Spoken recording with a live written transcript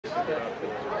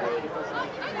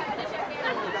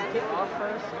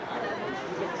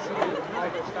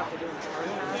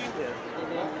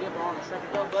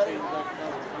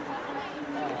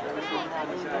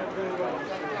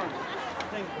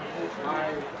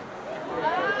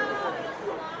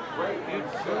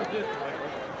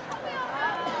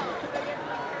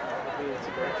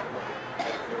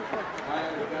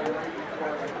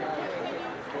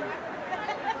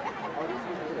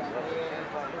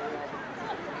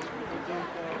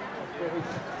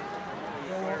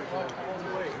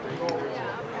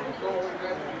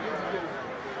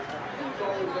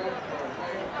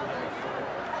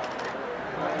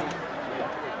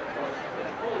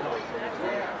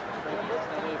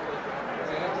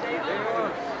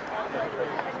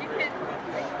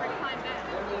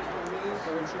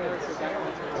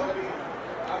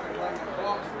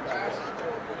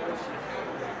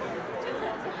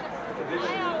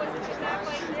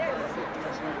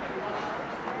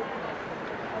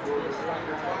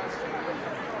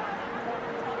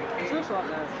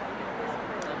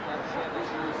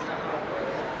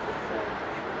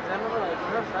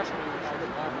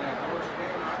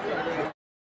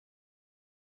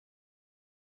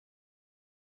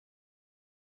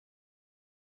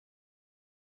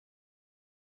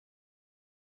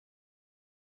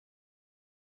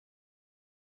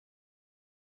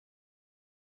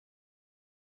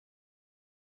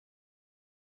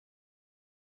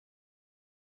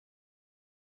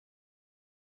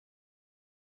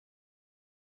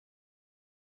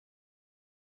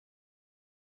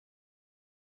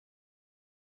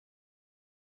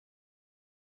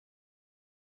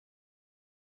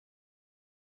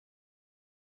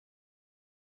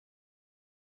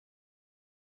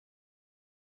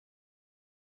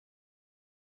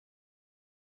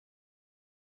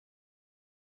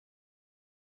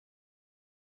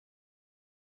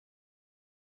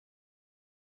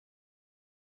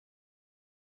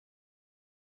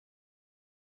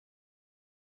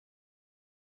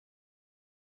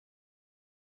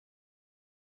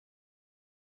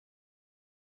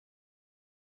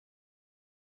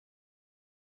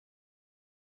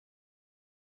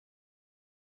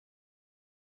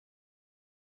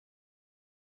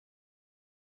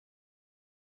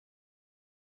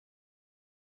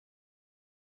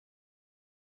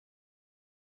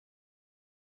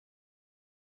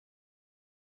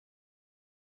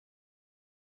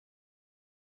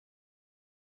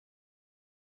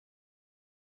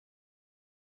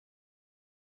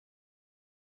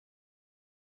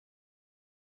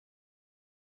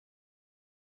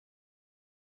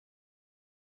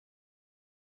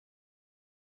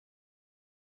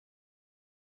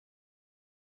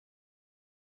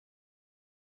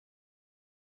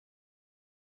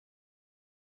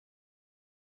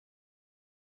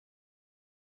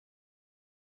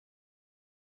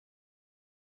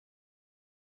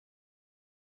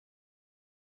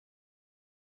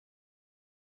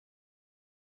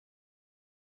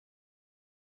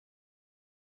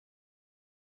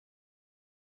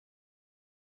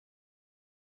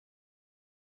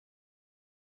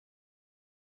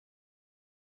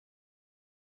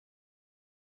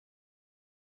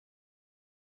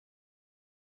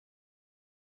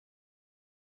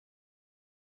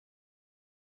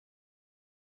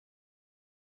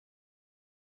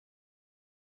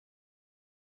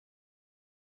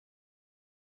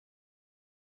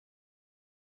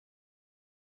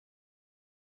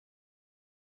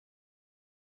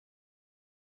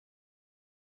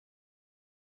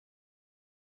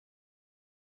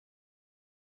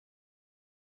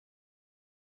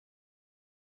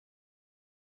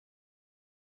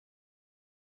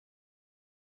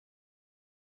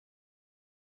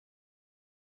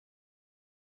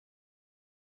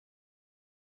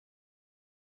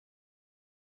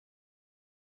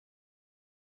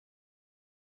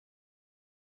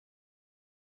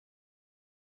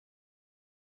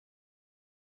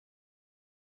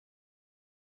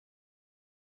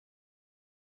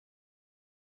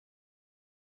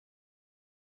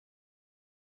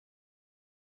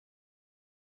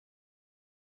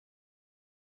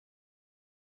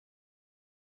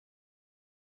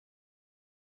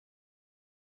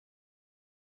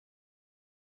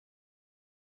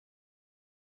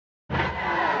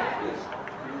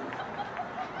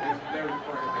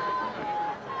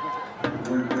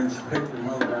when she picked him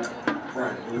up,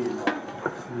 right,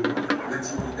 when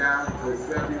she was down until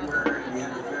February, the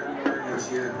end of February, and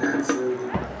she had that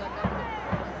surgery.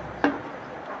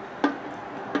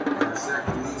 And her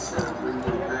second knee surgery was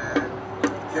bad,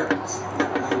 kept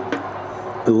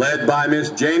led by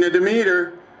Miss Jana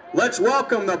Demeter. Let's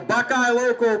welcome the Buckeye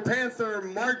Local Panther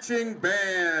Marching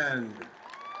Band.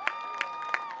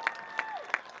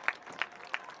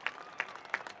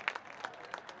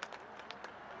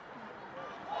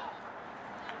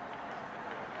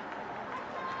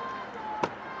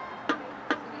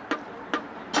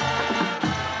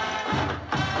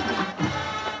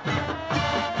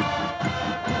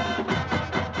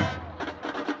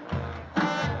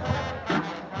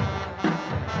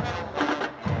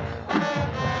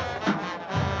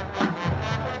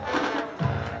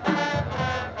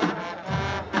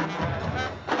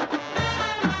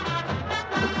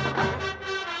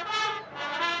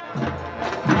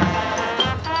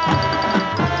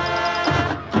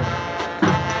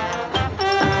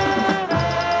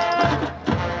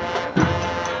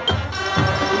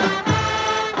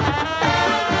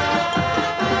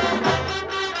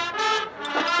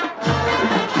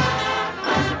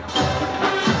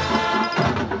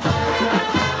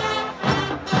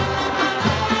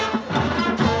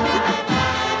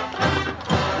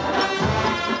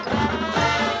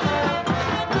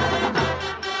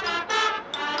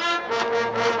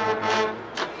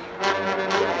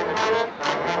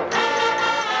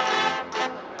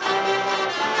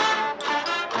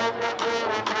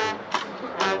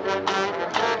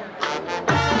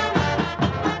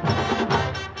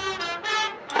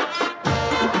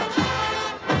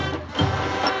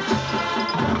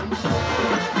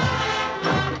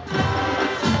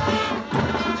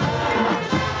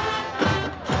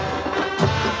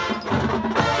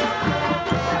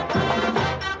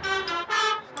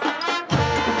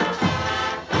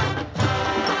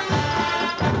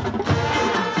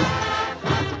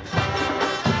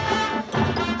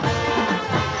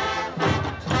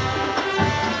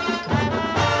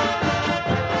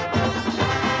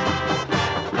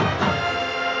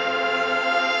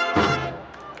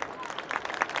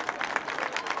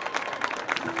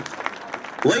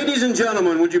 Ladies and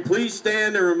gentlemen, would you please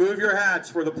stand and remove your hats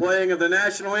for the playing of the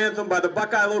national anthem by the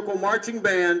Buckeye Local Marching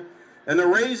Band and the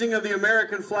raising of the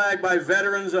American flag by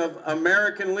veterans of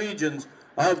American Legions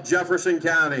of Jefferson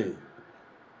County.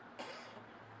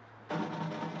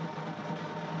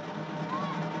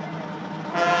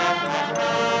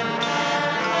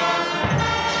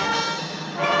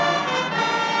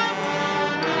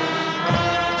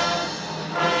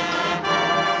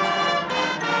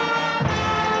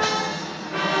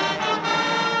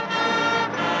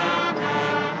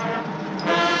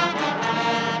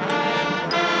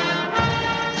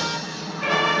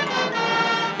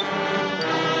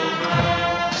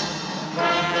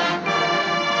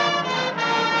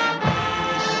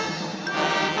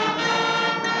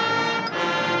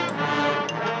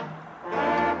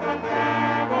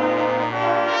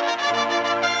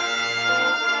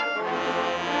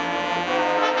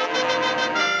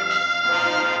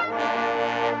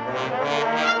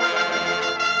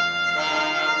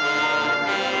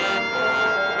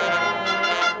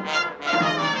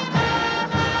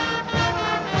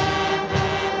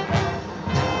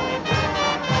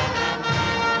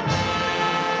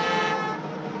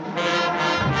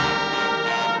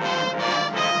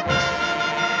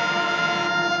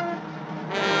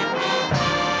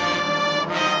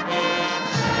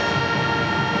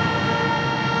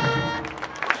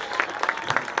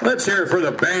 Let's hear it for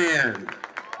the band.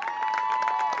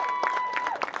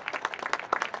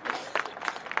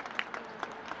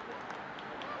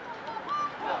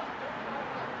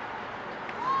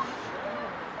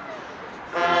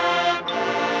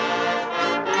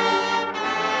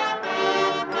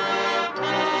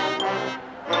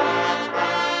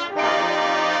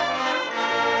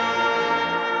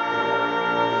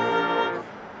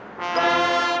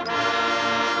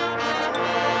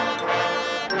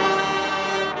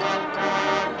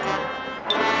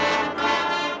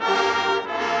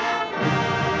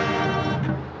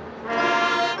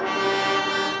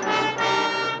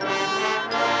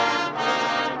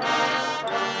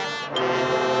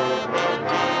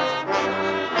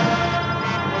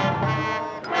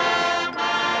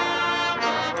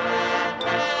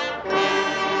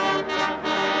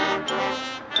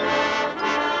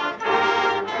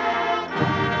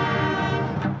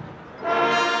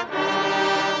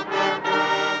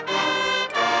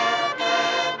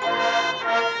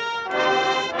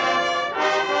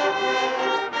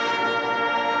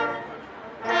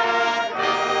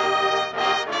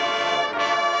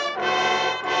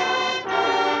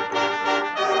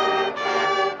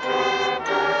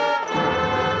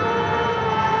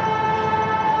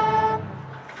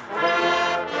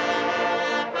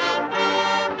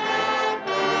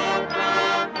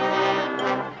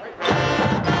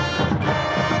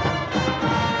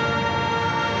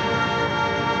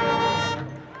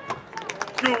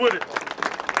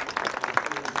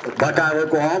 Buckeye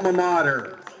Local Alma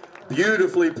Mater,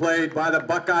 beautifully played by the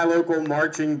Buckeye Local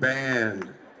Marching Band.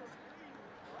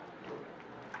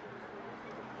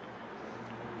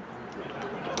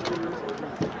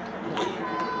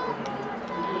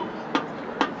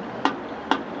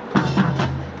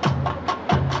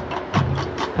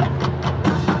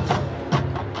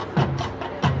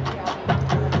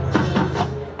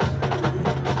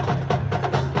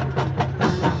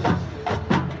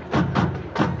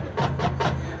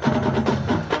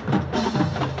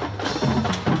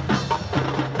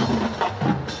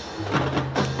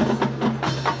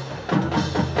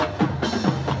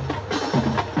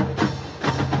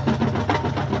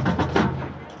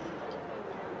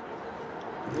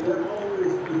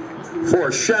 For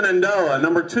Shenandoah,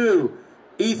 number 2,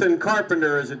 Ethan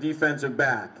Carpenter is a defensive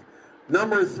back.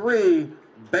 Number 3,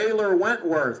 Baylor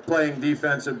Wentworth playing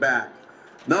defensive back.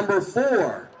 Number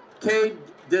 4, Cade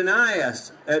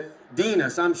Dinas at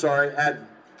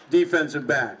defensive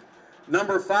back.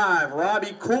 Number 5,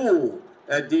 Robbie Cool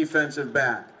at defensive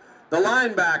back. The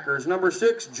linebackers, number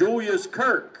 6, Julius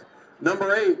Kirk.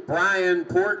 Number 8, Brian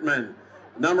Portman.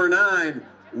 Number 9,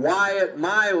 Wyatt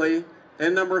Miley.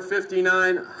 And number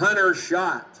 59, Hunter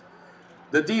Schott.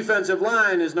 The defensive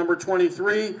line is number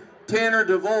 23, Tanner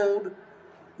DeVold,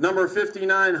 number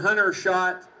 59, Hunter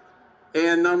Schott,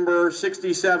 and number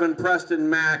 67, Preston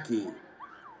Mackey.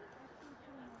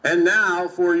 And now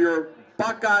for your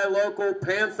Buckeye Local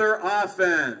Panther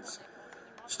offense.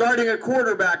 Starting at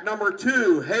quarterback, number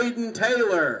 2, Hayden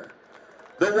Taylor.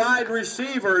 The wide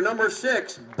receiver, number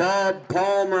 6, Bob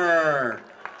Palmer.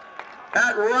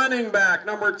 At running back,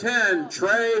 number 10,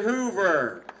 Trey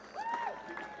Hoover.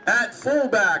 At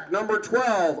fullback, number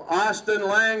 12, Austin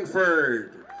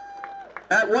Langford.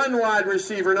 At one wide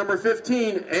receiver, number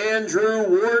 15, Andrew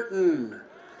Wharton.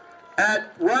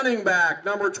 At running back,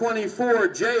 number 24,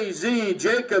 J.Z.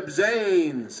 Jacob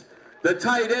Zanes. The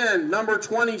tight end, number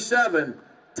 27,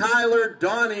 Tyler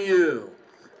Donahue.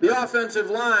 The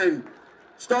offensive line,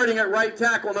 starting at right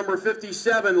tackle, number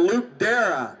 57, Luke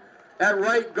Dara. At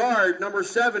right guard, number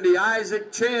 70,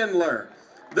 Isaac Chandler.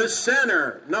 The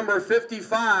center, number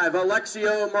 55,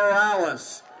 Alexio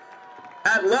Morales.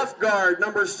 At left guard,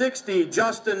 number 60,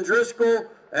 Justin Driscoll.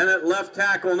 And at left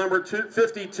tackle, number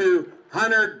 52,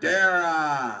 Hunter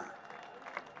Dara.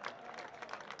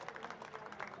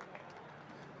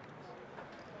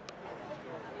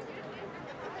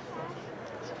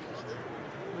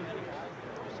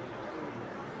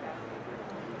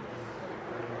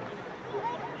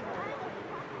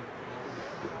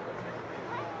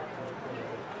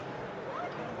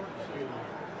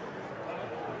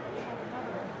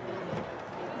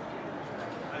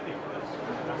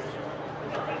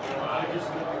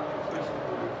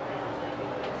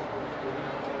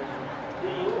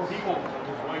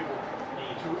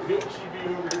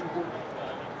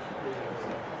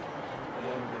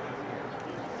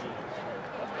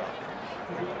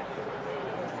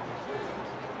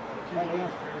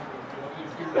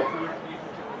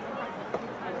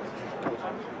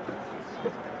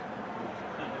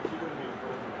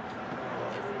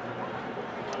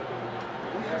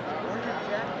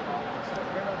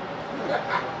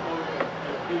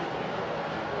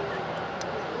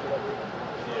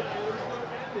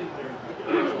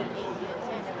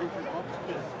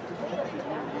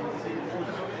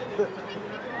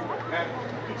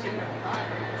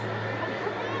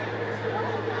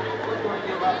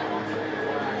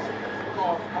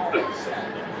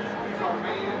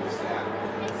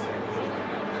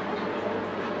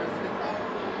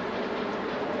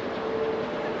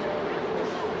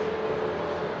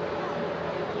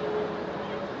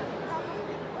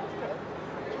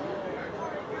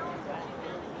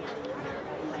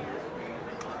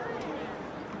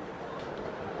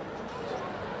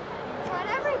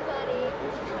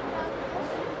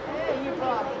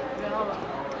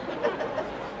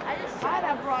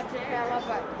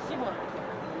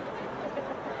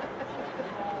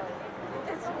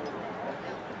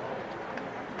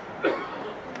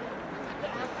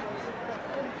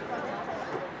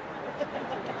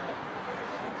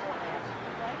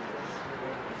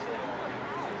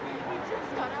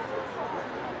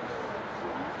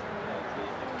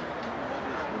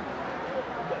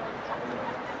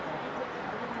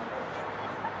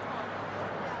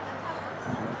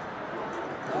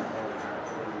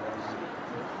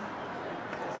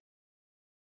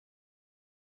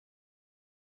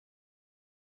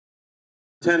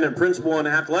 Superintendent, Principal, and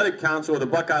Athletic Council of the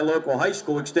Buckeye Local High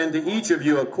School extend to each of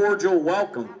you a cordial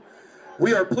welcome.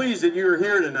 We are pleased that you are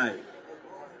here tonight.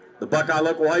 The Buckeye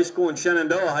Local High School and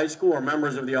Shenandoah High School are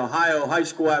members of the Ohio High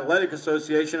School Athletic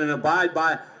Association and abide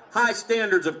by high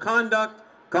standards of conduct,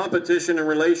 competition, and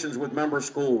relations with member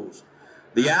schools.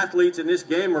 The athletes in this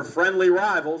game are friendly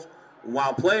rivals.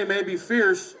 While play may be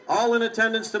fierce, all in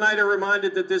attendance tonight are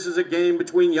reminded that this is a game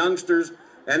between youngsters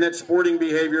and that sporting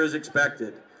behavior is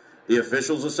expected. The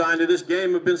officials assigned to this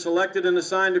game have been selected and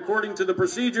assigned according to the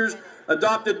procedures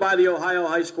adopted by the Ohio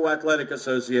High School Athletic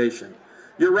Association.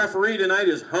 Your referee tonight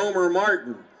is Homer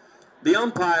Martin. The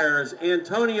umpire is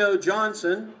Antonio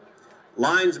Johnson.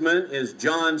 Linesman is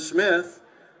John Smith.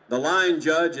 The line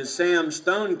judge is Sam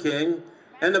Stoneking.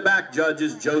 And the back judge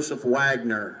is Joseph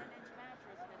Wagner.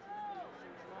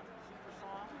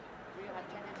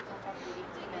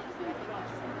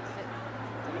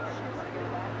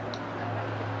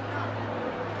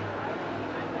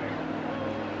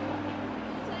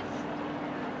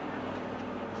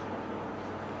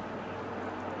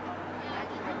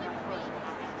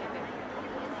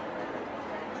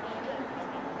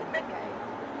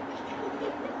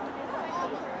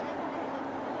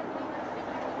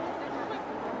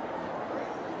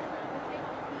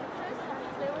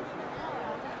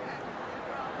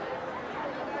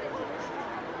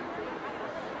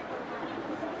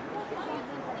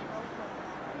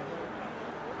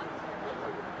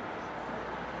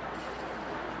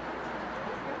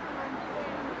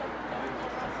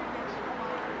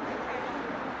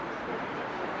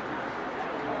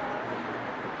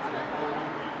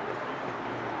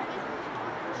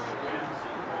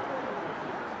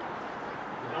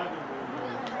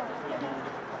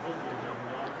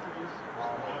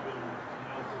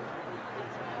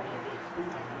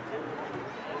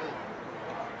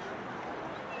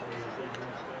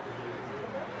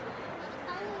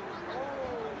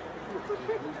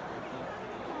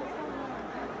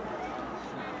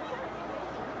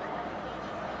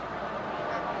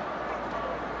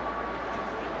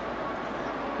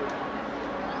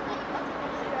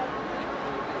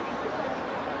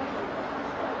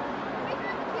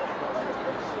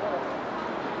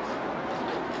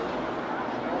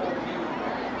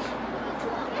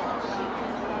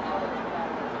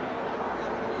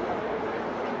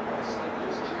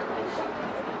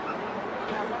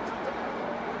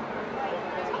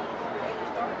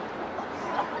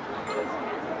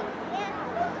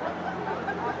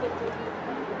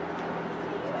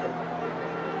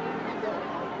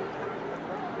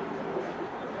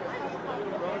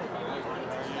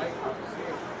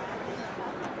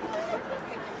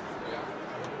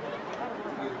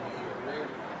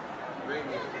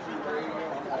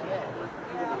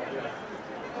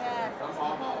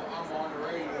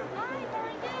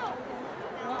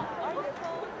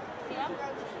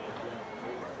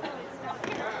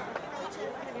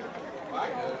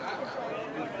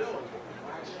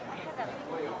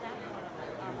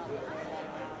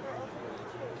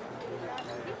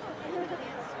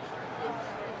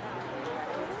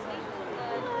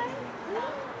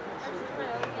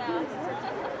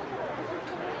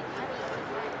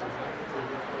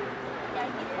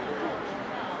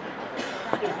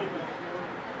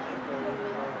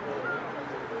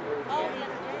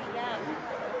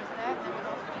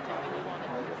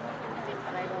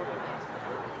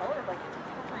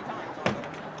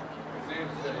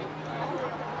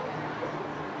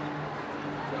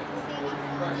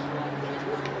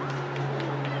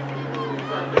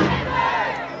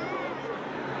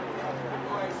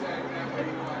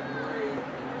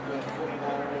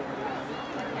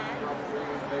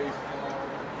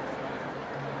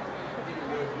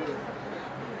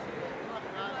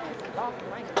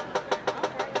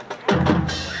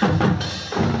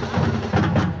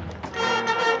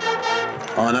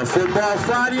 a football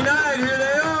Friday night, here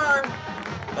they are,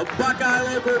 the Buckeye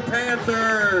local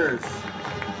Panthers.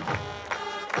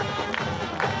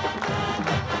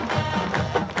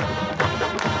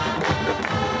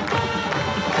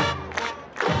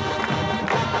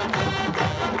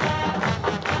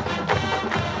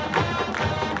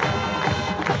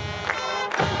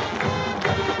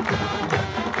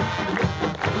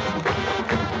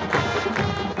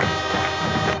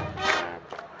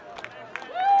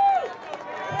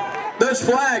 Those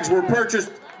flags were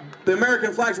purchased, the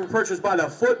American flags were purchased by the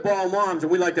football moms,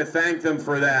 and we'd like to thank them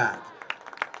for that.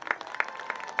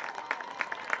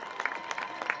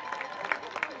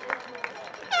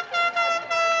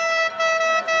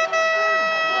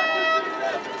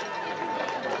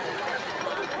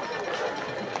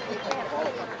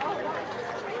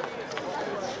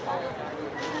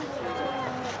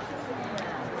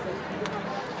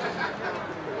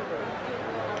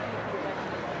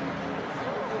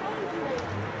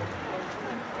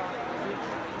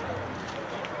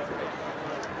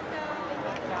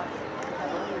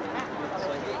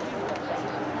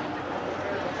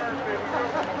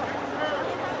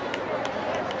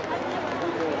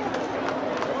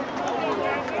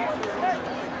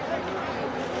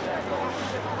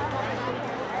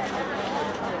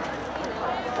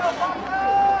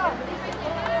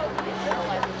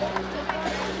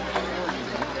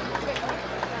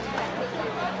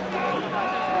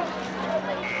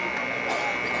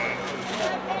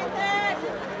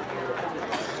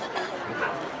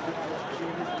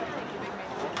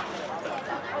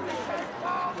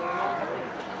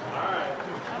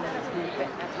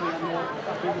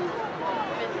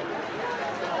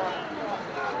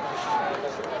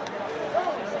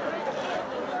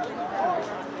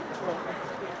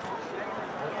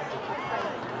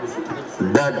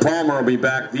 Bob Palmer will be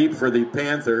back deep for the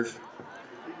Panthers.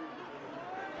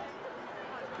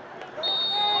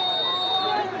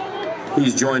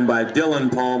 He's joined by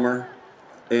Dylan Palmer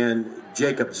and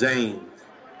Jacob Zane.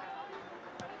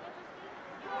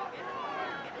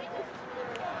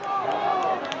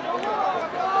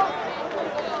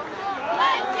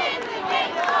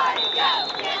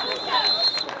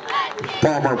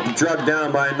 Palmer drugged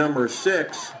down by number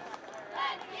 6,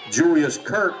 Julius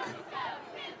Kirk.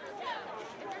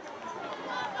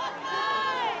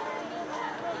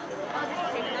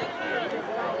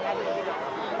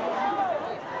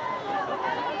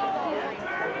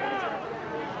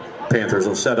 Panthers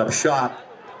will set up shop.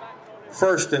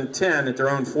 1st and 10 at their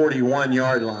own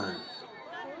 41-yard line.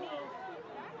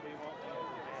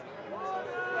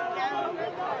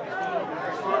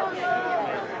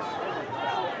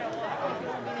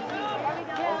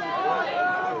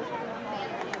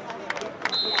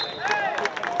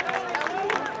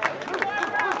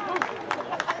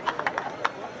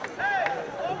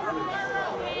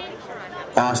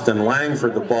 Austin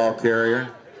Langford, the ball carrier.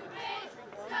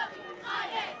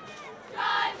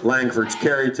 Langford's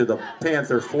carried to the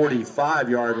Panther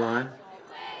 45-yard line.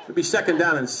 It'll be 2nd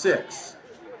down and 6.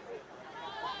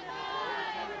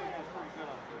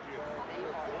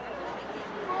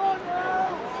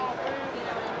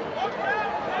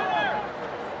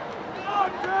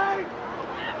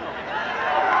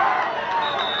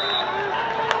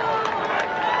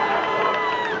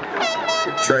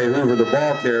 Trey Hoover, the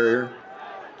ball carrier.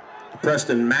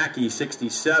 Preston Mackey,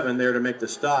 67, there to make the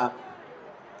stop.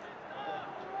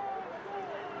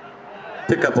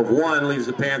 Pickup of 1 leaves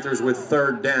the Panthers with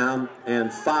 3rd down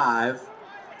and 5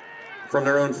 from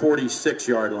their own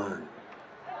 46-yard line.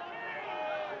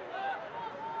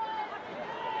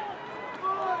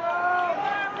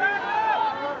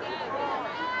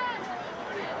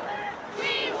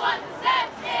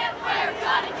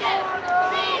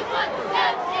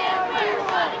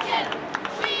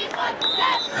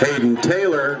 Hayden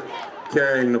Taylor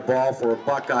carrying the ball for a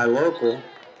Buckeye local.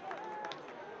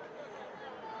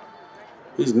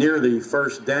 He's near the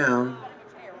 1st down.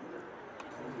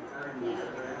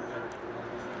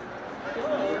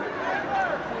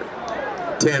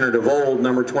 Tanner DeVold,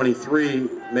 number 23,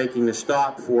 making the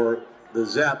stop for the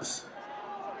Zeps.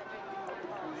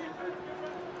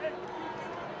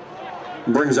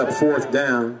 Brings up 4th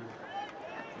down.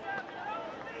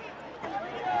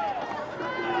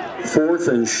 4th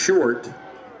and short.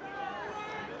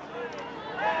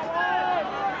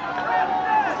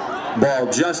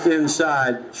 Ball just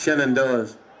inside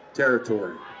Shenandoah's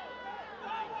territory.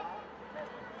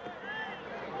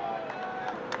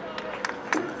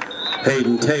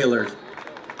 Hayden Taylor,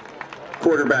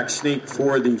 quarterback sneak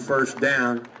for the 1st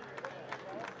down.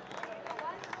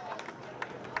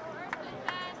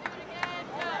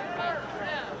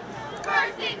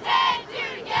 First and 10, do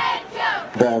it again, go!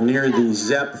 Ball near the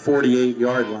Zep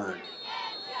 48-yard line.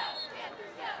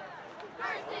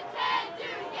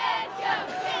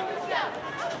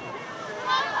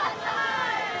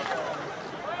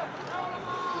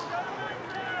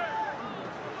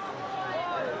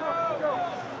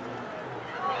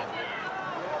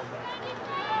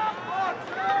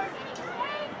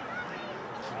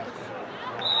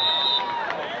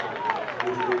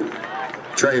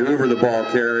 Trey Hoover, the ball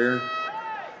carrier.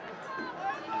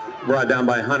 Brought down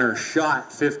by Hunter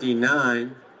Schott,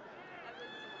 59.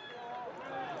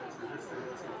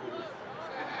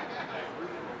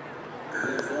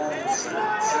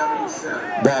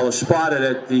 Ball is spotted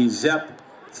at the Zep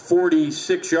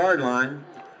 46-yard line.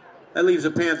 That leaves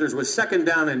the Panthers with 2nd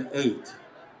down and 8.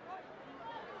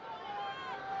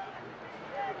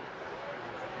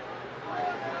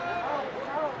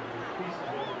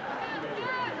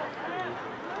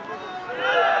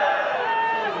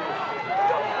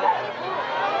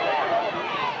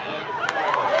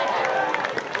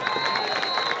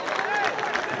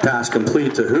 Pass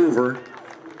complete to Hoover.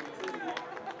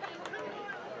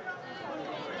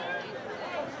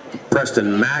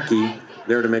 Preston Mackey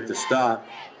there to make the stop.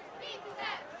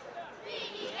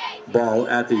 Ball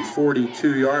at the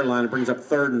 42-yard line. It brings up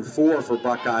 3rd and 4 for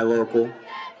Buckeye local.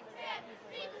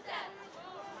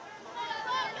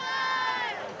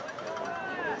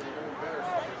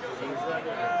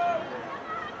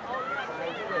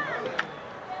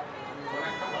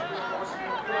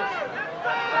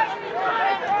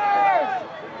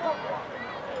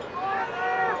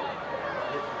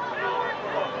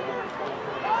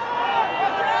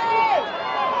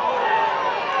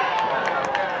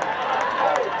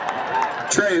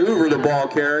 Trey Hoover, the ball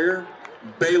carrier.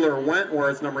 Baylor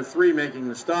Wentworth, number 3, making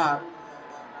the stop.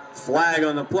 Flag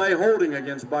on the play, holding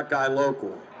against Buckeye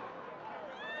local.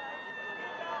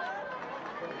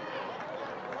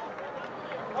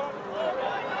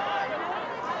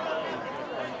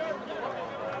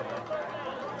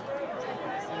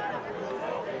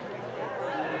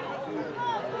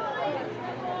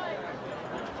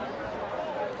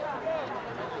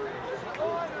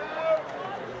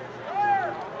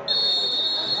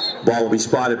 Ball will be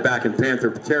spotted back in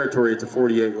Panther territory at the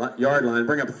 48-yard line.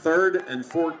 Bring up 3rd and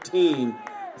 14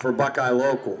 for Buckeye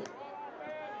local.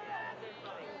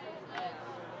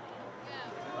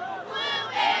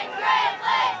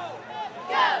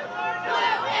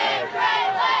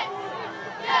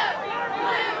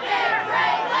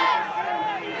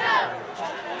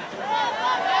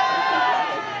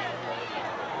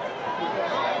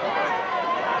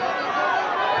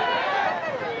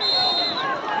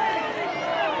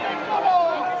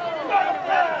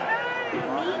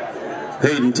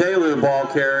 Hayden Taylor, the ball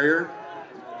carrier.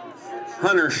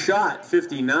 Hunter Schott,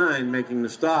 59, making the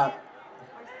stop.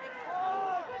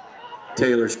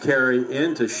 Taylor's carry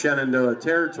into Shenandoah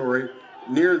territory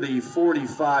near the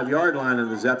 45-yard line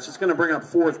of the Zeps. It's going to bring up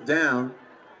 4th down.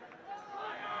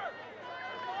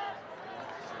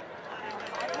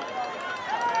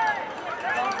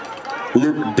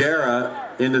 Luke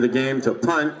Dara into the game to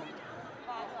punt.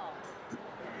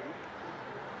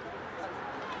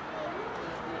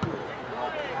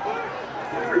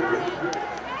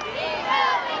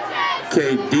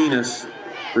 Cade Denis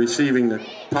receiving the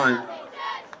punt.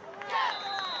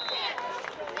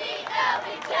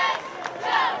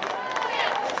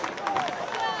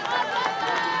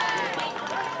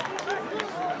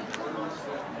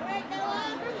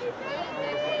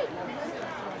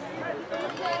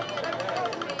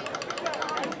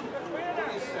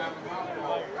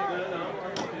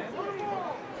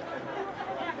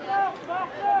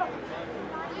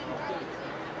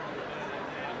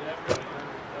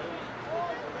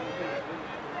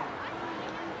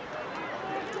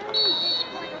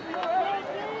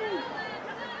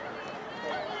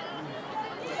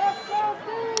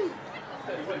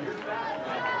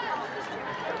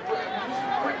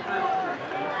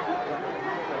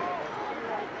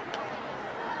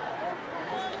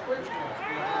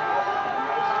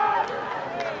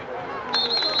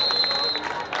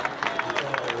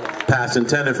 Pass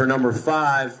intended for number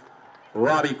 5,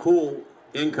 Robbie Cool,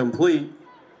 incomplete.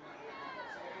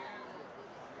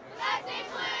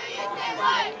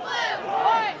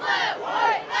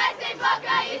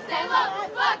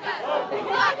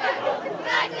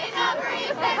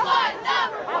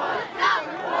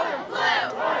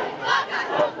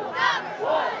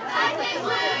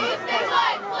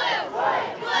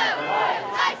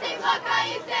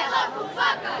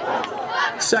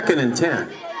 Second and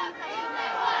 10.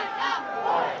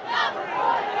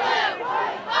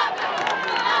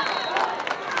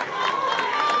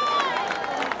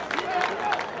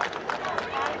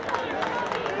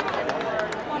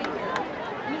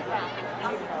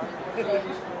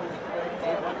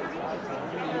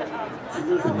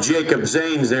 Jacob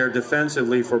Zanes there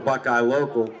defensively for Buckeye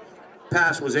Local.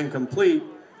 Pass was incomplete.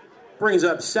 Brings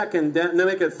up second down. They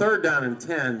make it third down and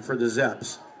 10 for the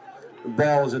Zeps. The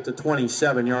ball is at the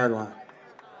 27-yard line.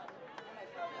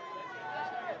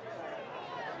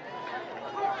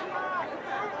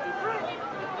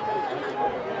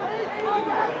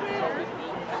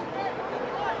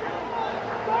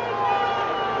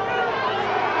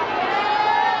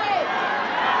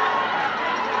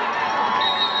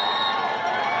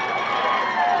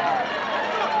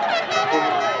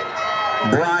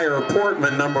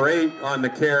 Portman, number 8, on the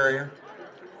carrier.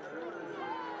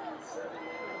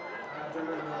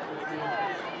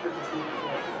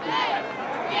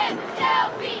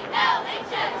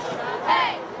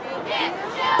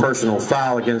 Personal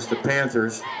foul against the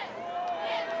Panthers.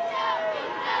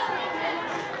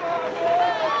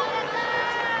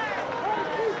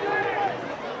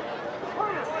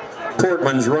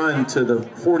 Portman's run to the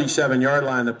 47-yard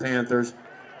line, the Panthers,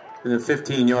 and then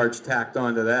 15 yards tacked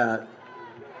onto that.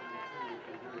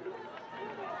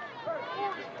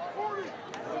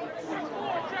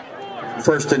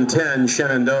 First and 10,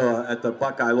 Shenandoah at the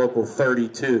Buckeye Local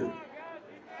 32.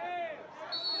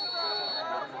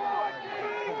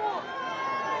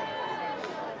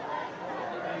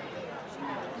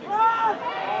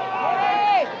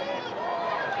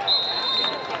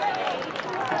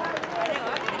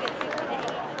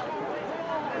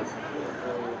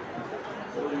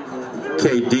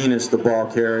 K. Denis, the ball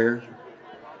carrier.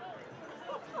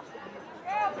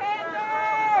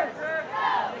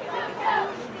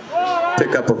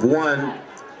 Pickup of 1.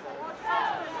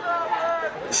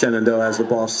 Shenandoah has the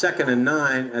ball. 2nd and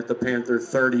 9 at the Panther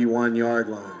 31-yard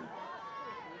line.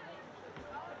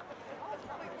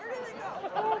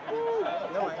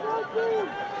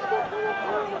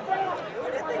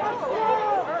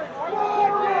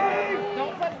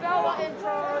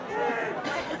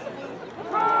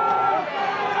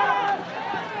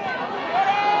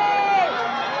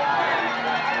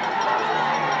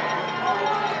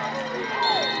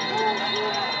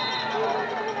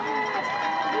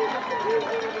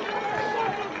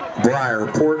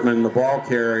 Portman, the ball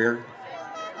carrier.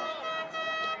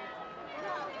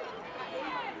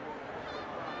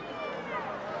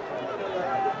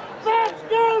 Let's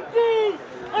go D!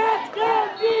 Let's go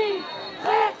D!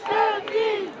 Let's go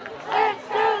D! Let's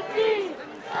go D!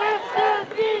 Let's go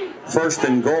D! First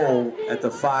and goal at the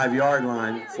 5-yard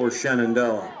line for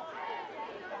Shenandoah.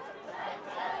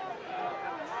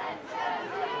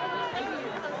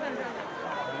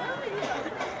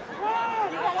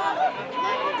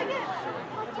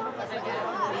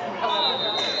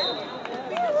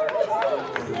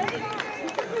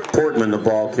 Portman, the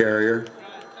ball carrier.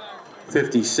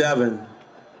 57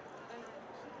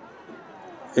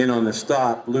 in on the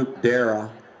stop, Luke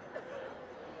Dara.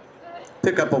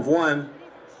 Pickup of 1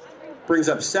 brings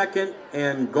up 2nd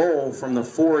and goal from the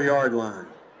 4-yard line.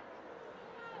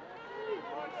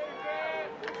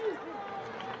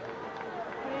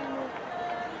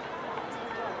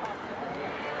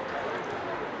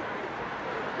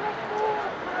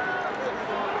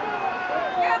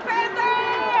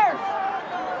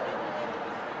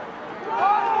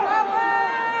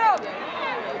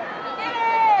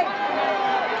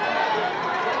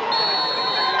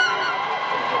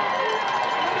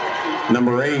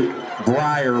 Number 8,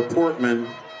 Briar Portman,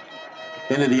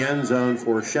 into the end zone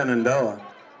for Shenandoah.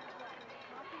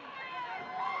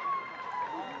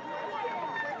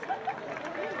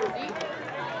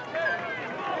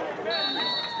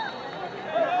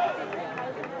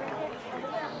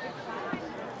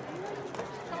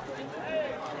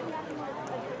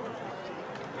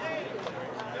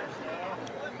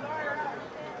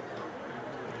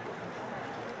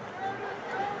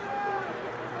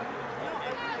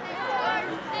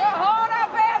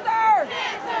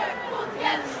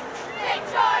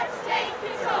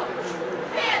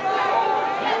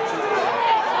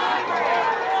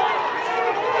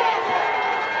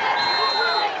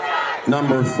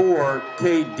 Number 4,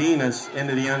 K. Denis,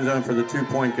 into the end zone for the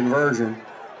 2-point conversion.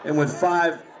 And with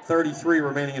 5:33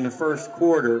 remaining in the first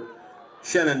quarter,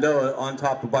 Shenandoah on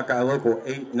top of Buckeye Local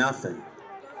 8-0.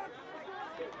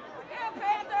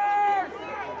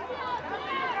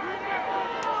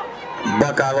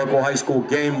 Buckeye Local High School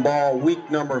game ball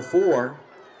week number 4.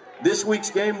 This week's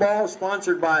game ball is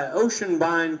sponsored by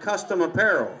Oceanbine Custom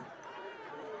Apparel.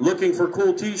 Looking for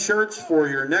cool t-shirts for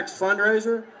your next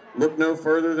fundraiser? Look no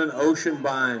further than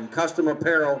Oceanbine Custom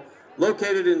Apparel,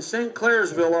 located in St.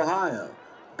 Clairsville, Ohio.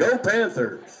 Go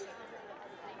Panthers!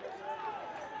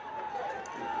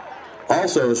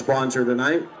 Also a sponsor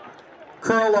tonight,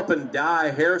 Curl Up and Dye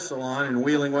Hair Salon in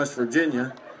Wheeling, West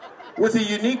Virginia, with a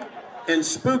unique and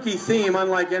spooky theme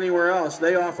unlike anywhere else,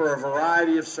 they offer a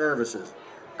variety of services.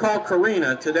 Call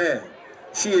Karina today.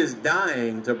 She is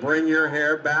dying to bring your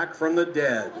hair back from the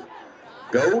dead.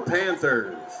 Go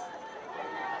Panthers!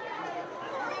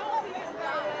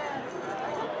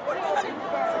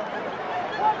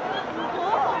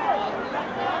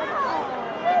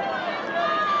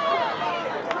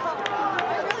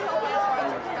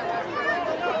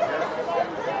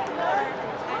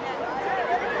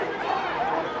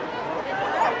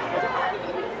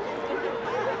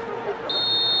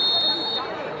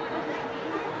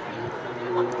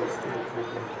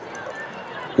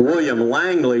 William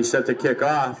Langley set to kick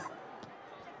off.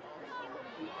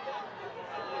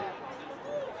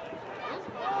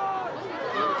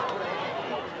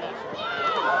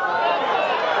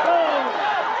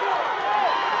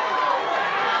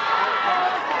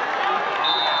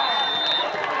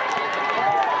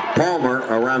 Palmer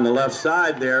around the left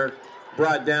side there,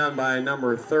 brought down by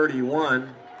number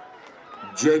 31,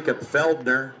 Jacob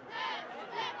Feldner.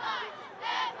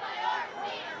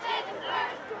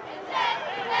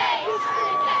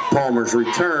 Palmer's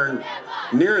return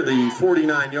near the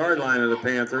 49-yard line of the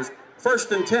Panthers.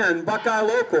 1st and 10, Buckeye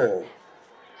local.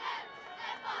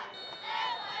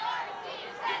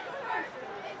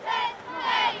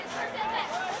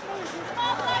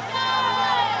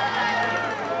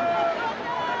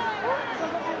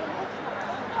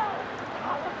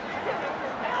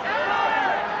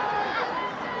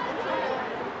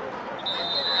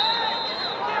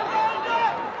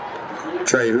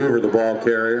 Trey Hoover, the ball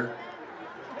carrier.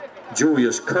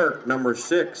 Julius Kirk, number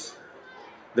 6,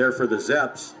 there for the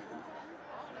Zeps.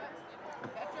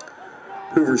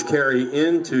 Hoover's carry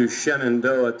into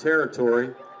Shenandoah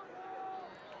territory.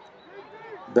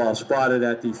 Ball spotted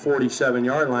at the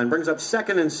 47-yard line. Brings up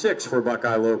 2nd and 6 for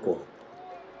Buckeye local.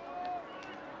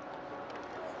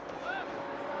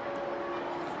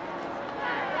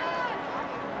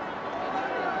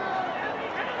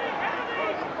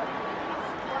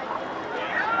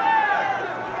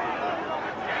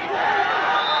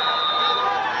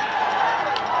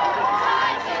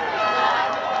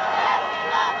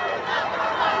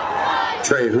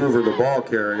 Trey Hoover, the ball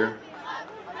carrier.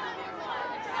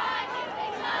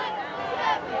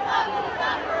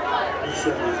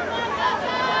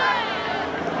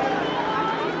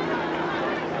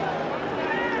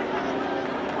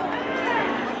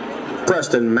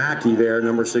 Preston Mackey there,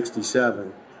 number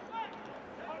 67.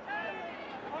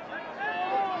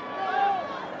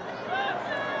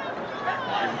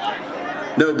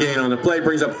 No gain on the play,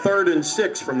 brings up 3rd and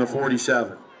 6 from the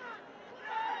 47.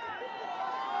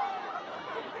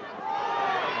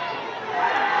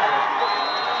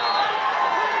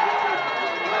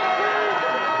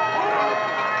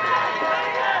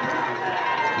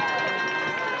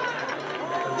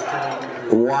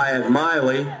 Wyatt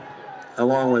Miley,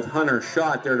 along with Hunter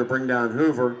Schott there to bring down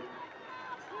Hoover.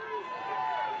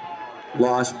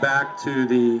 Lost back to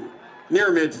the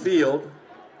near midfield.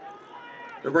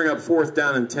 They'll bring up 4th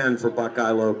down and 10 for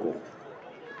Buckeye local.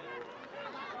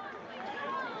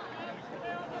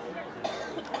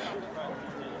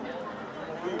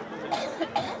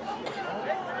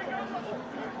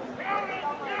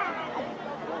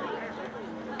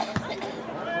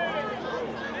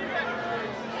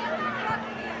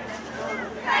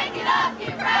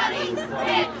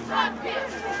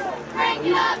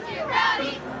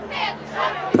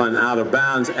 Punt out of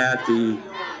bounds at the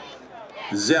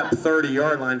Zep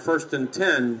 30-yard line. 1st and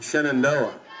 10,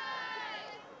 Shenandoah.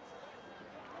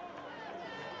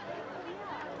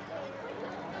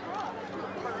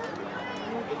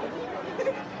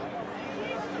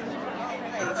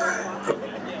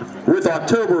 With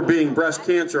October being Breast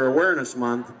Cancer Awareness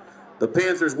Month, the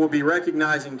Panthers will be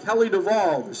recognizing Kelly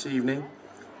Duvall this evening.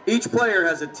 Each player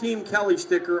has a Team Kelly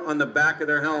sticker on the back of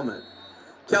their helmet.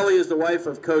 Kelly is the wife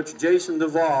of Coach Jason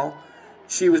Duvall.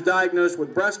 She was diagnosed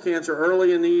with breast cancer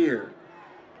early in the year.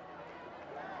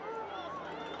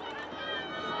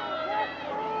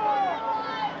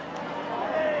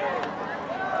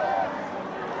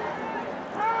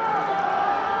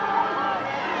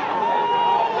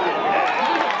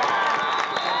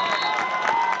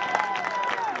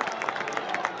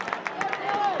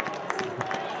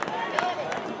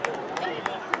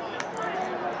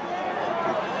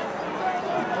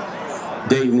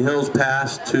 Dayton Hill's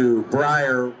pass to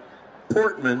Briar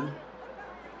Portman,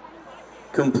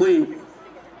 complete.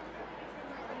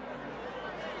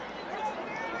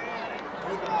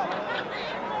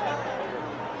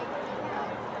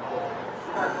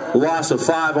 Loss of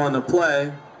 5 on the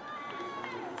play.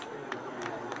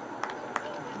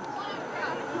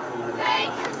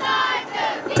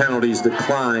 Penalties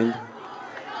declined.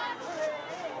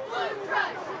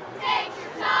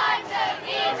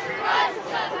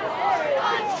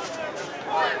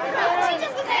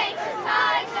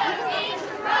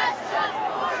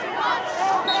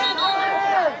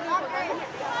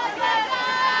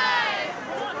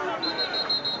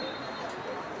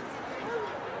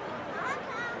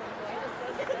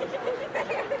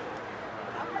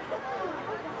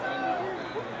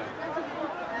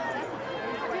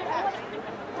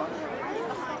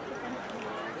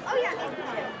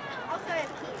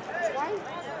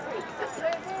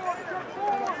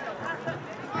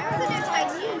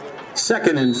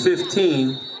 2nd and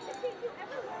 15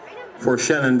 for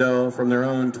Shenandoah from their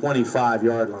own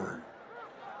 25-yard line.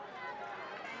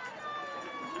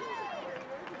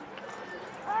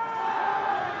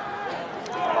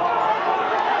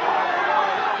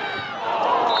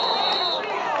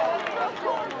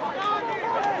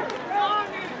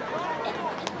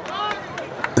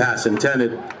 Pass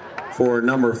intended for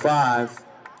number 5,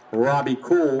 Robbie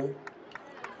Cool.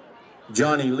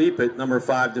 Johnny Leapit, number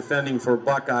 5, defending for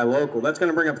Buckeye Local. That's going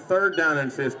to bring up 3rd down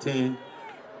and 15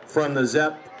 from the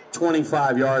Zep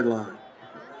 25-yard line.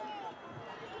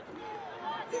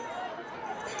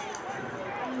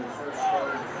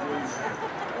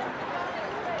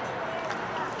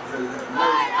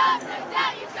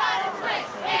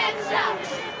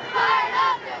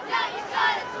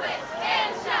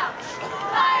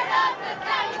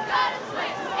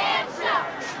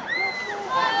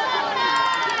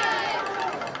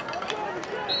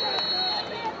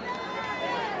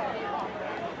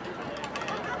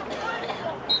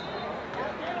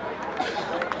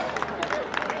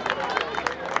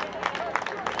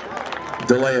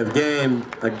 Delay of game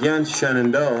against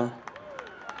Shenandoah.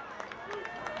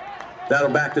 That'll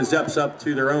back the Zeps up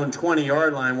to their own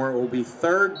 20-yard line where it will be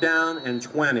 3rd down and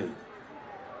 20.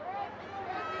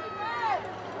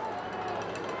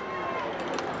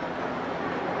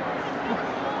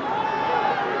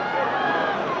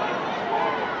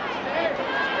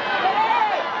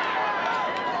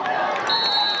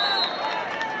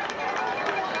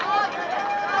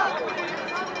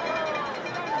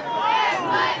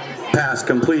 Pass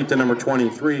complete to number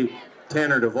 23,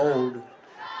 Tanner DeVold.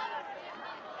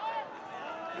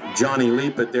 Johnny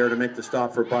Leapit there to make the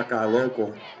stop for Buckeye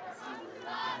Local.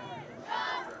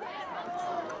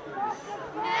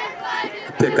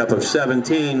 Pickup of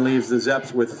 17 leaves the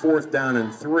Zeps with 4th down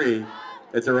and 3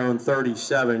 at their own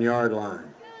 37-yard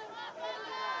line.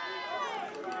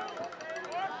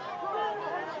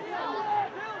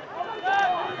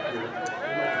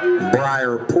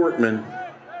 Briar Portman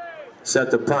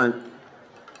set the punt.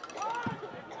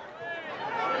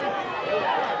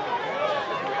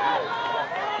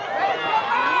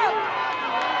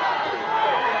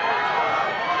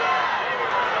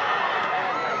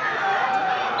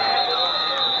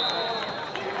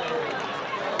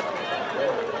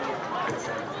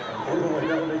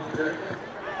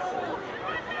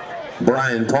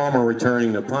 Brian Palmer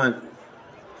returning the punt.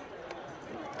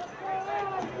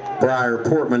 Briar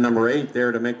Portman, number 8,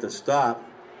 there to make the stop.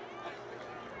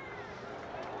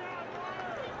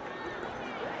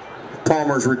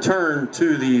 Palmer's return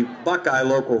to the Buckeye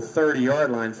Local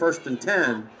 30-yard line. 1st and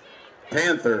 10,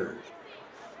 Panthers.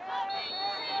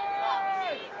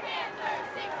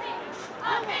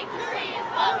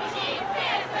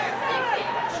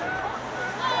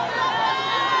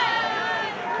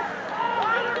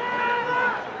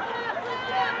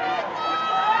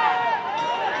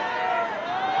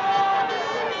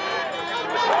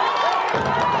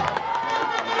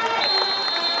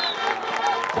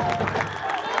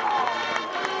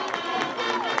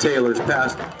 Taylor's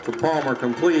pass for Palmer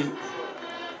complete.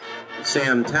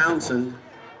 Sam Townsend,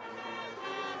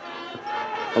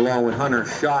 along with Hunter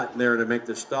Schott there to make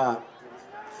the stop.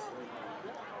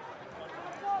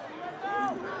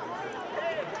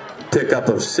 Pickup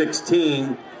of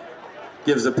 16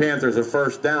 gives the Panthers a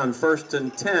 1st down. 1st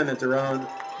and 10 at their own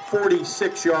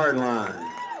 46-yard line.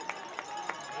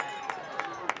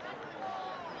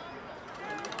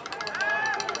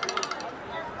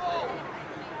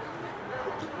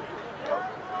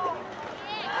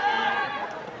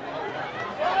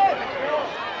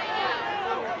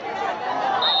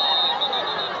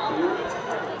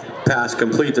 Pass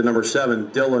complete to number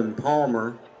 7, Dylan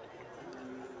Palmer.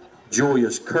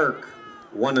 Julius Kirk,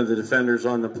 one of the defenders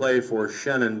on the play for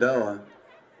Shenandoah.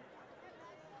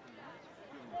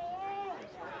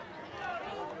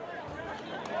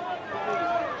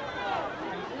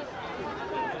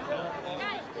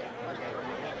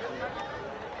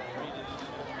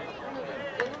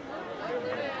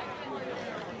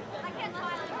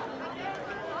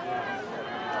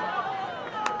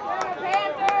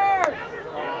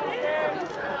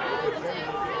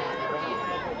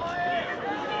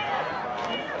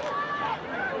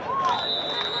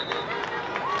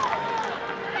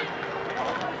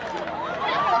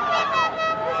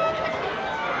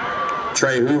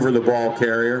 Trey Hoover, the ball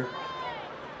carrier.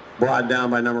 Brought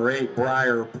down by number 8,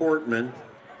 Briar Portman.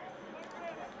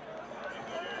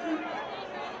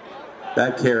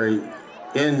 That carry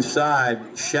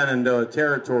inside Shenandoah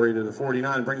territory to the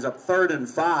 49 brings up 3rd and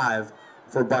 5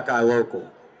 for Buckeye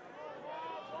Local.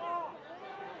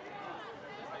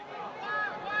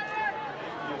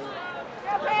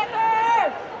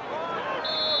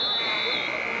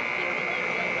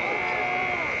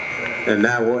 And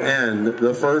that will end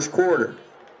the first quarter.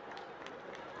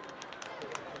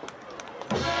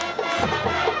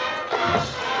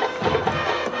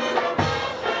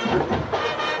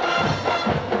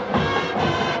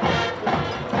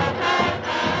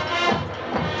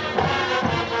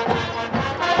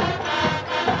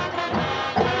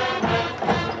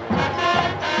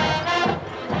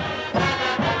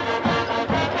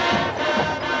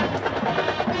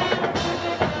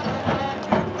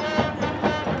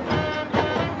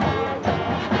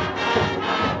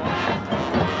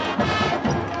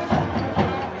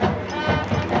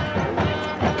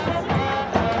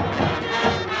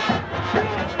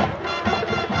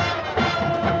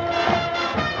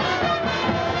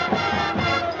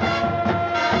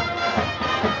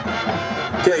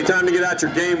 Okay, time to get out your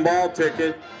game ball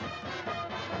ticket.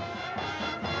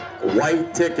 A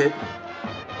white ticket.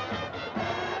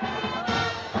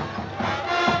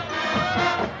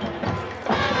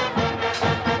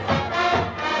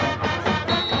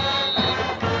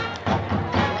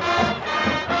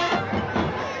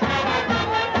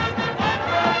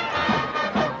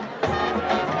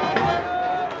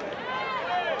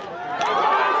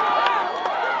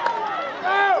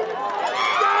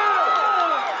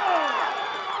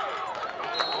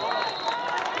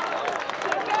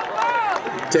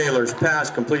 Taylor's pass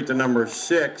complete to number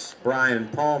 6, Brian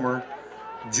Palmer.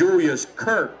 Julius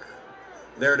Kirk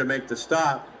there to make the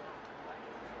stop.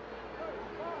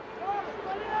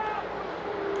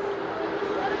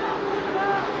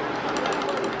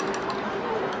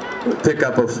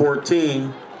 Pickup of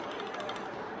 14.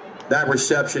 That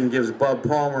reception gives Bub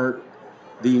Palmer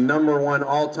the #1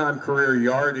 all-time career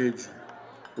yardage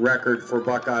record for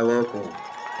Buckeye Local.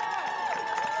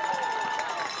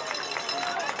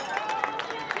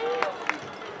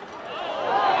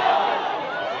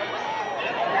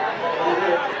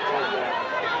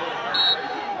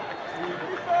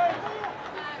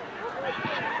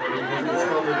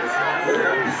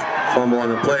 Fumble on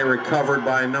the play, recovered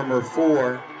by number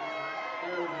 4,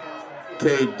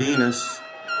 Cade Denis.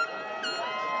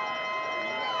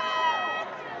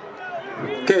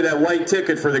 Okay, that white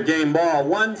ticket for the game ball,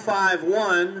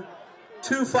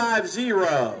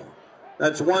 151-250.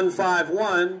 That's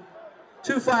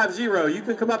 151-250. You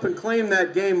can come up and claim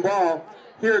that game ball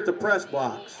here at the press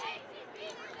box.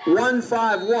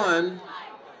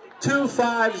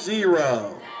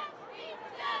 151-250.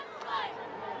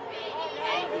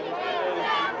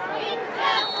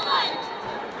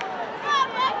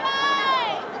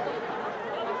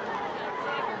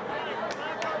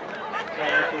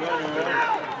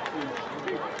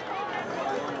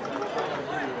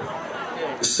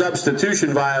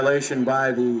 Substitution violation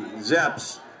by the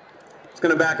Zeps. It's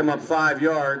going to back them up 5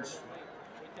 yards.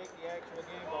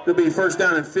 It'll be first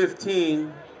down and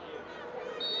 15.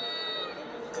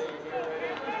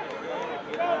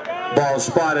 Ball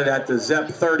spotted at the Zep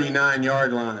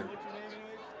 39-yard line.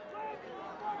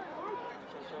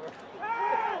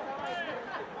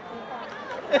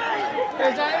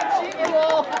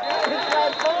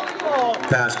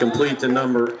 Pass complete to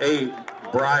number 8,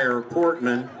 Briar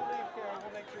Portman.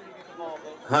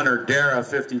 Hunter Dara,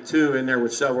 52, in there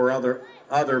with several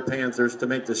other Panthers to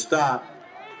make the stop.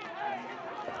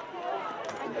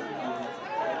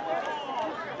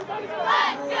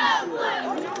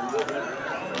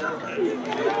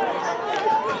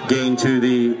 Gain to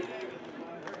the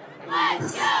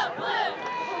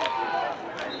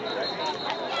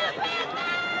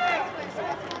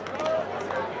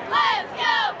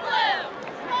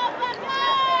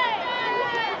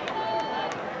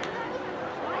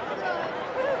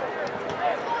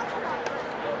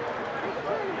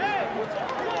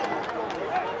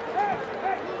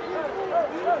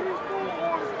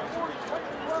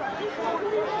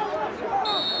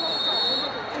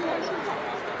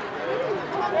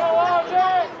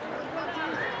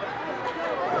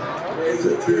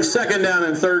second down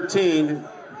and 13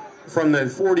 from the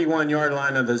 41-yard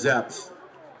line of the Zeps.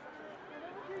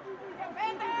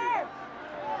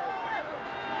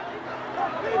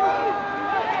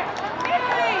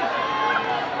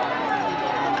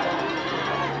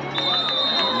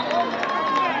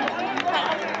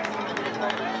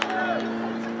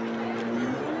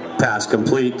 Pass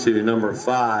complete to number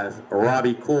 5,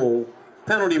 Robbie Cool.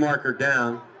 Penalty marker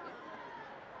down.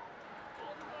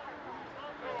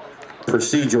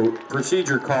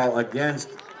 Procedure call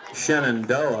against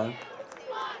Shenandoah. You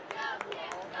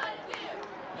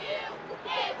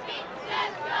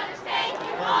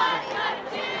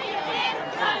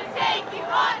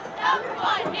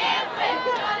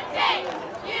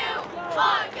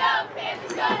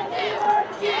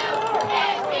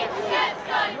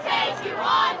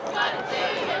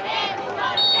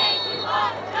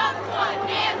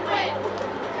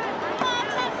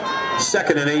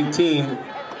 2nd and 18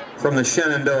 from the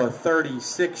Shenandoah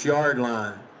 36-yard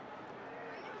line.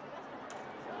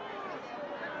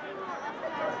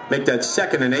 Make that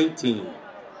 2nd and 18.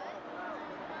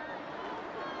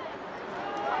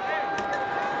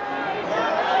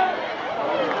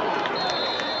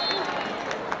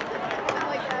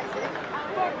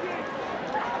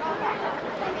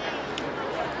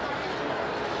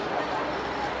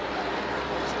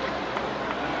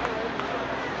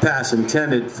 Pass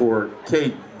intended for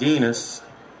Kate Denis.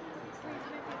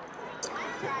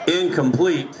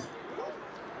 Incomplete.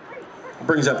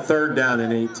 Brings up 3rd down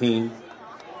and 18.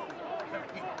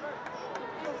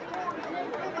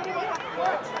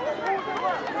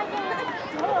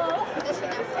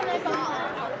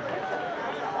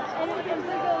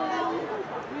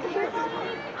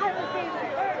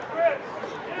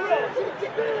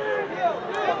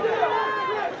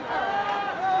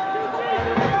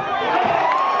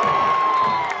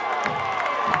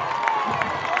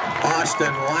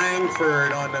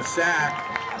 Langford on the sack.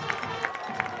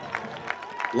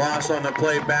 Loss on the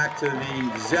play back to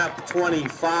the Zep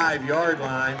 25-yard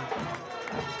line.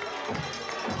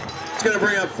 It's going to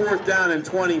bring up 4th down and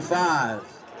 25.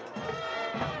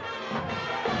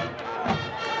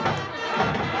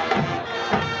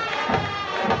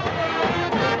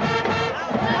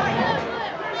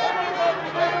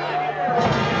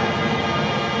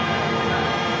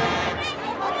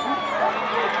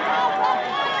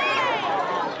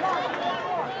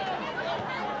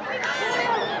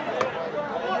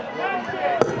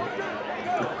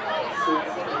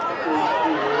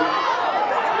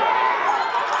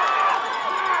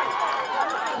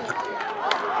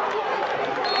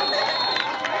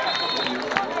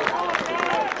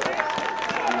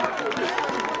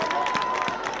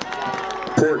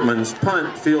 Portman's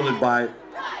punt fielded by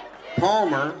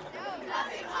Palmer.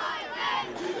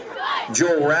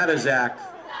 Joel Radizak,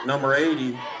 number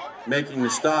 80, making the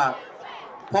stop.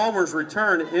 Palmer's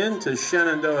return into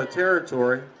Shenandoah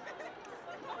territory.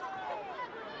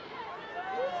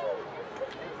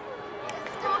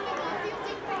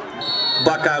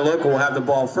 Buckeye Local will have the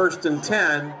ball 1st and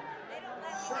 10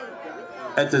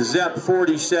 at the Zep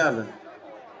 47.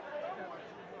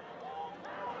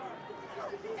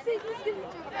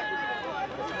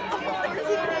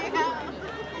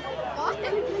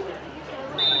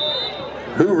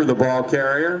 Hoover, the ball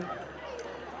carrier.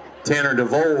 Tanner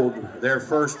DeVold, their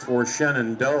first for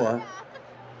Shenandoah.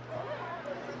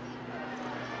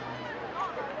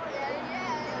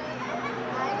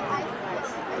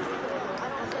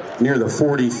 Near the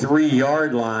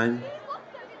 43-yard line.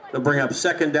 They'll bring up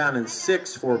 2nd down and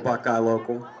 6 for Buckeye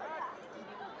Local.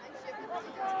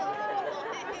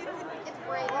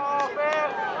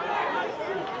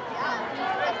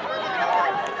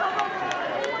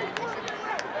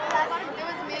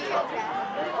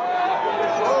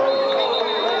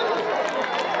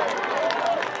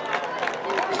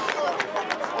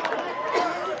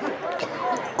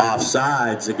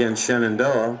 Offsides against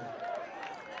Shenandoah.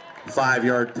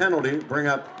 5-yard penalty. Bring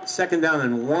up 2nd down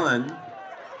and 1.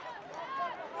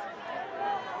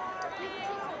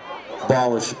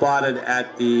 Ball is spotted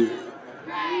at the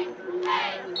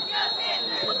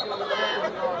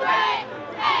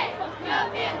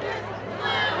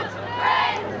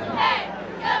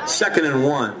 2nd and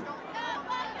 1.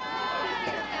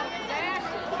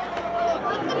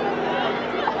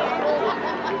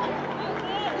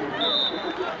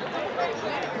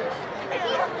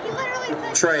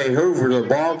 Trey Hoover, the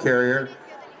ball carrier.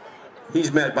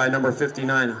 He's met by number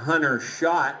 59, Hunter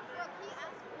Schott.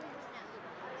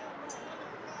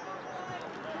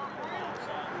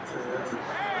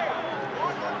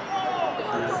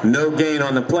 No gain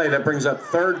on the play. That brings up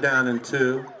 3rd down and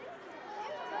 2.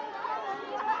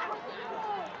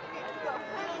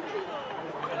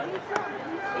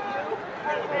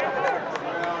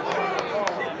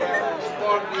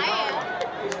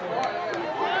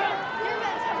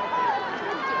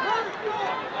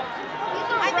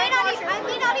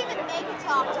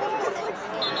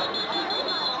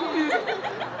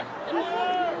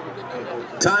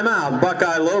 Timeout,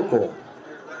 Buckeye Local.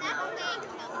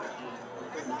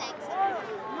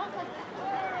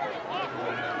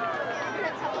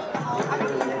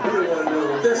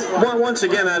 Once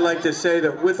again, I'd like to say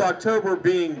that with October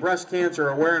being Breast Cancer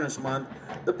Awareness Month,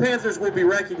 the Panthers will be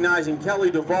recognizing Kelly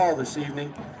Duvall this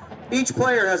evening. Each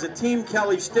player has a Team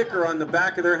Kelly sticker on the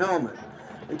back of their helmet.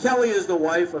 And Kelly is the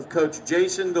wife of Coach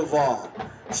Jason Duvall.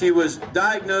 She was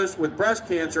diagnosed with breast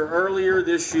cancer earlier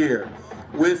this year.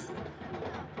 With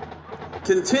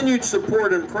continued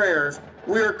support and prayers,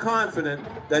 we are confident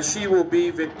that she will be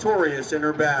victorious in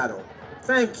her battle.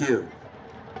 Thank you.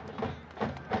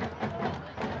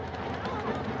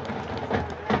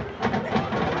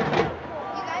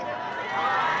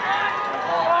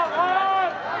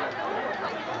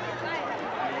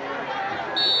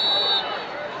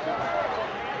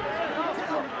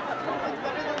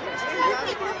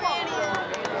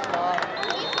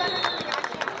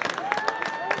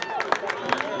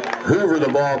 Hoover, the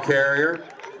ball carrier,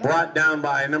 brought down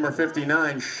by number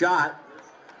 59, Shot.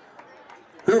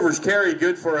 Hoover's carry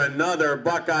good for another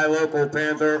Buckeye local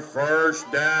Panther first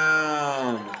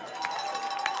down.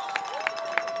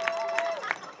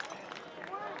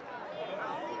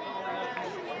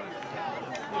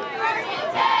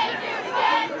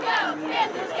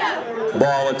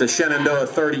 Ball at the Shenandoah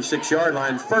 36-yard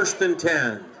line, 1st and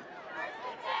 10.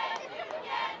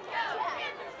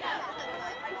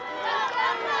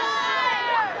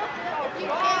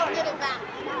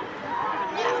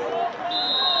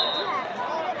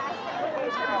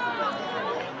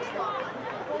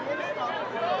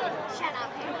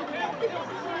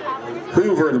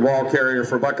 Hoover, the ball carrier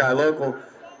for Buckeye local,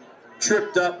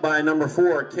 tripped up by number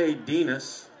 4, Cade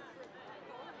Denis.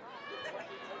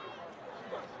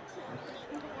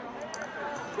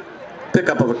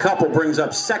 Pickup of a couple brings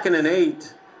up 2nd and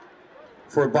 8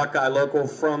 for Buckeye local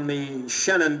from the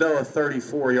Shenandoah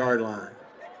 34-yard line.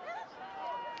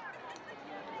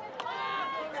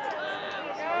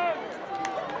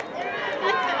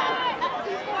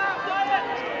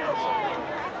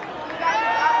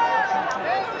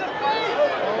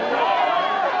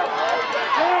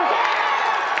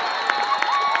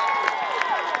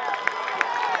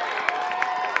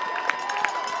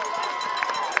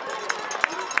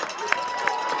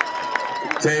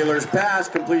 Taylor's pass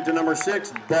complete to number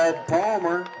 6, Bub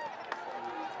Palmer.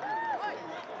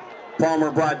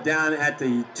 Palmer brought down at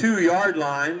the 2-yard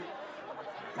line.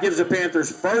 Gives the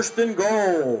Panthers 1st and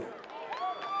goal.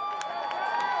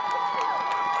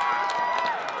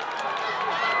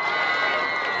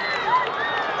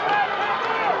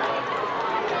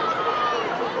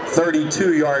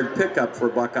 "32-yard pickup for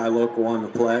Buckeye local on the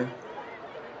play.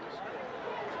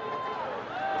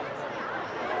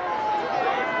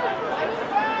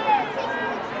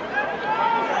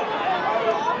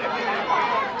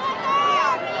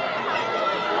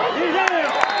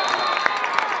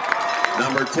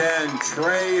 Number 10,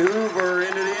 Trey Hoover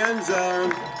into the end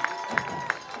zone.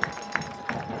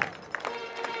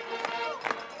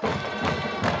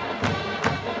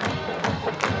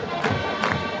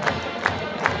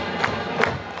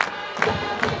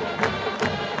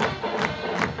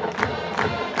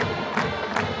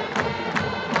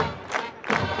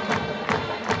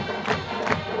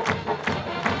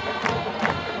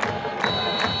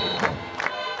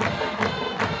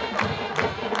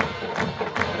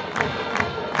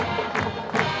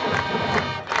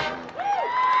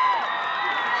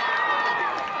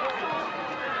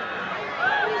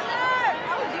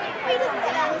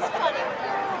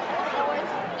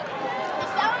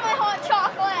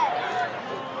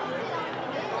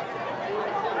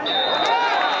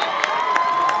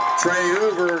 Trey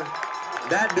Hoover,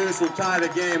 that deuce will tie the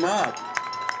game up.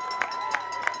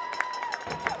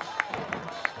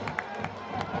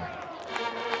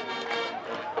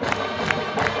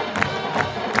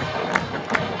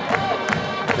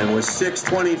 And with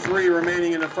 6:23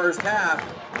 remaining in the first half,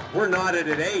 we're knotted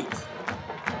at 8.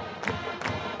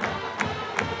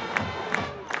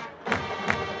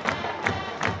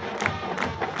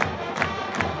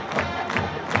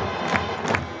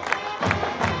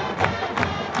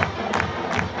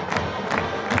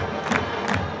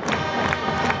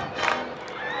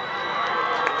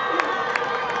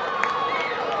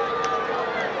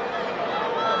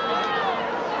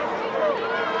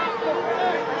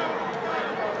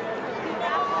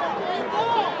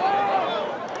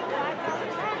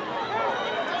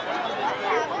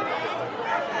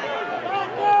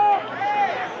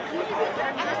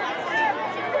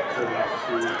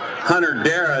 Hunter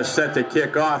Dara set to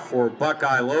kick off for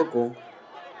Buckeye local.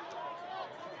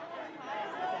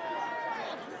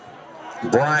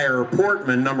 Briar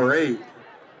Portman, number 8,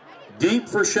 deep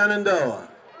for Shenandoah.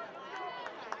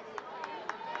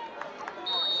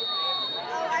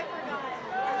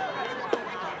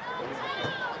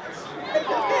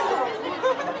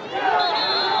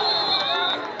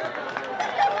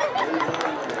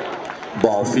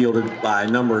 Ball fielded by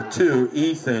number 2,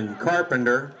 Ethan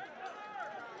Carpenter.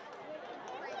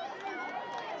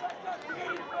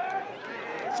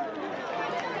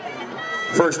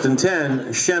 First and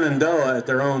 10, Shenandoah at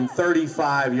their own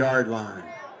 35-yard line.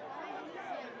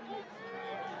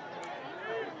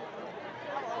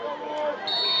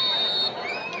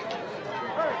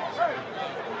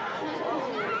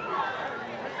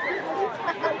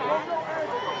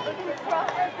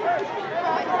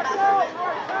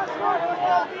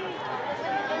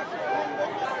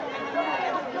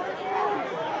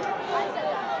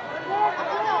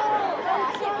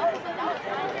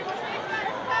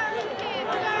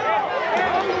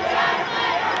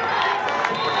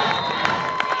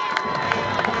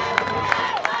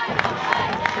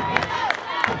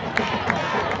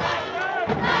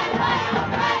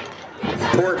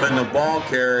 Portman, the ball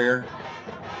carrier.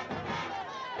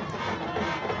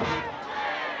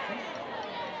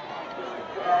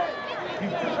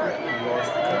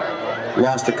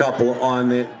 Lost a couple on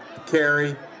the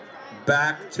carry.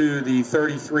 Back to the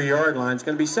 33-yard line. It's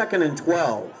going to be 2nd and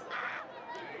 12.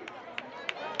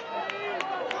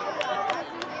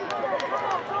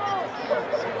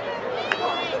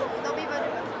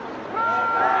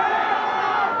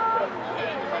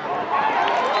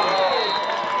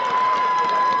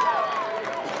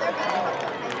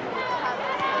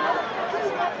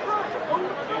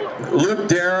 Luke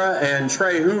Dara and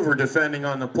Trey Hoover defending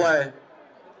on the play.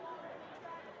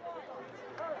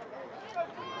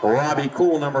 Robbie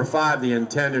Cool, number 5, the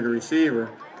intended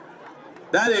receiver.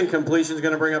 That incompletion is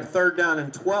going to bring up 3rd down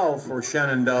and 12 for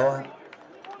Shenandoah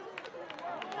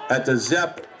at the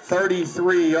Zep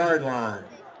 33-yard line.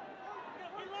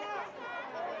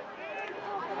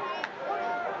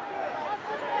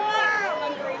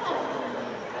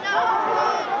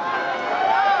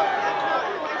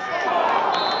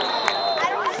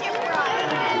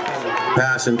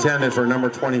 Pass intended for number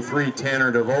 23,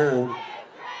 Tanner DeVold.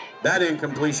 That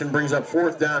incompletion brings up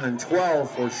 4th down and 12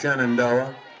 for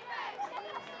Shenandoah.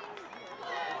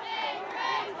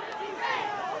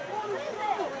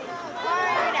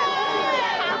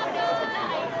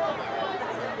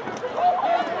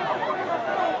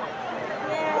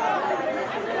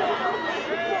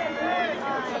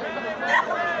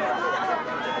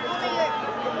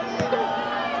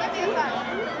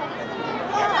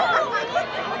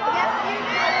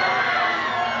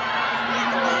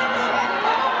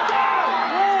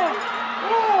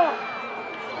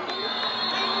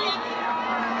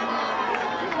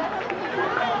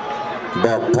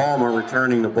 Bob Palmer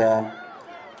returning the ball.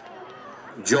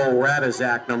 Joel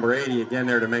Radizak, number 80, again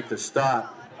there to make the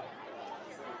stop.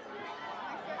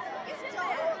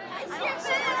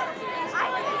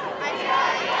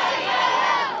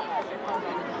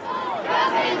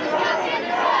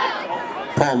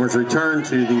 Palmer's return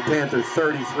to the Panthers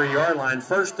 33-yard line.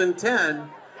 1st and 10,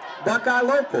 Buckeye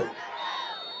local.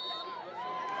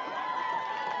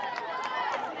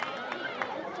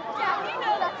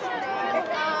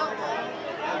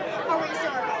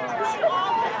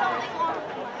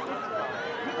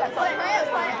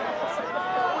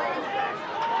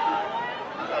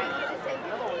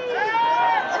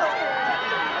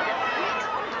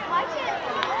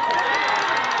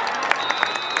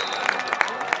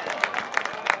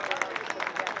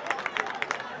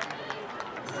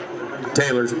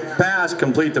 Taylor's pass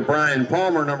complete to Brian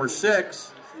Palmer, number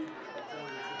 6.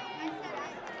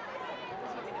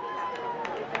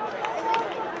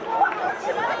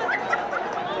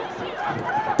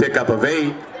 Pickup of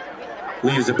 8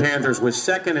 leaves the Panthers with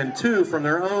 2nd and 2 from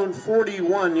their own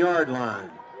 41-yard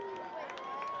line.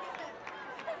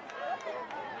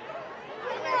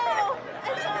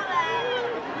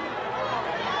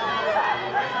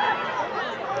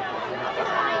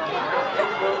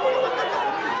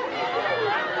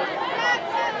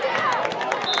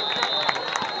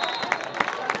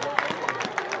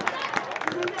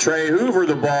 Trey Hoover,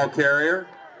 the ball carrier.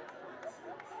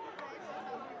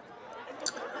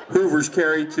 Hoover's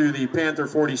carry to the Panther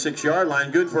 46-yard line.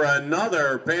 Good for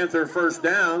another Panther 1st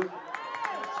down.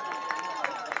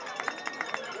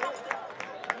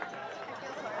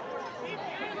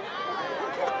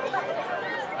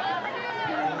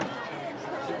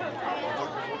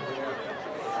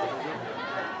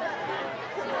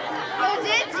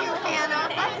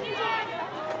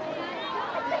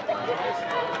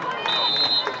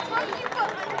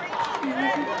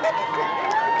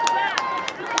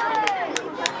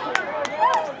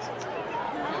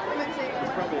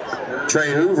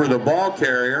 Trey Hoover, the ball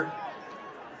carrier,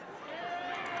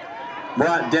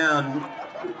 brought down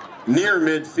near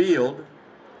midfield.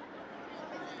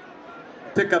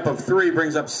 Pickup of 3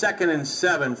 brings up 2nd and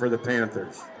 7 for the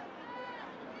Panthers.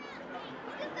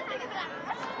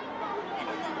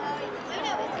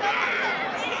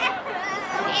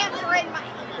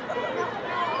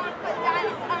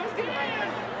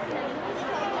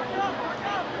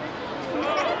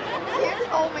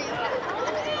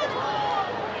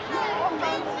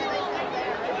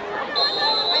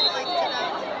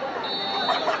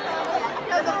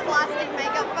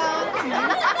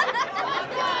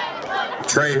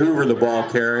 Trey Hoover, the ball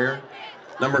carrier.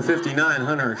 Number 59,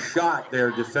 Hunter Schott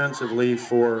there defensively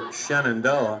for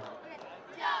Shenandoah.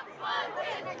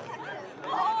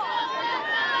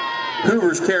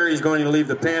 Hoover's carry is going to leave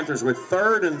the Panthers with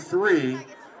 3rd and 3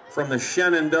 from the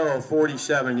Shenandoah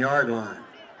 47-yard line.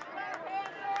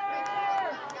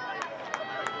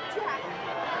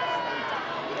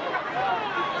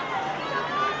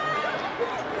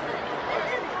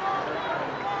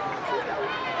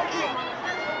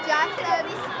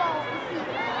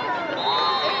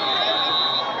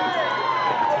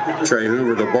 Trey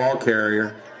Hoover, the ball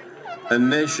carrier,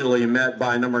 initially met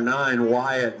by number 9,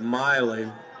 Wyatt Miley.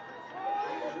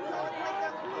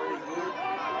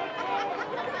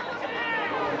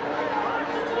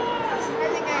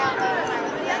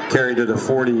 Carried to the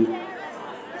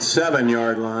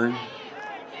 47-yard line.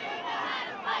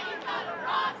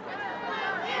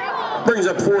 Brings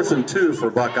up 4th and 2 for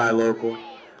Buckeye local.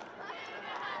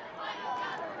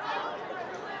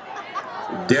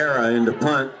 Dara into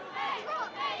punt.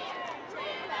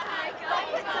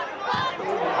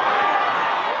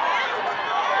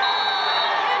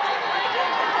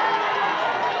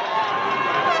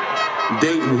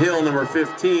 Dayton Hill, number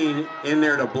 15, in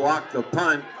there to block the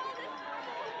punt.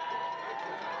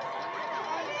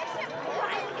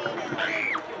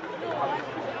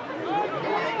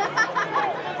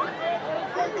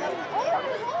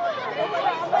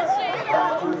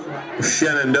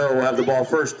 Shenandoah will have the ball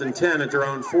 1st and 10 at their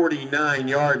own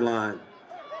 49-yard line.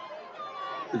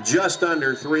 Just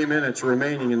under 3 minutes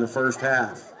remaining in the first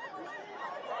half.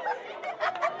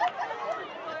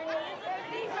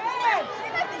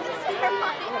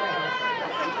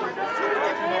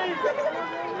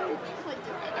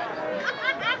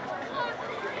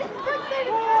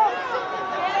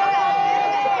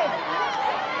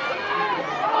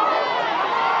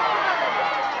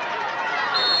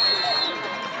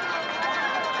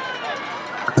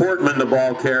 Portman, the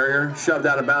ball carrier, shoved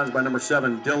out of bounds by number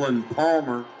 7, Dylan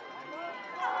Palmer.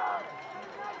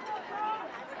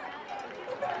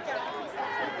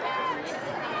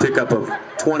 Pickup of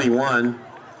 21.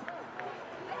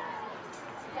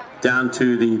 Down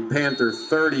to the Panther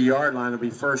 30-yard line. It'll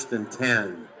be 1st and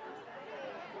 10.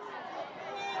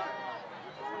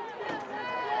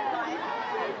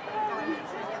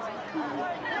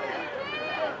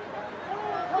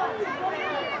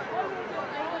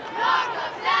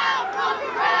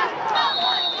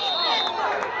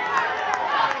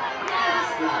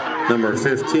 Number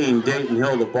 15, Dayton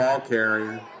Hill, the ball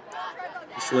carrier,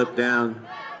 slipped down.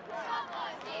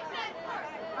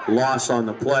 Loss on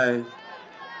the play.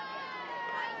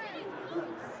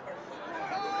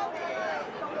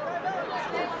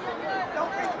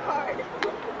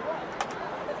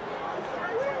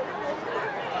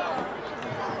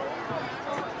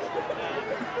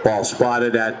 Ball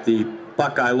spotted at the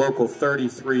Buckeye local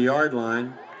 33-yard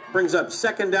line. Brings up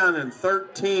 2nd down and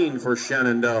 13 for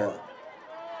Shenandoah.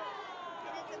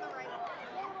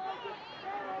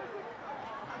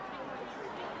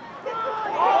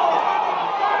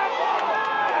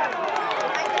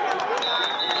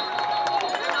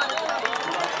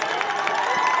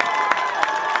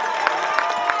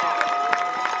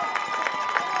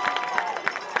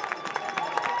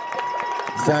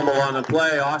 Fumble on the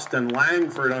play. Austin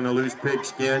Langford on a loose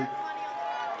pigskin.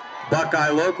 Buckeye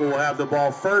local will have the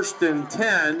ball 1st and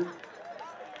 10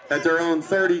 at their own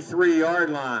 33-yard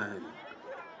line.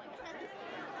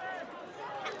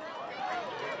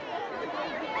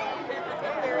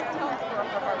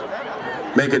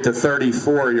 Make it to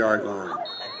 34-yard line.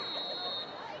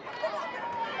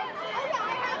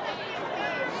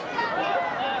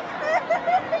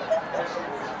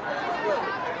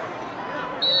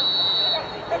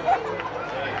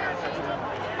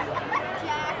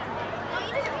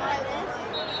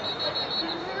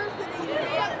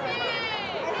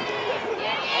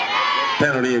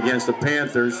 Penalty against the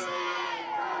Panthers.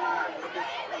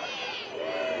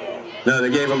 No,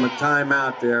 they gave him a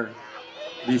timeout there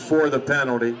before the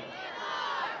penalty.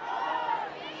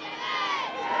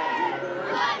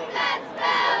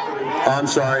 Oh, I'm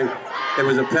sorry. It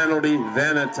was a penalty,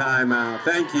 then a timeout.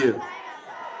 Thank you.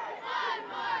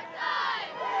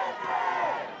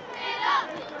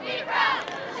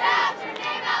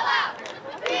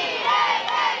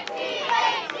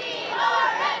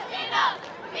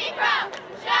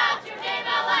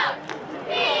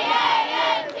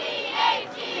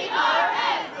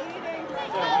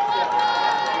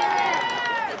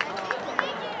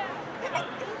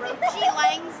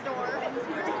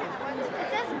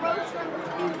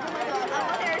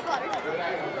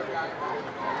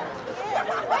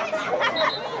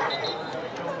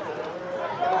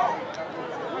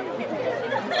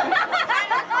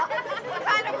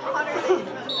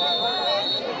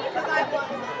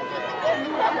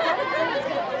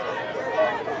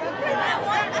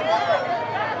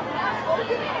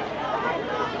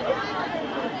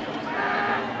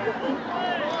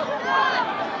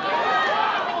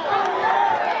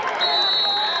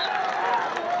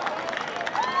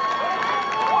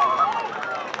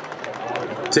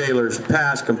 Taylor's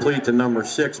pass complete to number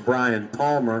 6, Brian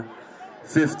Palmer.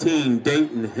 15,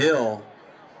 Dayton Hill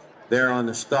there on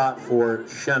the stop for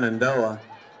Shenandoah.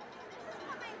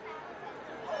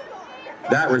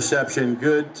 That reception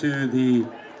good to the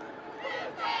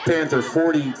Panther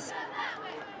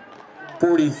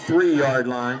 43-yard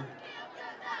line.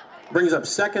 Brings up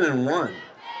 2nd and 1.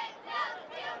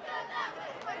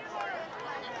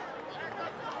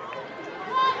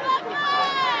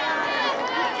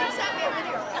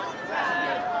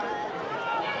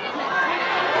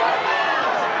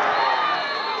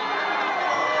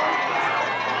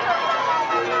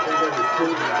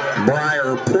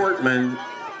 Portman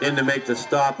in to make the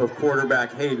stop of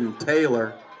quarterback Hayden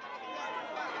Taylor.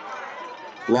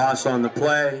 Loss on the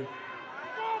play.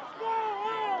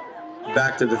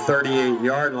 Back to the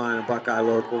 38-yard line of Buckeye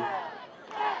Local.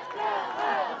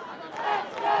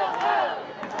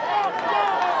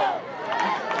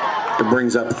 It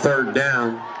brings up 3rd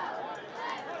down.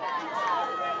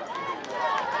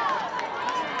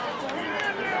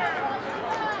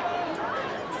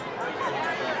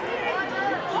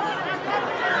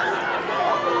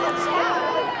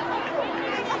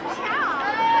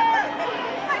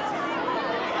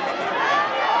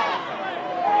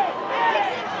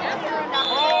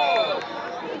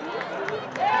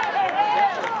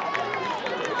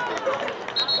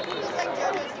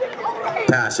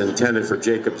 Pass intended for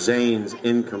Jacob Zanes,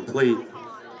 incomplete.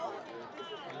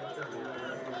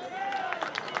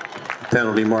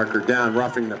 Penalty marker down,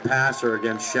 roughing the passer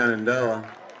against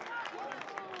Shenandoah.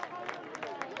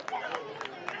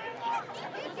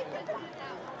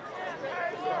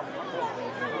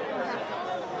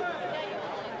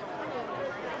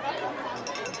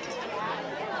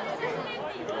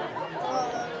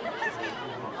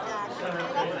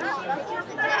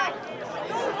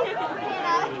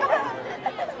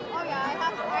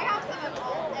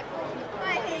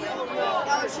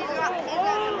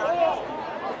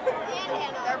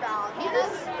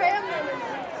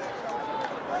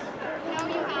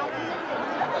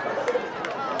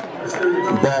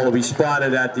 Ball will be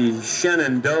spotted at the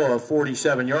Shenandoah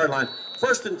 47-yard line.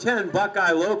 1st and 10,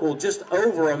 Buckeye Local, just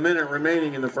over a minute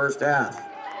remaining in the first half.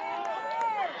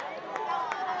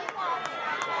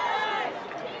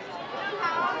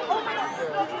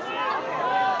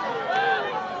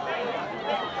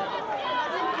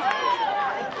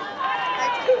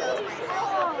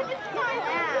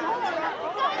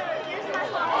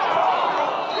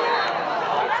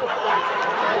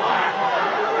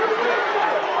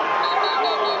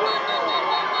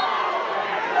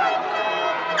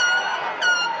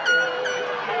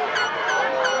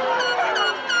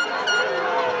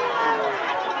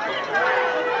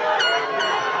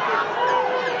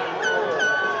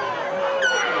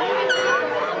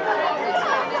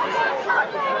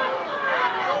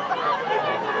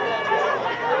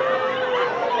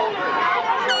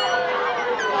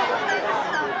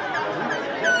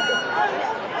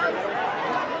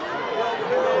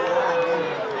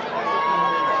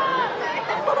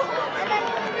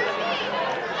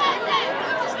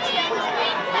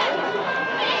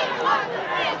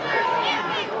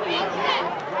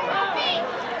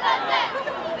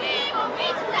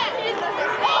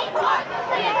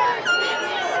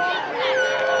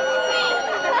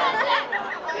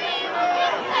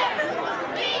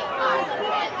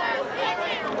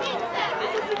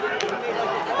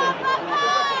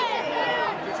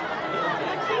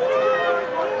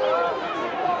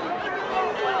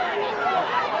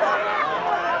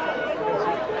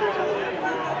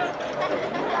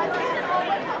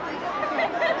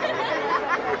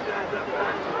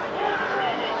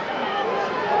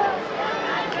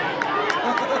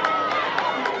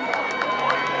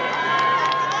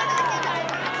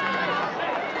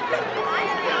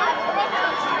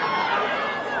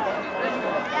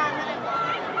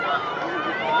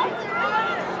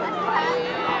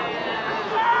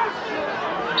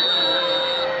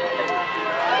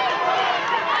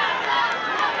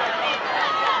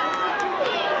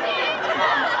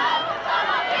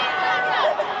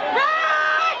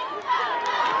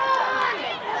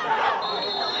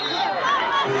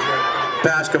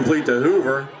 Pass complete to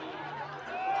Hoover.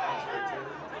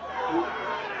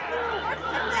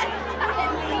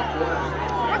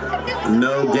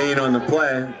 No gain on the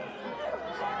play.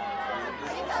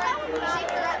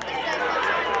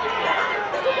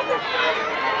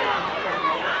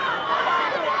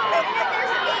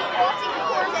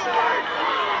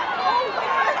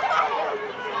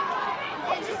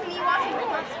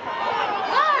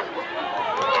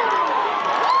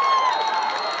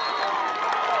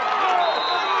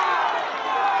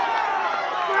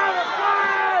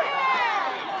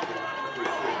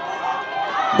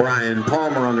 Brian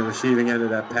Palmer on the receiving end of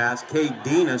that pass. Cade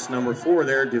Denis, number 4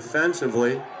 there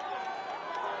defensively.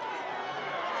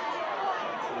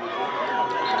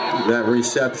 That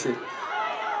reception.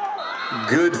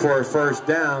 Good for a first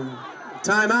down.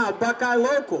 Timeout, Buckeye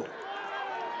local.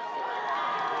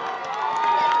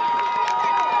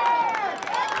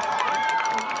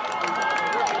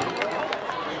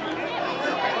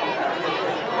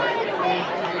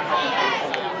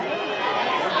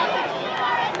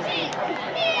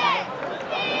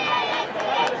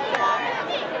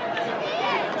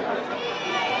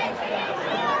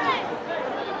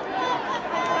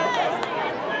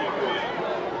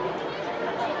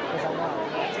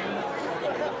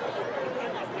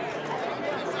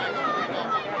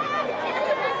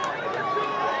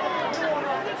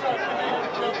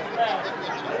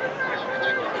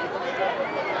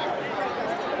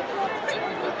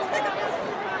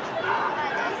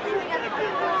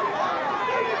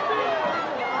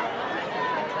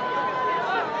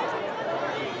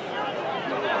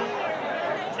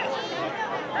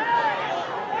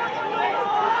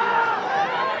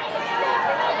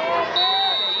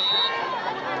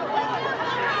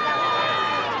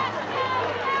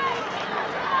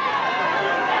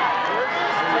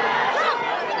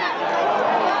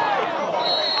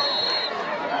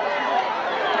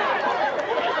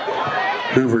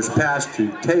 Hoover's pass to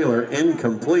Taylor,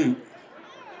 incomplete.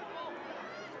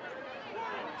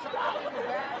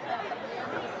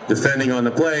 Defending on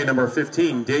the play, number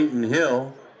 15, Dayton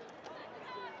Hill.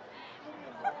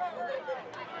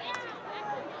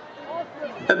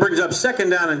 That brings up second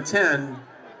down and 10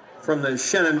 from the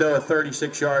Shenandoah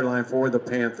 36-yard line for the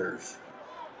Panthers.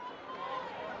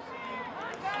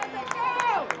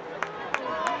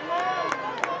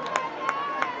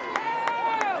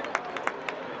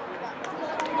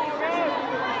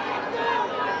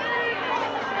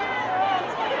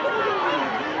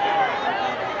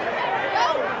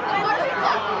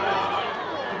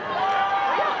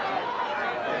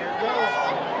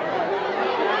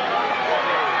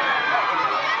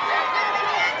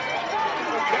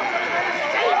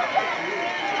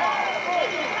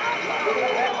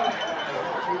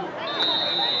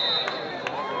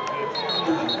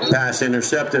 Pass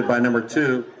intercepted by number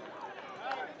 2,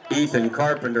 Ethan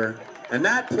Carpenter. And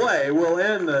that play will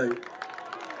end the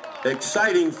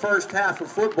exciting first half of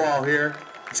football here.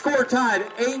 Score tied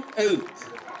 8-8.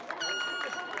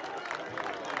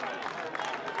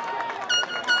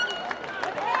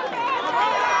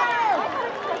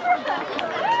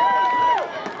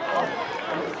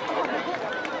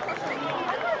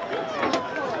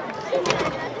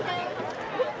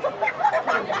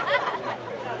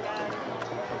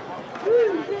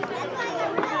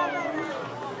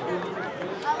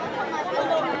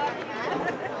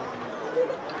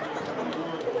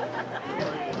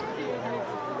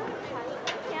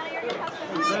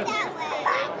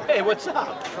 Hey, what's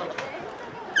up?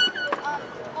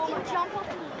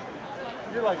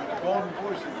 You're like a golden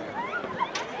voice.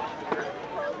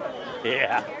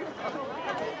 Yeah.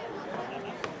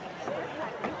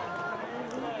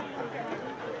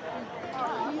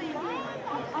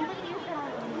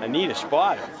 I need a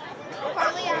spotter.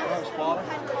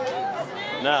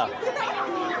 No.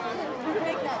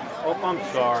 Oh,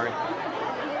 I'm sorry.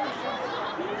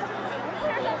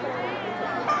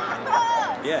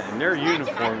 Yeah, and their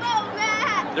uniforms,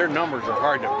 their numbers are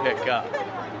hard to pick up.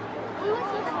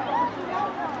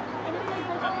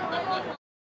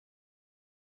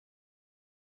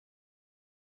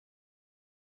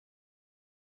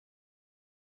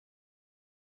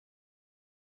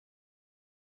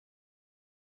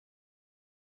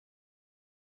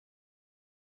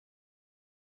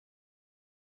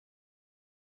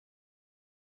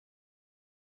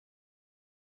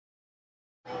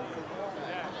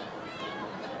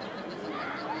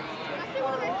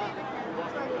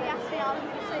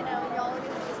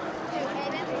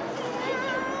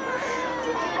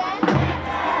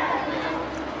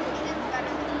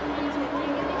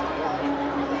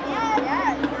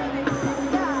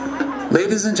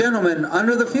 Ladies and gentlemen,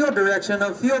 under the field direction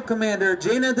of Field Commander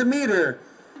Jana Demeter,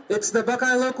 it's the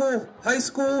Buckeye Local High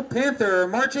School Panther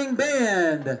Marching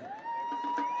Band.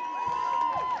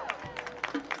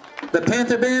 The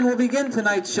Panther Band will begin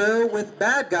tonight's show with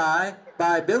Bad Guy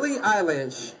by Billie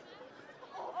Eilish.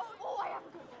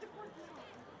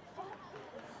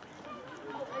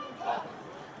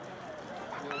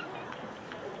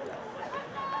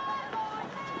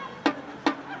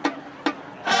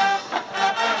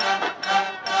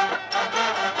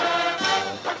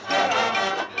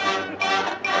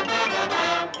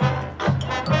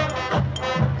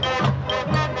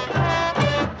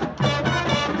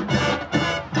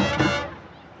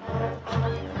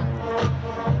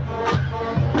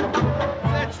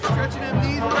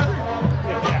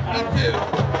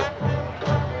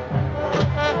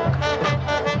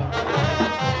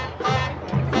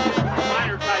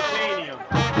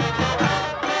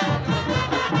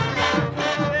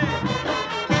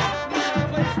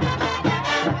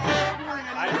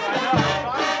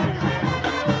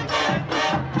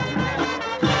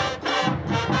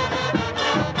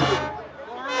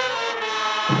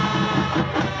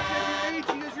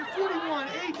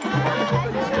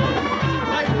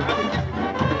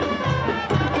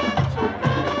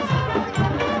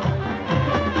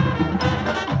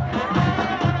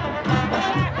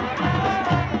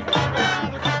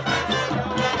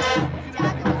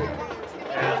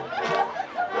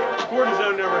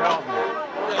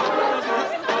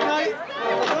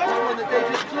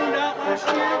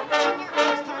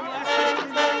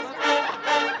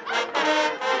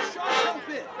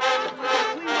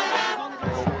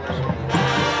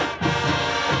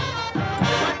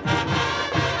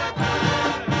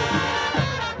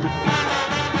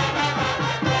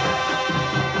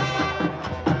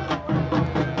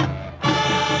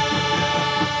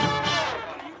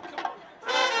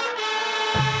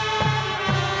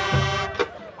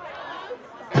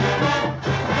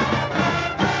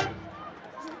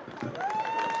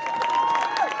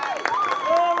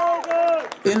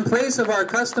 In place of our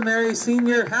customary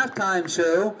senior halftime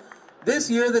show, this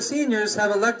year the seniors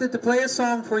have elected to play a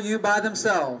song for you by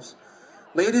themselves.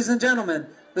 Ladies and gentlemen,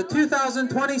 the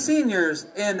 2020 seniors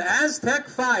in Aztec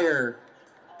Fire.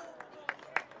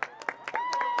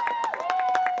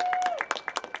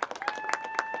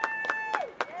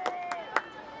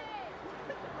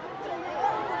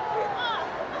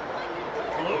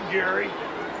 Hello, Gary.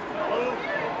 Hello.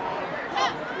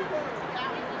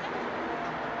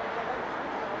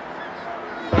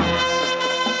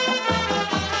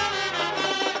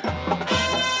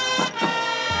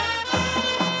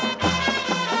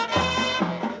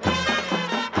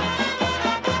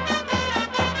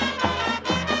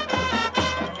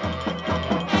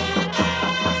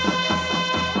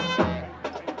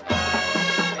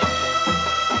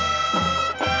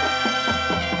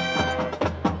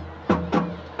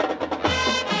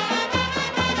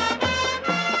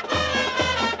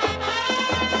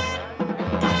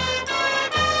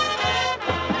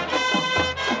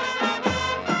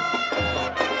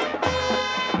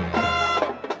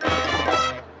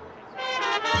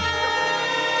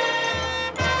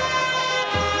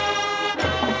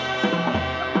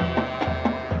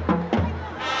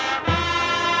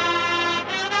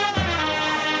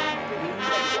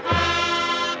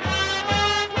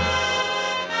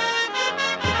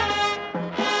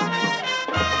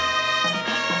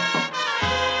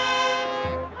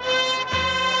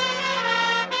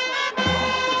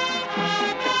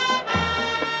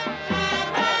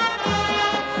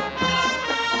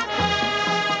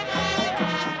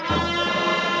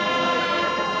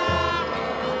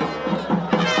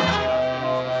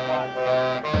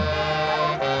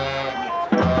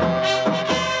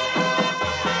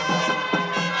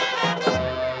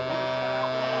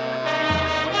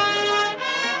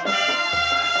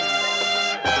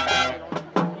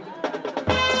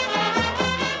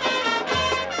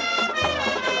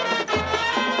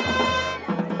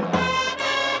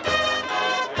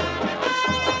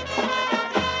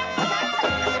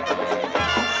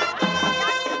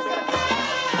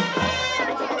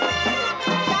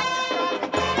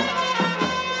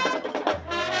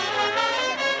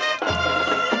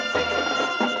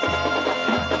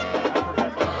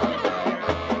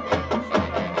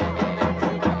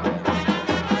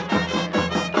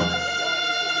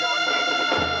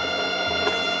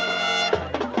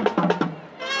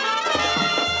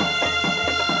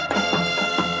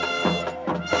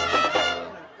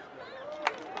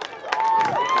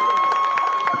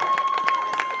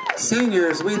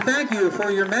 Seniors, we thank you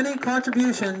for your many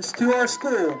contributions to our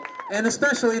school, and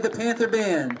especially the Panther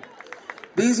Band.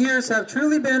 These years have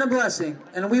truly been a blessing,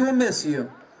 and we will miss you.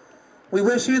 We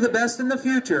wish you the best in the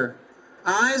future.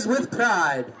 Eyes with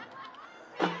pride.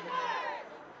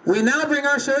 We now bring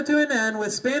our show to an end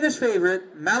with Spanish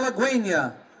favorite,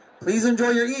 Malagueña. Please enjoy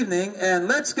your evening, and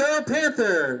let's go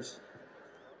Panthers!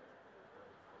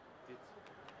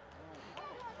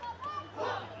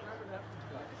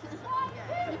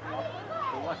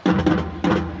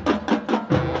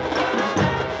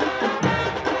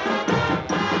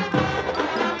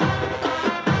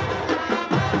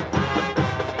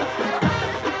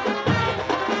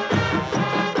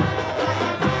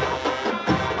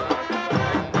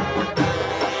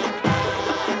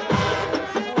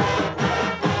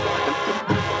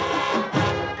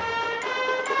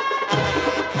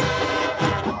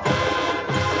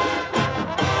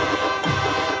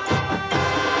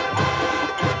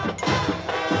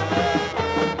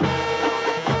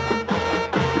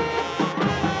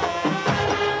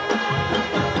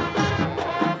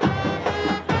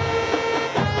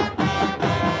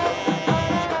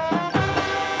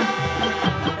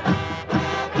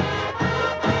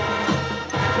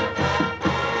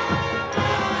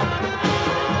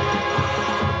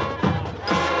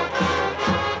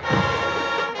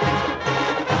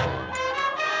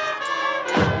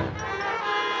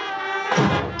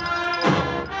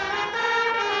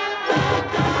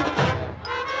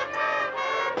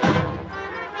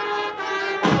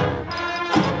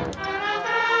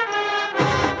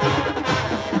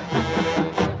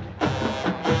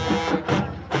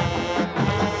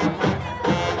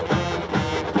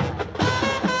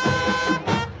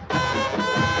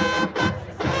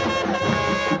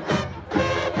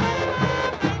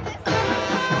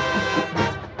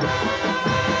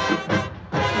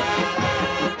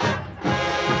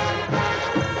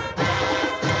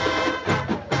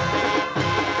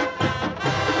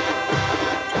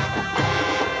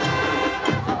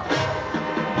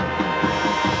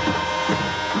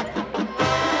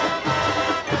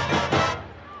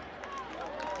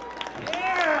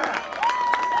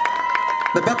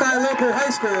 Local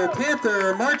High School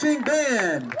Panther Marching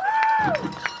Band.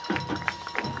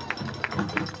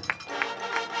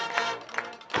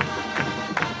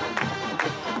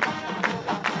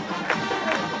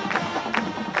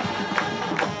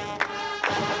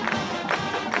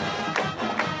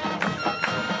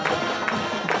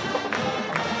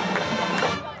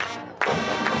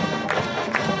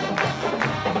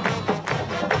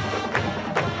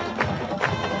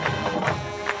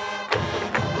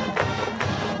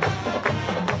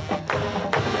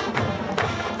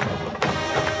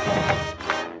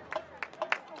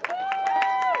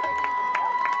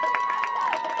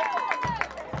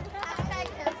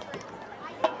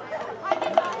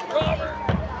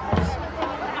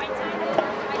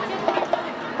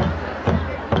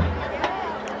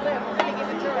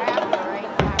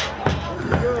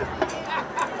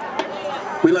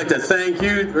 We'd like to thank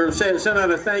you, or send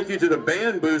out a thank you to the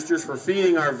band boosters for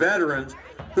feeding our veterans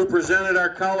who presented our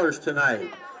colors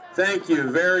tonight. Thank you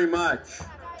very much.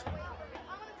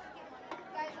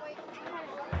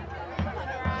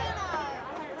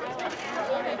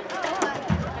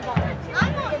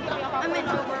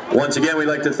 Once again, we'd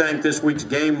like to thank this week's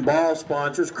game ball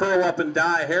sponsors, Curl Up and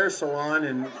Dye Hair Salon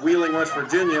in Wheeling, West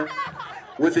Virginia.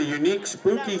 With a unique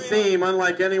spooky theme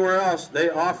unlike anywhere else, they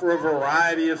offer a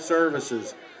variety of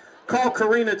services. Call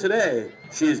Karina today.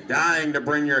 She is dying to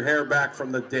bring your hair back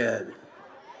from the dead.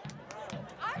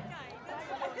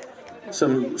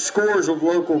 Some scores of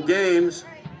local games.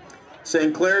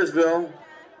 St. Clairsville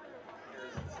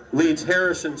leads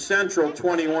Harrison Central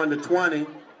 21-20.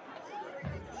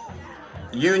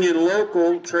 Union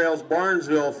Local trails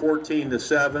Barnesville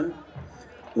 14-7.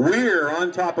 Weir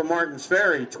on top of Martins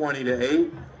Ferry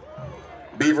 20-8.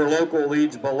 Beaver Local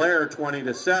leads Belair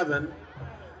 20-7.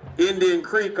 Indian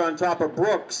Creek on top of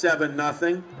Brook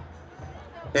 7-0.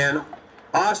 And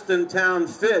Austin Town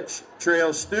Fitch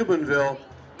trails Steubenville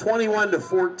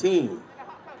 21-14.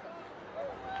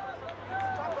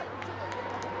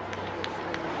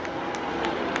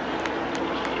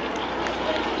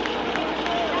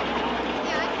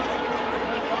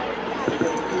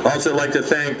 Also like to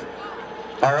thank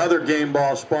our other game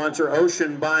ball sponsor,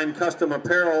 Ocean Bind Custom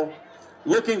Apparel.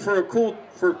 Looking for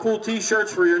cool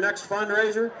t-shirts for your next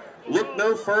fundraiser? Look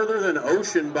no further than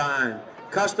Ocean Bind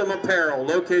Custom Apparel,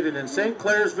 located in St.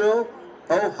 Clairsville,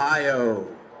 Ohio.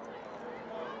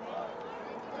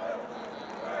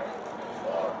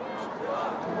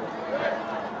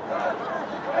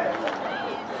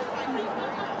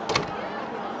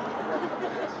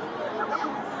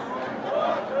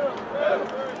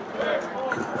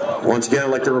 Once again, I'd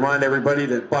like to remind everybody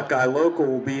that Buckeye Local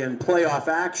will be in playoff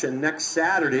action next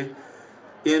Saturday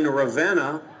in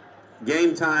Ravenna.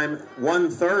 Game time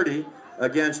 1:30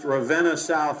 against Ravenna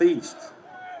Southeast.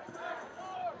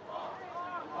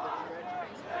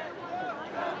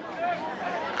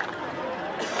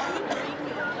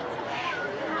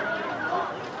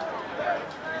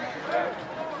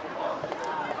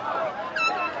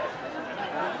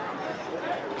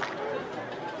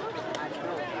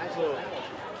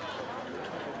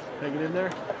 Take it in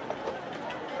there.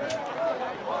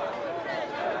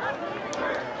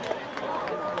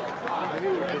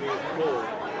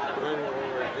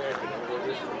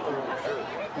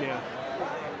 Yeah.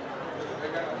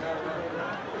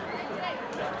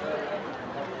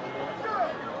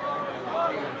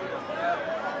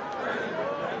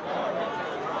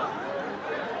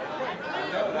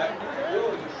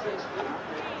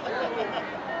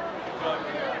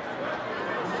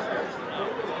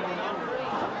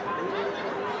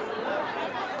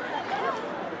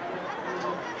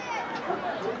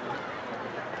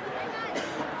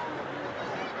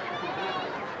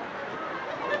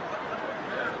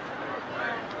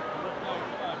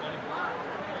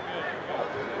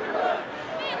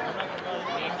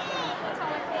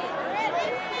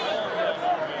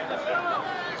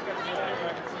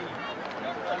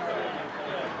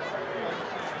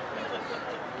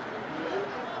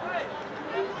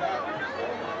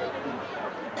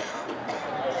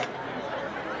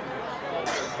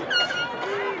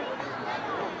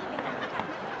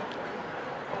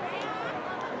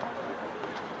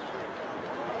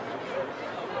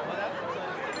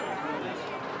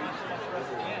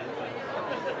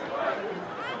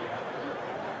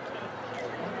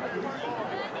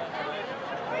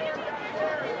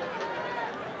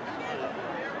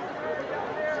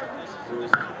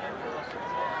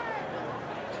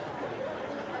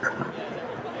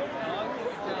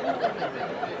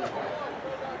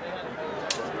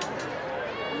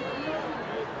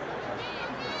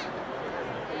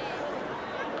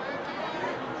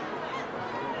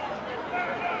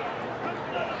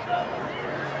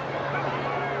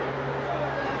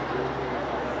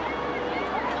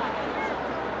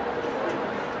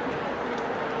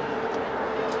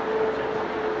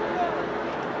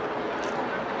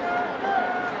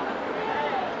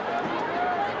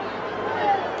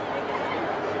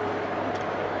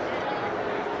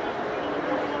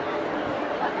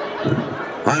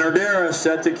 Hunter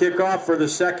set to kick off for the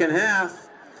second half.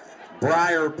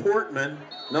 Briar Portman,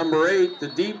 number 8, the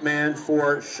deep man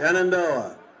for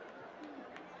Shenandoah.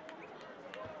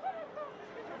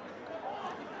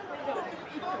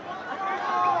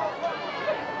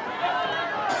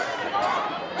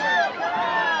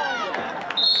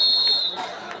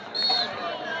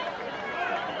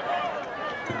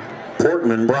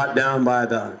 Portman brought down by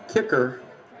the kicker.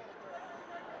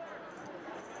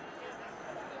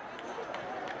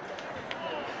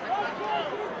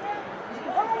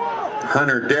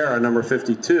 Hunter Dara, number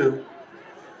 52.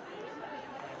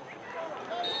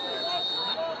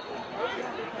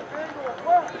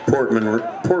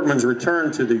 Portman's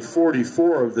return to the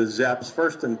 44 of the Zeps,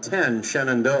 1st and 10,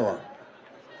 Shenandoah.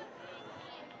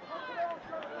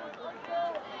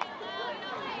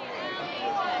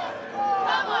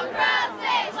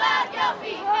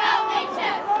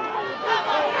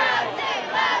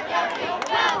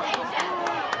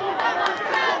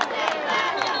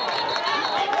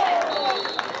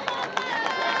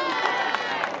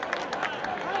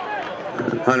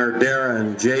 Hunter Dara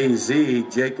and Jay-Z,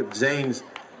 Jacob Zanes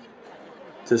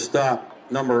to stop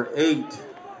number 8,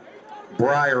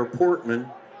 Briar Portman.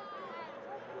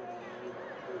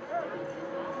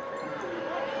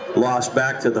 Lost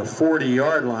back to the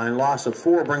 40-yard line. Loss of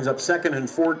 4 brings up 2nd and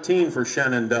 14 for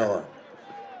Shenandoah.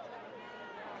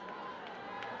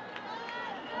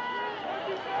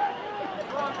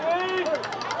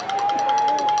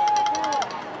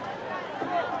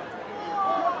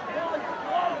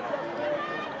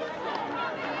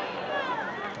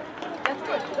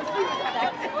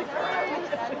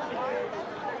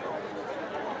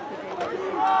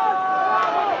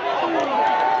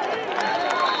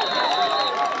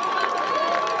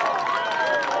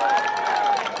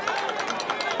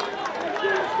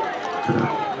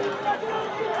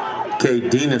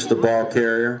 Denis, the ball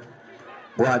carrier,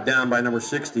 brought down by number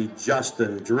 60,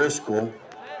 Justin Driscoll.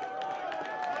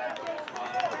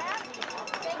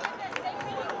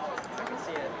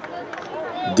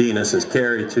 Denis is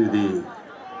carried to the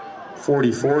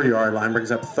 44-yard line,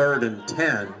 brings up 3rd and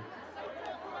 10.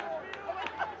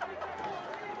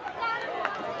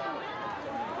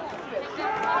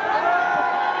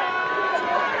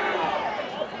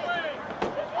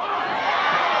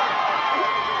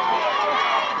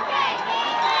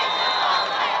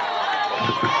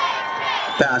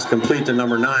 Pass complete to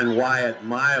number 9, Wyatt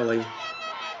Miley.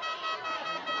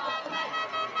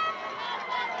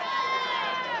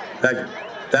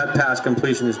 That pass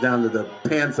completion is down to the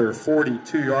Panther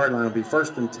 42-yard line. It'll be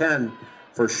 1st and 10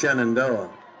 for Shenandoah.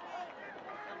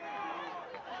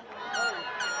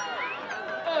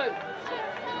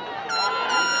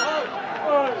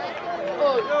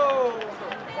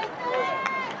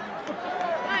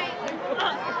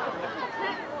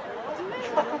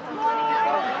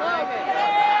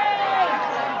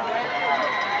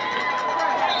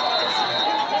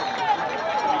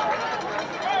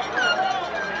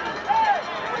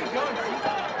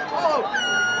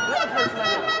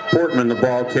 Portman, the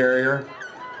ball carrier,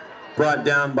 brought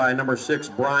down by number 6,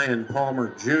 Brian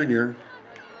Palmer Jr.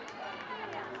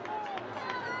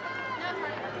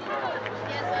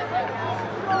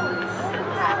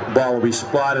 Ball will be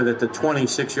spotted at the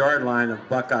 26-yard line of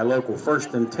Buckeye local,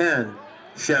 1st and 10,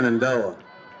 Shenandoah.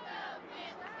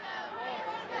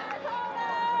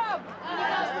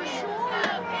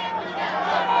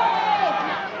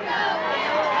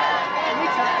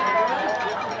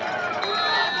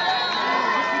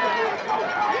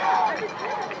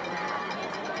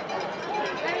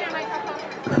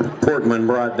 Portman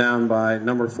brought down by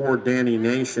number 4, Danny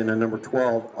Nation, and number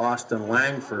 12, Austin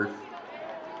Langford.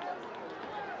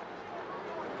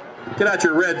 Get out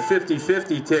your red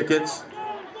 50-50 tickets.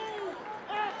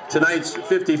 Tonight's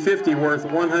 50-50 worth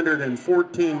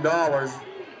 $114.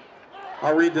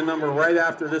 I'll read the number right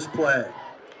after this play.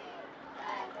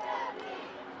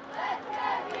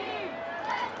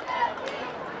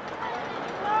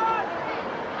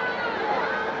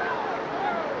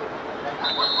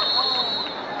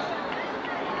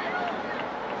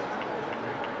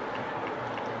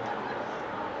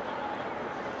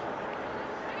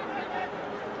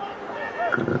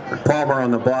 Palmer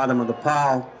on the bottom of the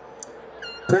pile.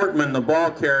 Portman, the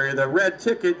ball carrier. The red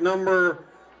ticket number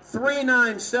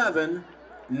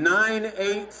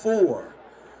 397984.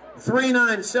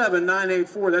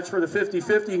 397984. That's for the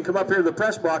 50-50. You can come up here to the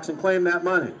press box and claim that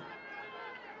money.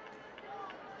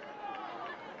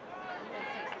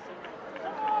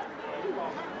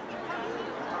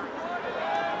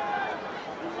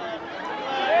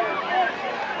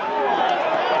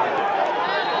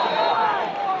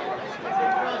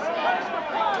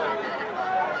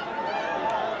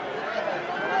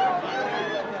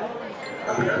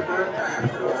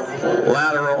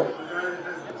 Lateral.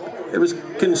 It was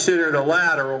considered a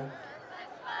lateral.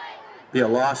 Be a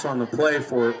loss on the play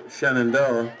for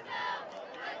Shenandoah.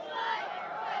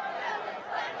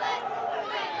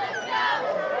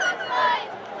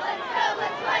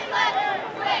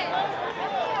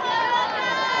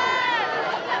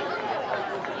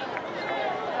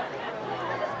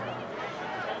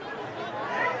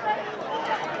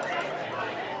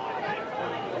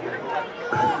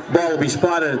 Ball will be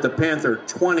spotted at the Panther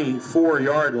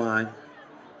 24-yard line.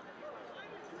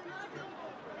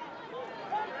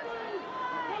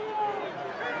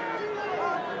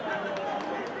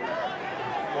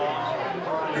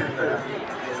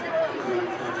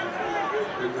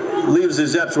 Leaves the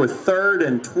Zeps with 3rd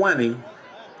and 20.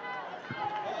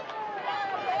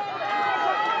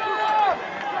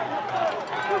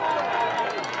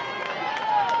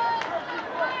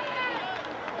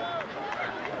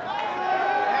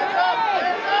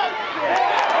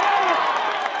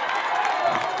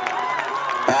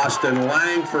 Austin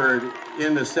Langford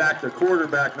in to sack the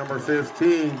quarterback, number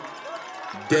 15,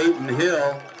 Dayton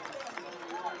Hill.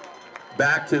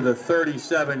 Back to the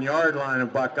 37-yard line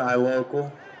of Buckeye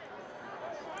local.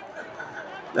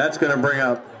 That's going to bring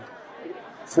up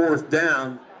 4th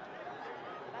down.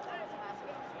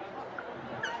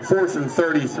 4th and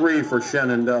 33 for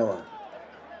Shenandoah.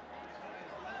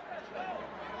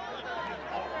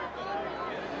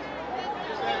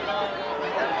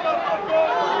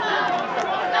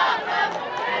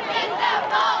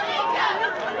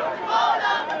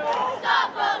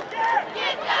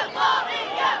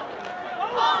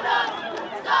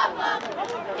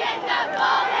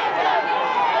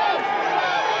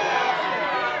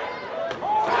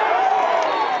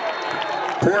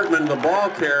 Portman, the ball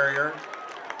carrier.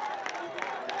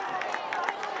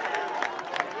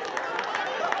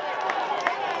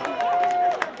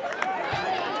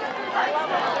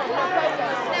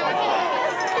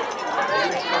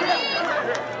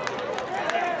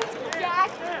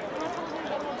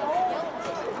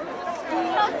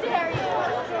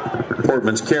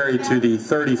 Portman's carry to the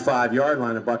 35-yard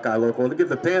line of Buckeye local to give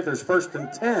the Panthers 1st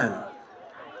and 10.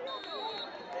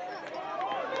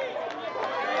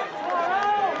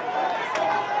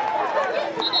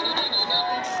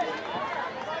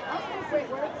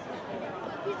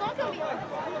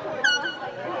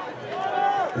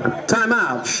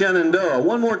 Timeout, Shenandoah.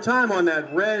 One more time on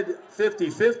that red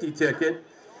 50-50 ticket,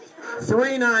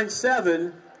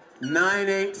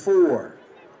 397-984.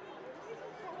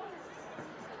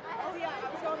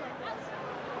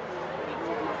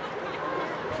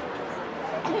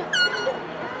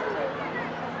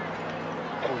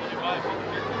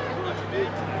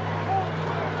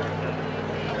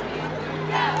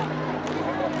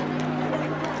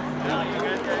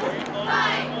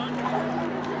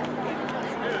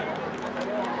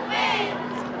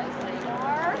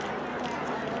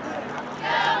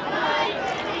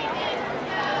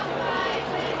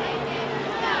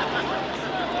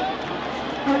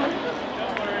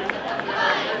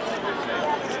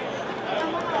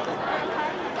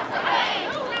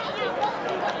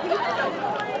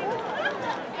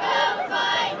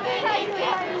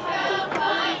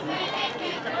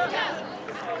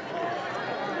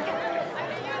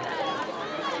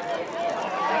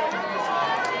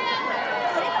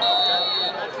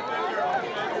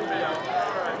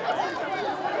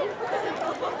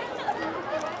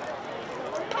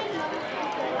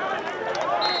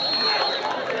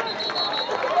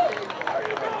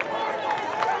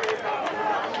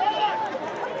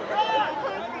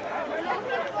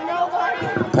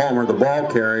 Palmer, the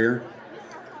ball carrier,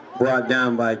 brought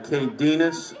down by Kate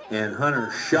Denis, and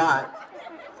Hunter Schott.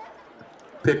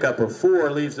 Pickup of 4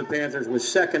 leaves the Panthers with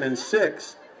 2nd and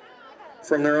 6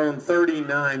 from their own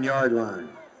 39-yard line.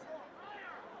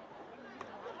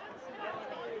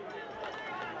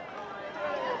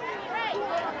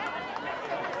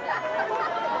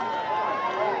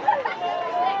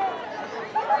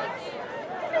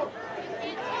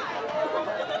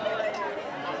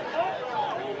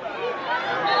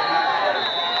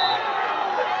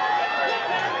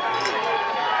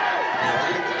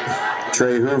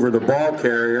 Trey Hoover, the ball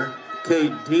carrier.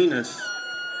 Kate Denis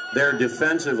there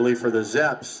defensively for the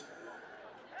Zeps.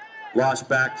 Lost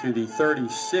back to the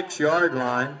 36-yard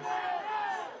line.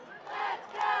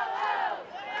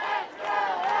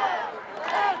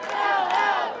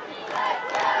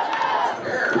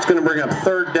 It's going to bring up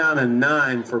 3rd down and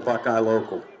 9 for Buckeye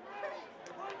local.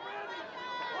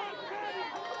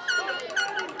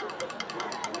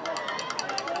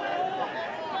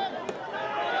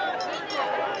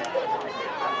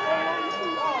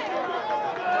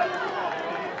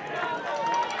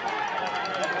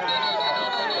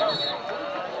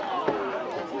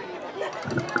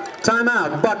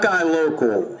 Timeout, Buckeye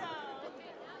local.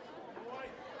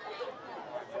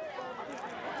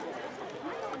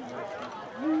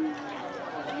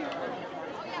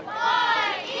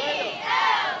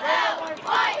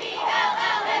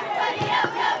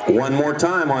 One more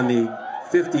time on the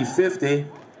 50-50.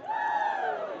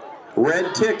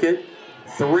 Red ticket,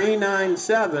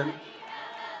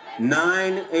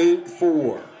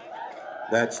 397-984.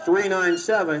 That's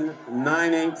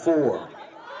 397-984.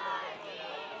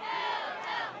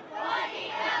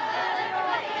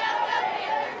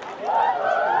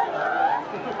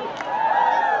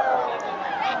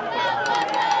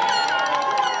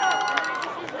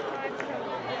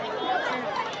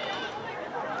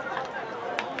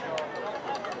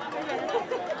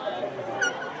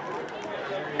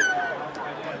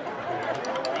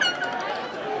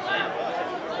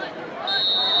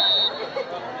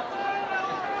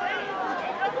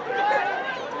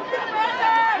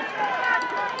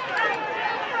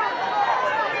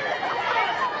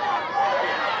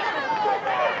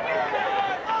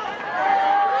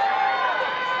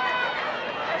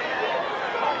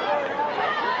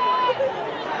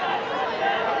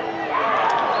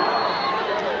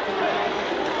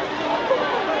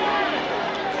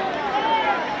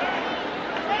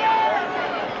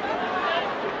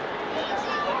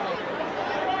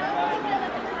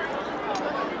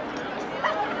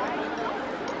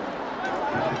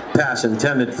 Pass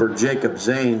intended for Jacob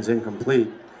Zanes,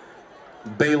 incomplete.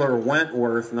 Baylor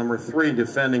Wentworth, number 3,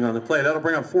 defending on the play. That'll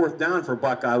bring up 4th down for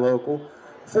Buckeye local.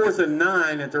 4th and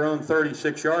 9 at their own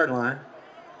 36-yard line.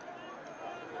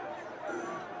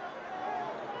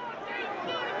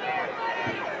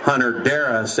 Hunter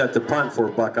Dara set the punt for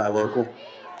Buckeye local.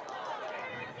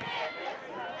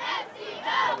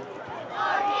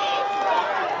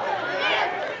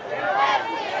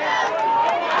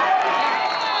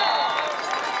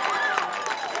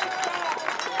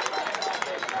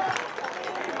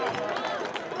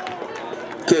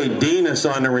 Denis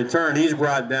on the return. He's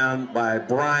brought down by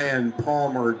Brian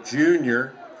Palmer Jr.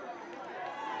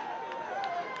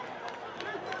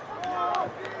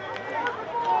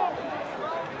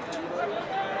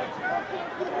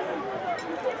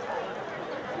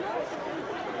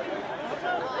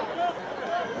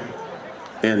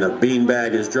 And the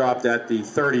beanbag is dropped at the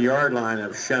 30-yard line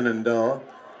of Shenandoah.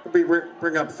 It'll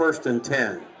bring up 1st and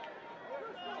 10.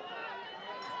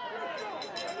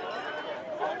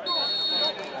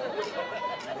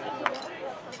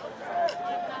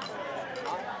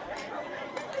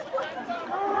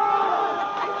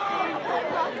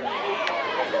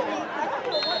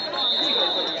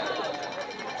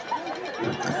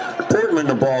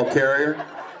 The ball carrier.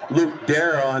 Luke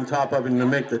Darrow on top of him to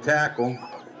make the tackle.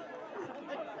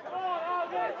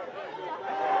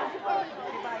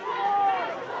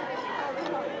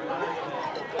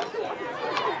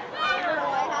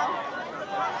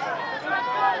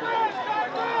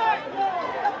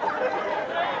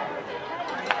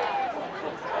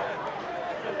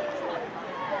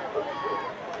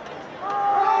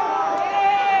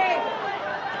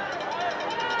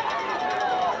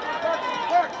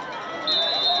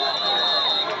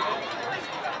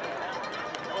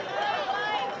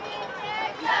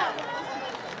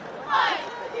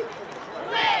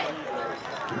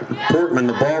 Portman,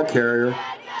 the ball carrier.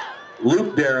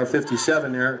 Luke Darrow,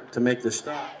 57 there to make the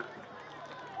stop.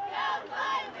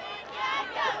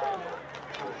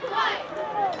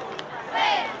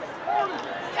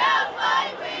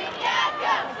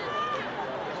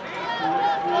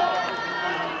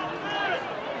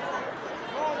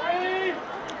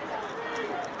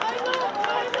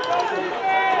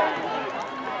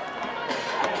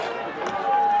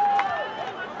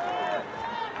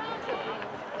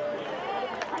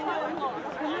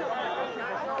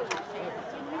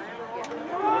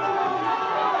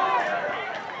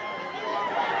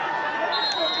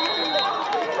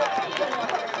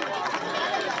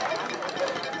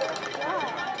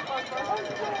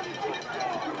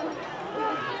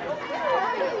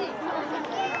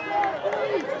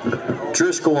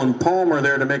 Driscoll and Palmer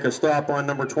there to make a stop on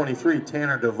number 23,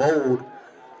 Tanner DeVold.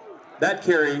 That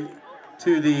carry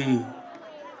to the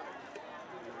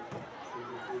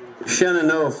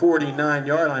Shenandoah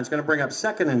 49-yard line is going to bring up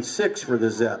 2nd and 6 for the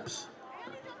Zeps.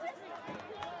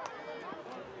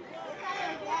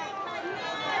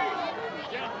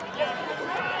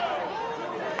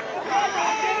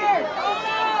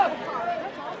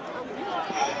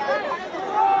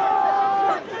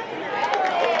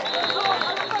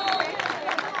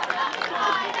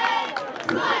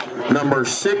 Number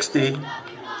 60,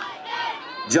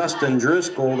 Justin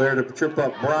Driscoll there to trip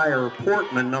up Briar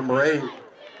Portman, number 8.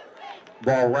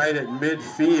 Ball right at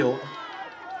midfield.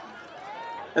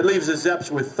 It leaves the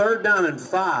Zeps with 3rd down and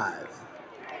 5.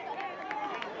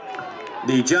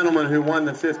 The gentleman who won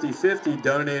the 50-50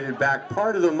 donated back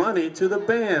part of the money to the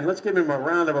band. Let's give him a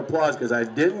round of applause because I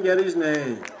didn't get his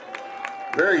name.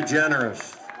 Very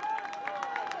generous.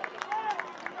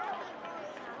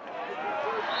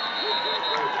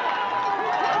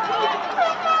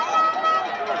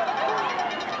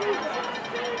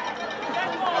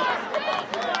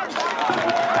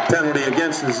 Penalty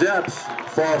against the Zeps.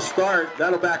 False start.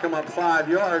 That'll back them up 5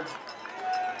 yards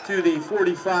to the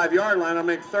 45-yard line. I'll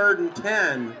make 3rd and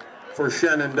 10 for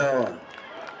Shenandoah.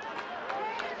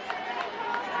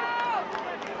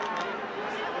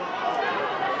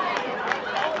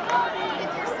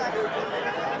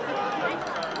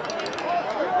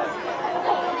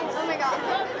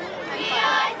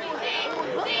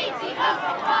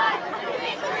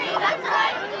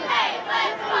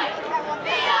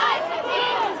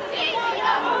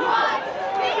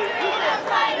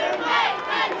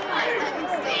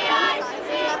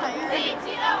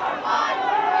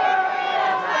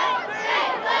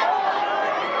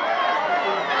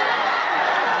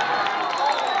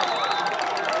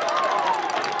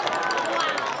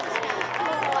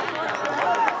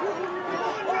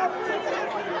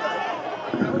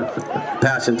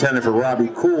 Pass intended for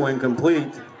Robbie Cool,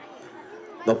 incomplete.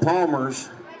 The Palmers,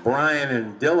 Brian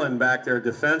and Dylan back there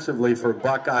defensively for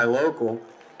Buckeye Local.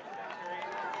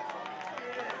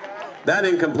 That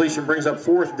incompletion brings up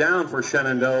 4th down for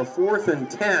Shenandoah. 4th and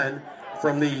 10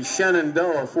 from the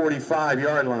Shenandoah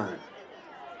 45-yard line.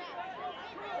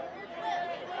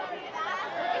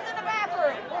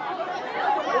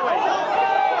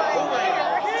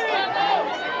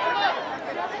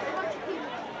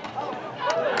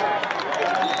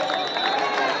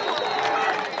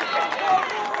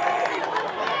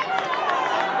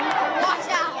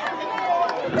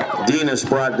 Denis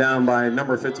brought down by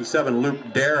number 57,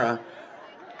 Luke Dara.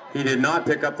 He did not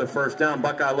pick up the 1st down.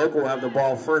 Buckeye Local will have the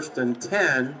ball 1st and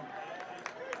 10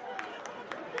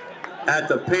 at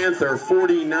the Panther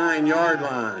 49-yard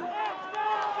line.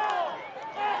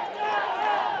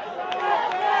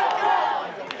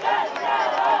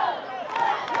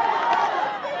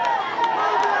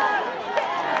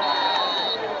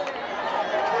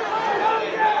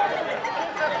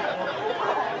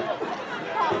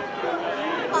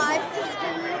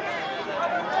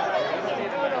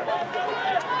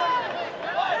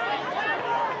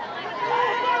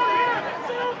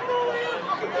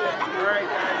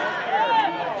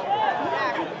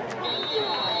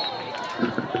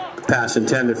 Pass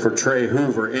intended for Trey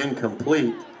Hoover,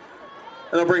 incomplete.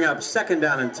 It'll bring up 2nd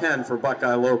down and 10 for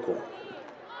Buckeye Local.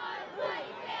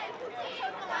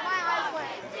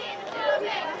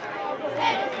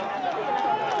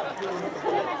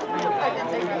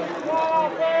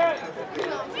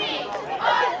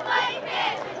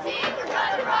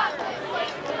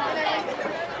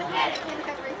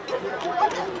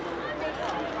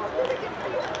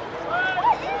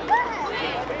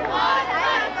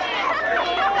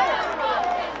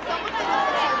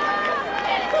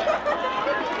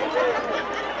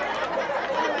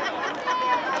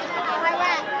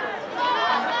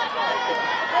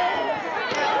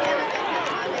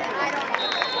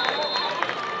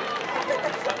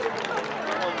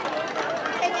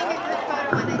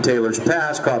 Taylor's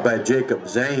pass caught by Jacob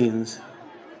Zanes.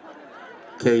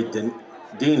 Cade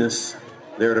Denis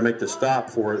there to make the stop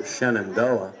for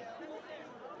Shenandoah.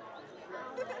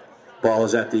 Ball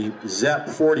is at the Zep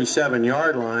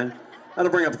 47-yard line.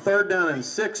 That'll bring up 3rd down and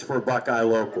 6 for Buckeye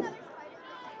Local.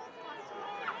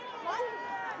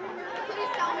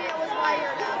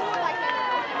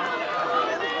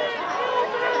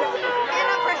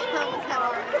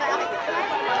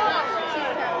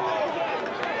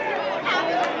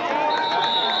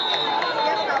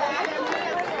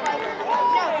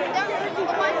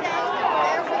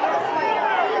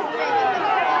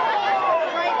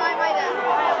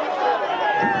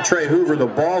 Trey Hoover, the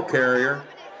ball carrier.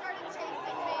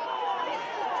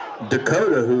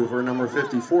 Dakota Hoover, number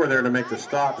 54, there to make the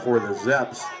stop for the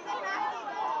Zeps.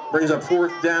 Brings up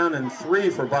 4th down and 3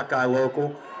 for Buckeye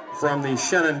Local from the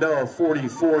Shenandoah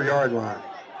 44-yard line.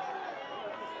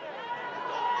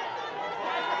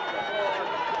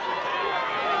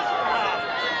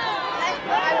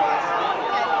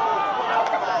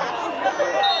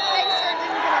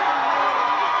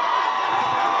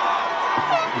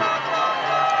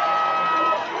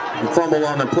 Fumble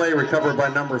on the play, recovered by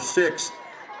number 6,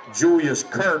 Julius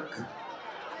Kirk.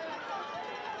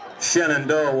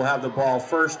 Shenandoah will have the ball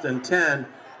 1st and 10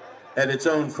 at its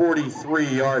own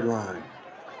 43-yard line.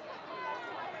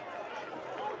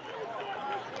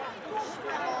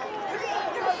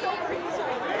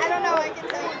 I don't know, I can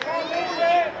tell you.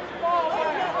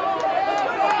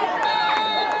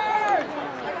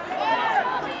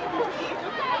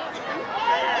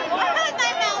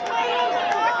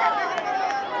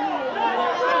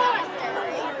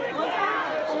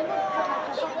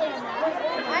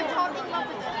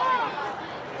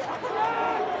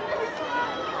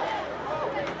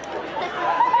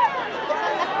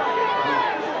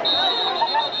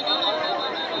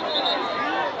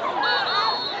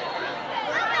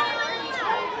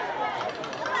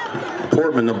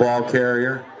 Portman, the ball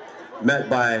carrier, met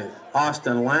by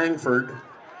Austin Langford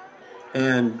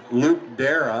and Luke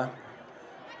Dara.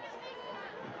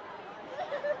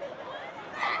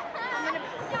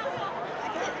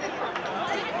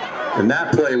 And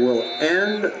that play will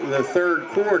end the third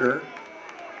quarter.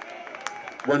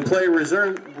 When play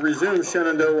resumes,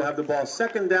 Shenandoah will have the ball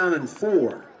 2nd down and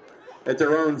 4 at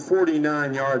their own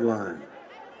 49-yard line.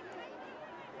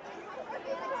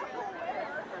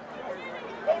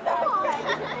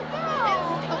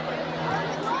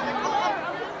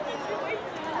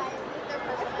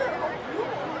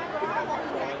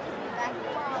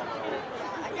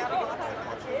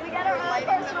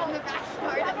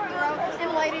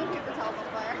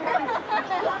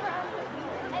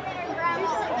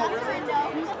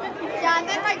 Yeah, and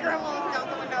then my grandma looked out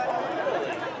the window.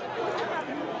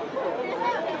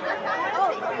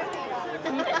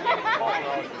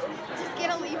 Just get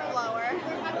a leaf blower.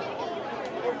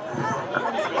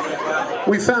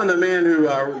 We found a man who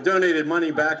donated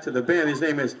money back to the band. His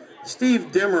name is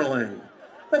Steve Dimmerling.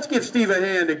 Let's give Steve a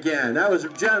hand again. That was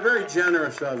very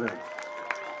generous of him.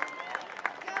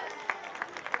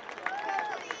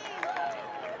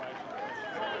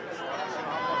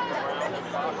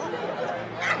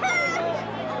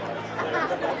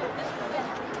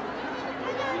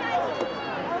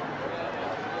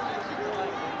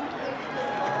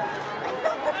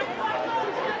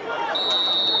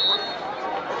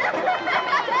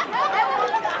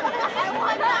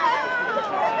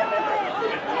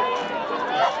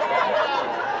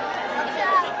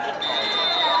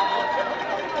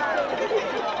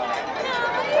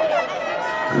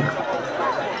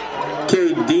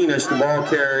 The ball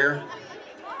carrier,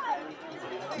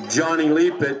 Johnny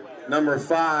Leapit, number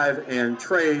 5, and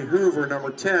Trey Hoover, number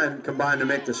 10, combined to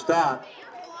make the stop.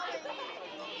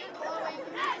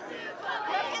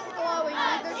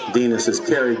 Denis is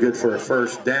carry good for a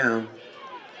 1st down.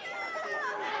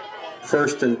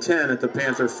 1st and 10 at the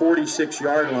Panther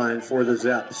 46-yard line for the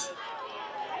Zeps.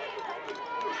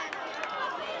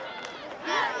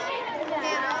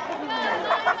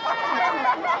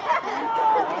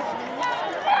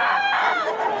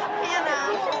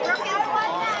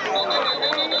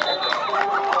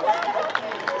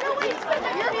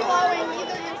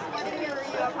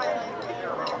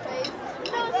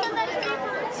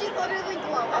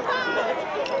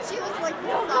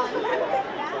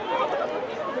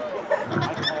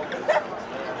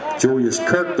 Julius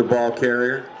Kirk, the ball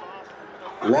carrier.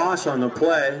 Loss on the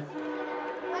play.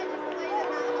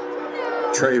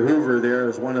 Trey Hoover there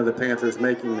is one of the Panthers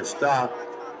making the stop.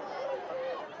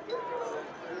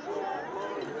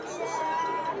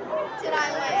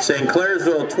 St.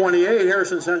 Clairsville 28,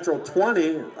 Harrison Central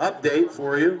 20. Update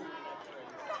for you.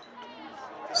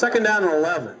 2nd down and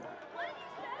 11.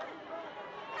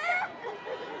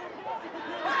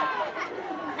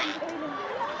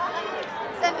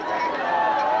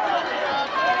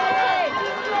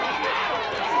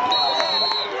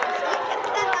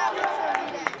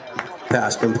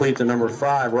 Pass complete to number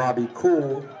 5, Robbie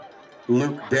Cool.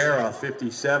 Luke Dara,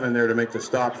 57, there to make the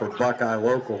stop for Buckeye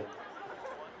local.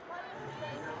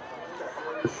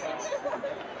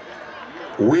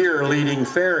 We're leading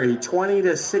Ferry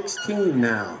 20-16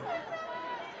 now.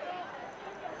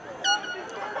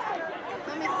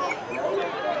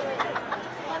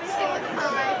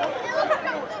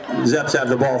 Zeps have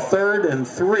the ball 3rd and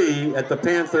 3 at the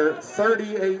Panther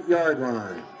 38-yard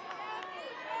line.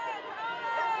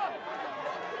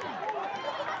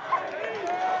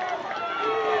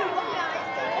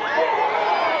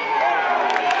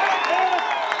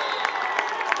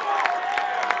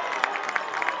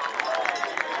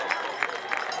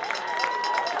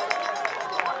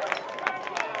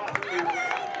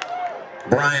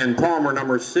 Brian Palmer,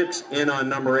 number 6, in on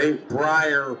number 8,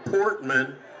 Briar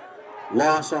Portman.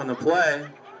 Loss on the play.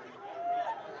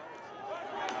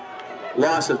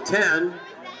 Loss of 10.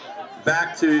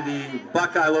 Back to the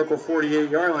Buckeye local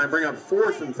 48-yard line. Bring up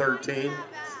 4th and 13.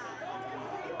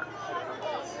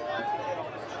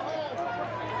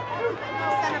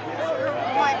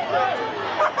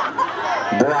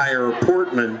 Briar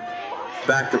Portman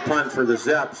back to punt for the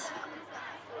Zeps.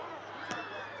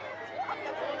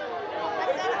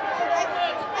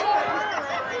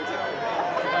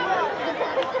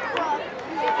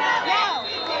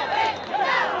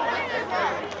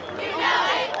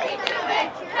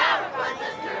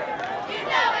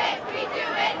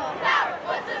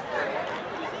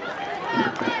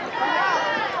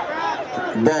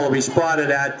 Ball will be spotted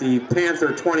at the Panther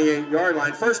 28-yard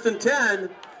line. 1st and 10,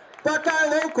 Buckeye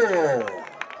local.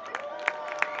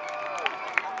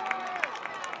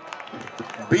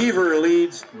 Beaver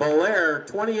leads Belair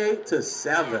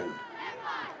 28-7.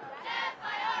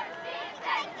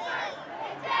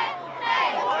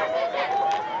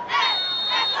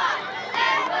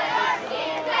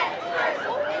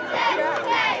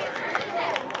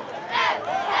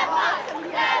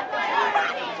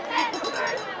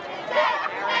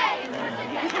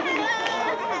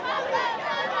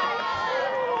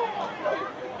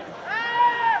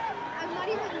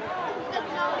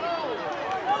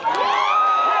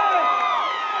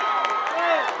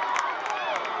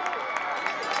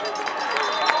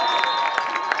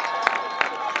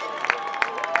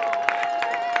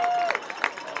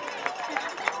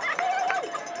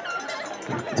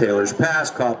 Taylor's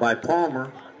pass caught by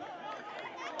Palmer.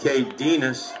 Cade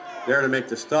Denis there to make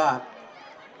the stop.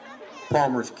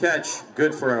 Palmer's catch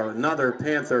good for another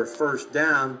Panther first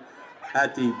down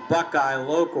at the Buckeye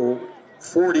local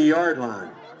 40-yard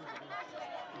line.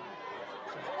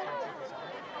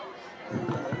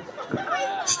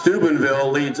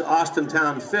 Steubenville leads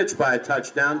Austintown Fitch by a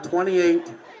touchdown,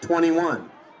 28-21.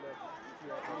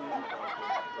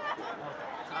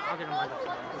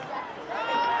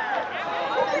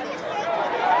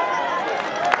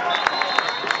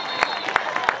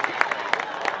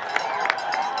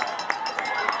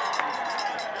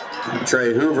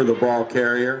 Trey Hoover, the ball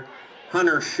carrier.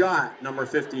 Hunter Schott, number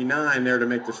 59, there to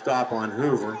make the stop on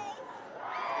Hoover.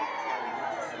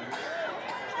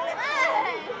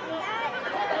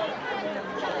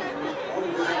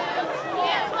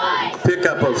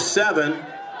 Pickup of 7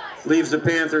 leaves the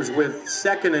Panthers with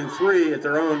 2nd and 3 at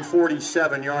their own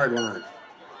 47-yard line.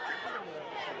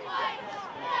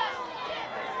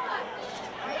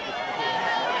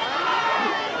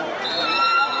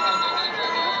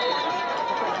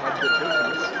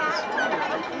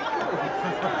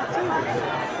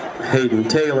 Hayden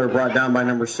Taylor brought down by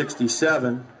number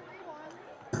 67.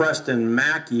 Preston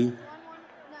Mackey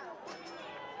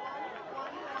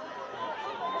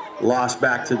lost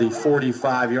back to the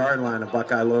 45-yard line of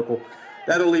Buckeye local.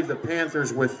 That'll leave the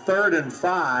Panthers with 3rd and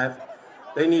 5.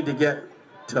 They need to get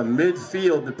to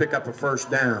midfield to pick up a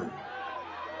first down.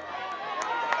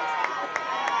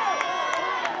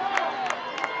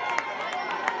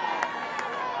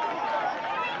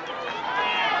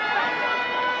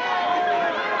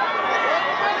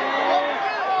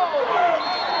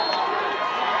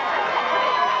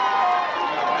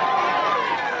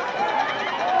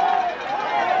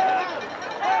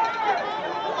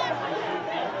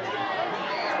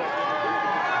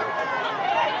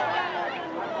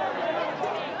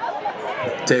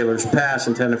 Taylor's pass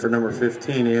intended for number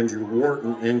 15, Andrew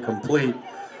Wharton, incomplete.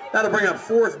 That'll bring up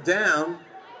 4th down.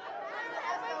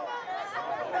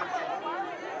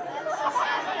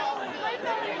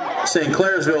 St.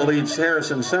 Clairsville leads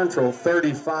Harrison Central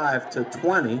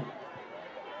 35-20.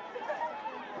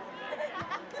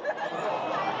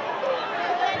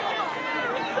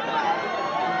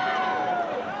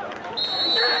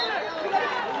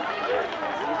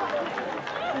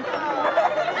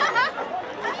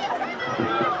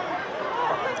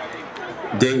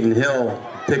 Dayton Hill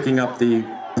picking up the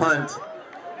punt,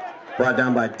 brought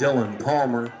down by Dylan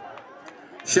Palmer.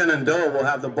 Shenandoah will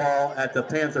have the ball at the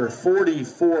Panther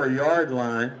 44-yard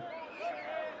line.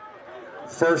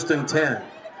 1st and 10.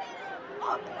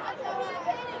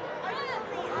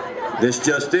 This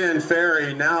just in,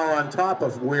 Ferry now on top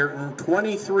of Weirton,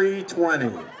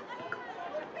 23-20.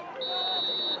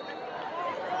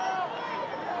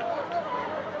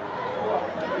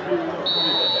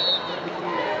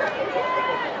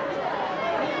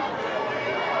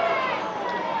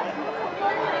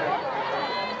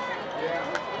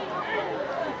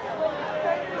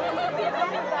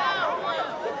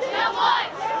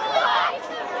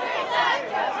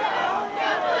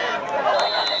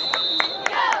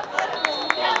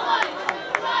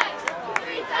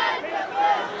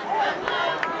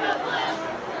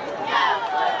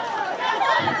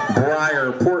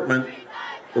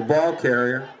 The ball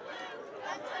carrier.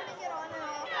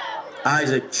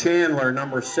 Isaac Chandler,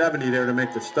 number 70, there to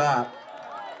make the stop.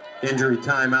 Injury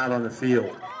timeout on the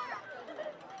field.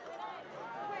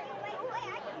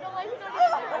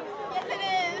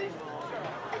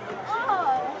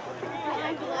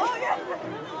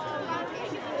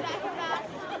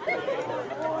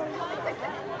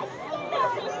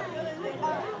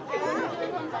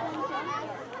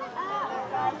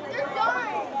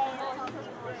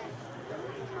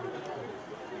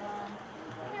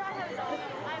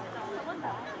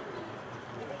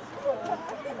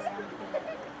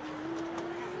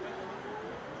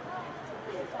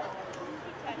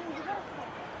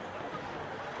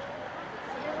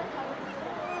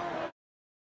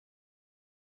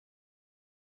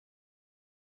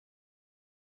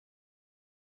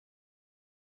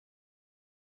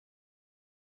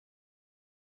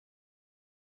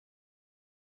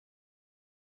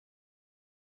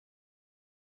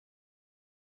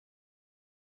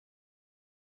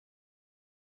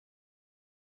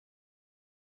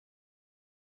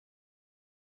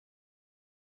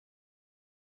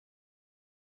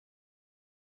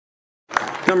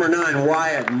 Number 9,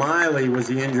 Wyatt Miley, was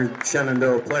the injured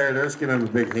Shenandoah player. Let's give him a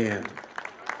big hand.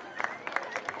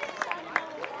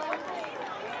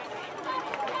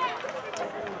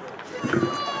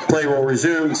 Play will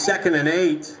resume. 2nd and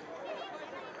 8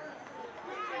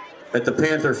 at the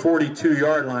Panther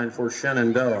 42-yard line for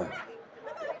Shenandoah.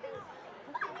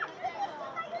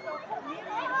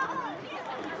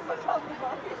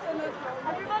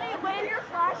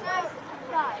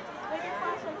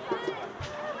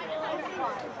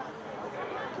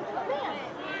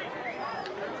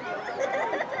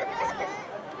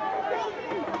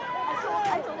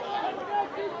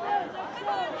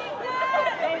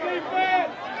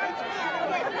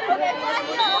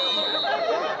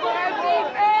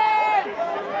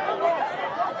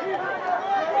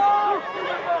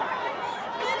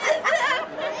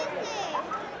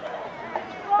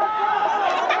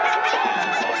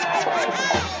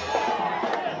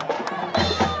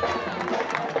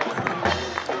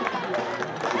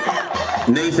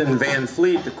 Nathan Van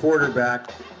Fleet, the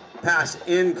quarterback. Pass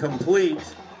incomplete.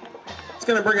 It's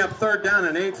going to bring up 3rd down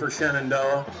and 8 for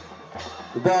Shenandoah.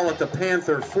 The ball at the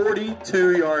Panther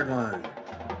 42-yard line.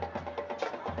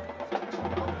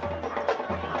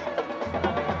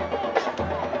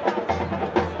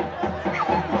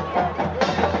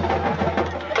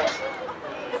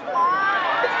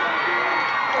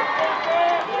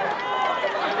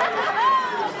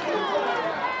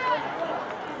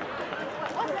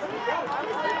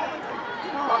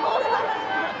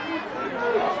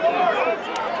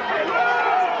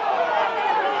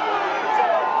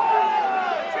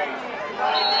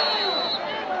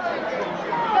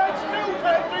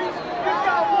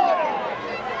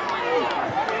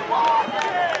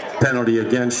 Penalty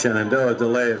against Shenandoah,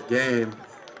 delay of game.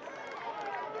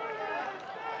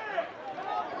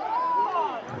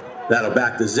 That'll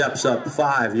back the Zeps up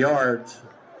 5 yards.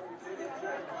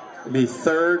 It'll be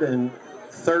 3rd and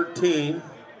 13.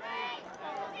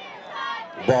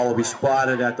 Ball will be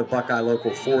spotted at the Buckeye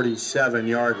local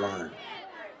 47-yard line.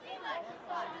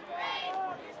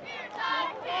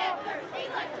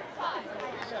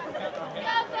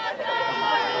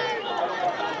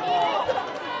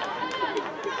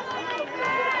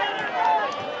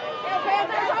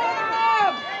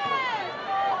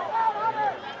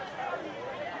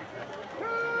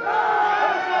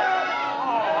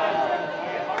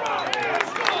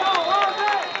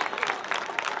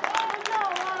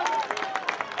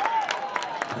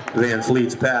 Van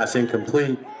Fleet's pass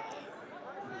incomplete.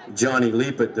 Johnny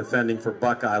Leapit defending for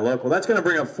Buckeye local. That's going to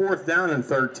bring up 4th down and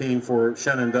 13 for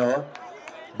Shenandoah.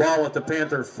 Ball at the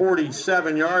Panther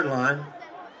 47-yard line.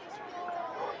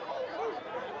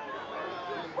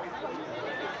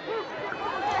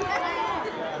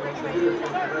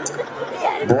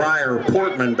 Briar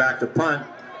Portman back to punt.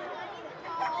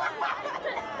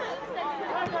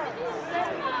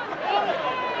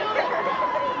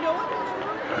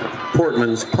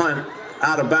 Portman's punt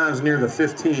out of bounds near the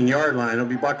 15-yard line. It'll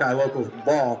be Buckeye local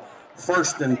ball,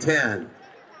 1st and 10.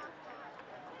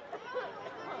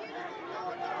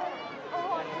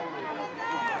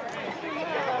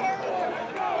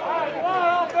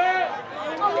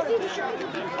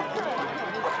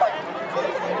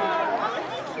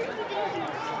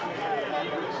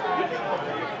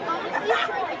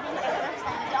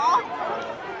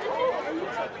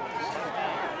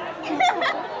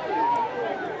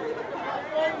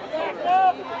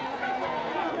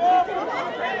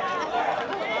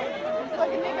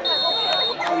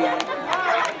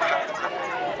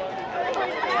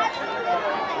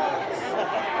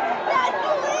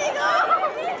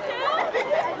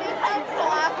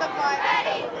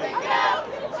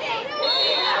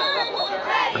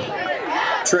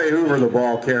 Trey Hoover, the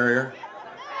ball carrier.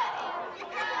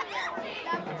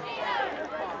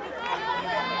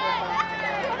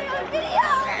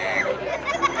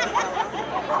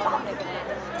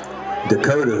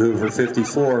 Dakota Hoover,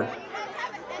 54.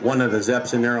 One of the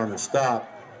Zeps in there on the stop.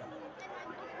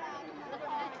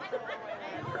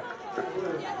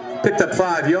 Picked up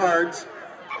 5 yards.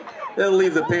 That'll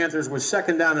leave the Panthers with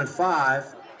 2nd down and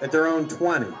 5 at their own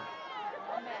 20.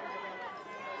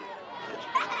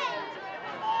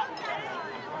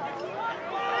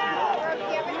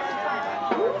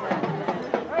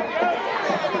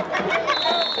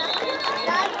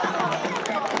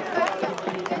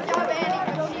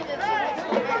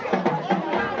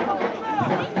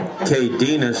 Kate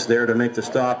Denis there to make the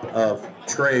stop of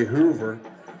Trey Hoover.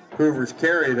 Hoover's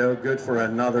carry, though, good for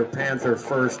another Panther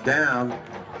 1st down.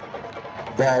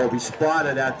 Ball will be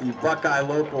spotted at the Buckeye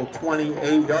local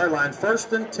 28-yard line,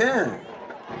 1st and 10.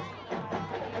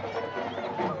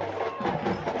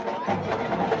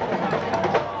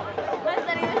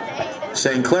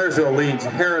 St. Clairsville leads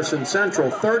Harrison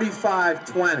Central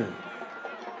 35-20.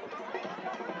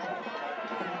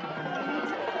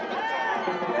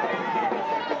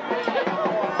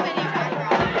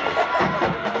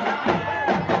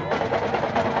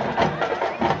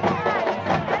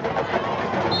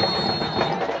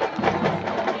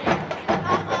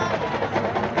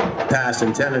 Pass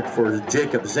intended for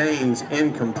Jacob Zanes,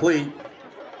 incomplete.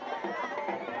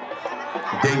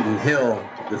 Dayton Hill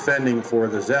defending for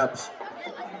the Zeps.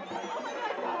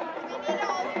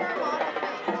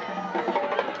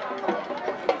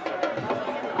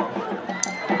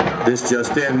 This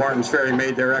just in, Martins Ferry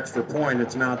made their extra point.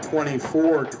 It's now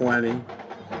 24-20.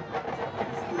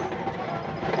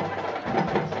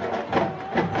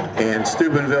 And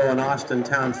Steubenville and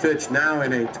Austintown Fitch now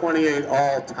in a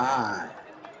 28-all tie.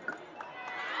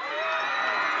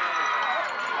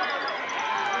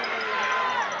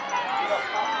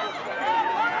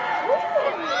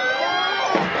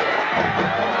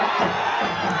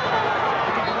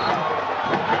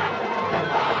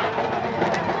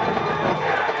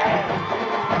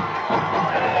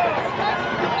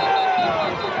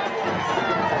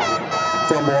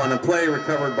 play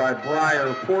recovered by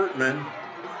Briar Portman.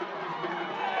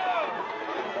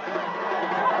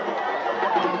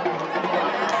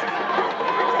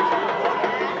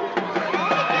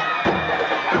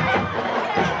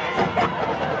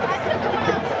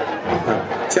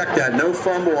 Check that, no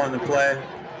fumble on the play.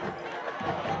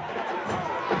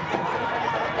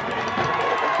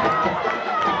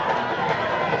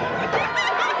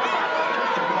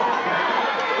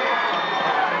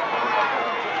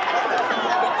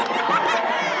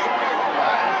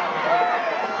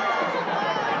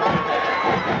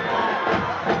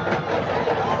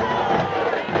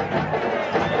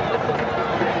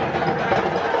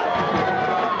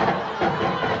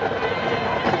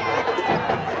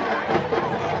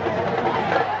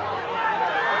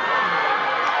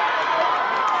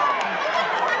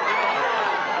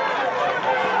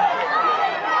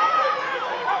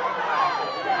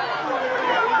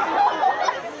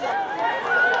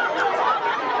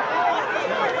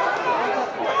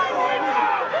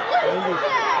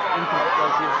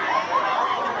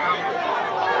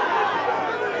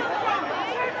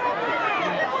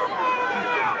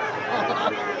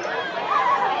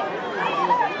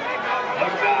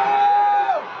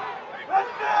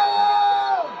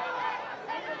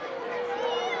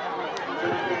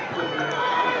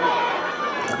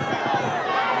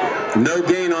 No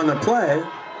gain on the play.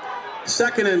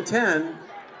 2nd and 10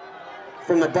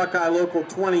 from the Buckeye local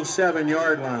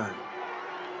 27-yard line.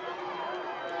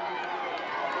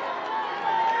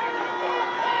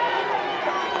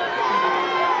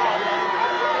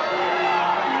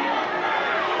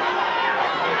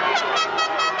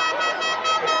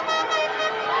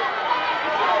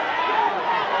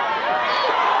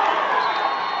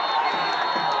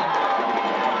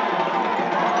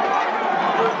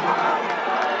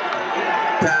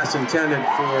 Pass intended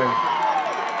for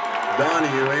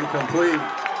Donahue, incomplete.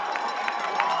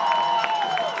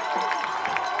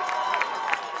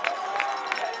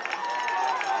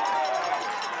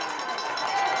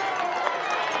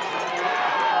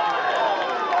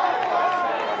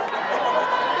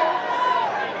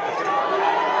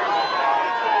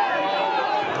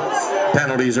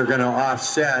 Penalties are going to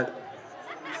offset.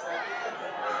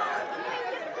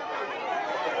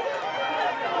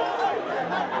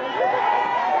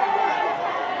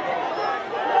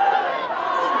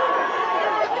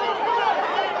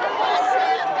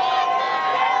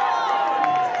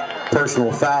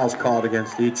 Personal fouls called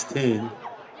against each team.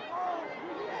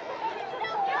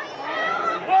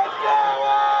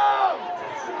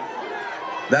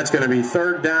 That's going to be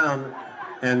 3rd down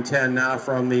and 10 now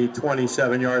from the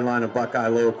 27-yard line of Buckeye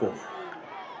local.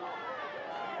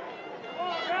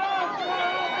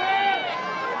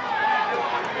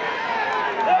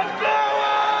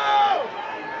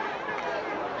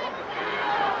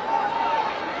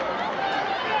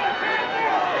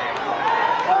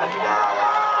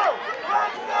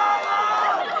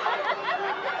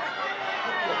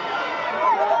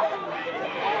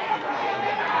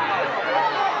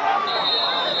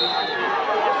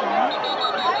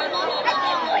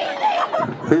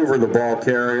 Hoover, the ball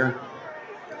carrier.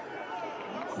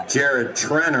 Jared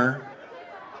Trenner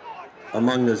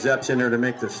among the Zeps in there to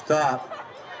make the stop.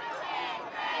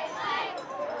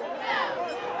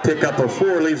 Pickup of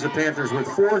 4 leaves the Panthers with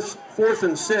 4th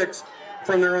and 6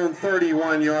 from their own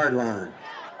 31-yard line.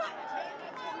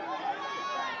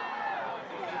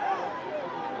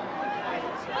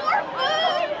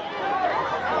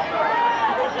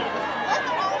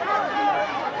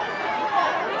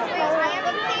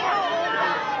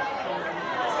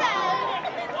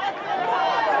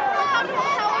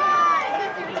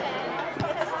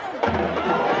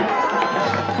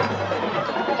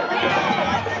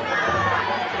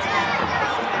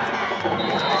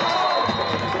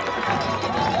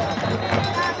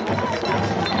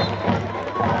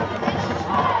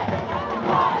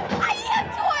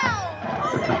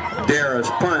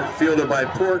 Punt fielded by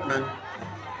Portman,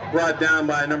 brought down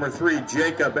by number 3,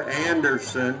 Jacob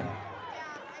Anderson.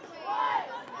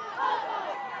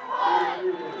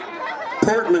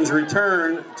 Portman's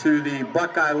return to the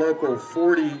Buckeye local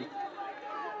 40.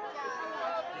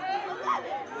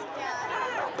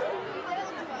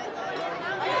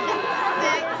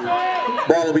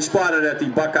 Ball will be spotted at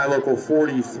the Buckeye local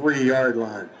 43-yard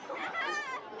line.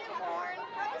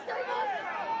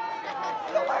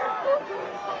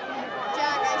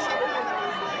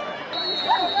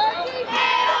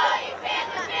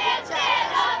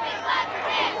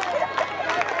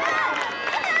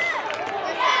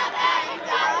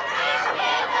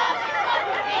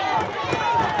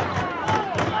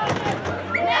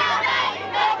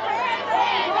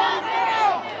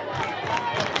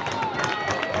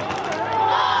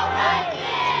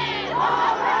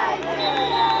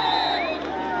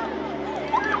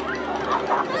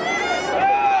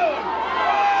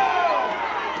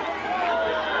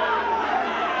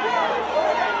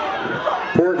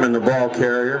 ball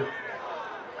carrier.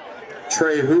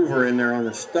 Trey Hoover in there on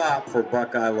the stop for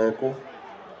Buckeye Local.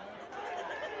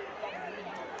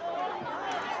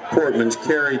 Portman's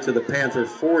carry to the Panther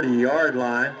 40-yard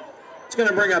line. It's going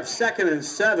to bring up 2nd and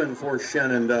 7 for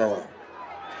Shenandoah.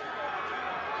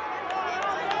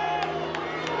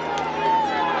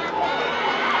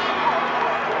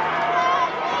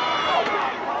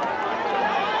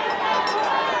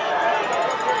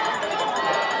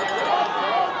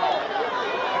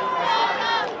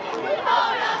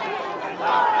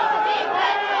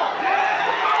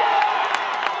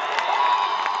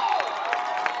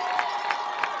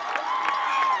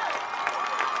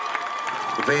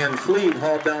 Van Fleet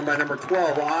hauled down by number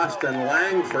 12, Austin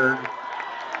Langford.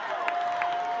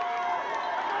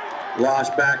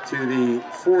 Lost back to the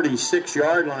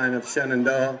 46-yard line of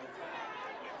Shenandoah.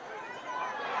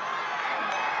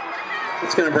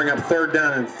 It's going to bring up 3rd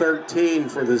down and 13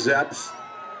 for the Zeps.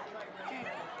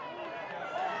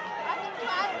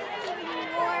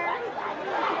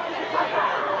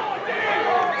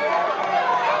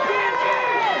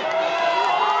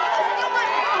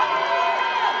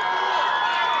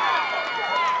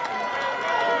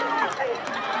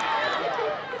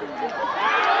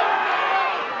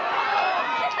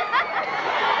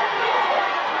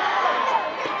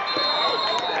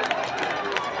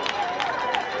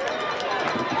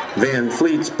 Van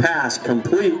Fleet's pass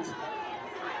complete.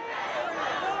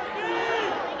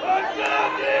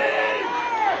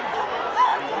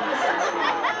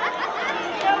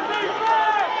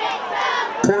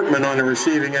 Portman on the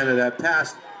receiving end of that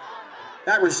pass.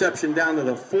 That reception down to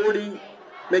the 40,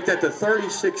 make that the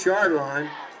 36-yard line.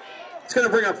 It's going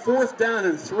to bring up 4th down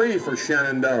and 3 for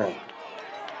Shenandoah.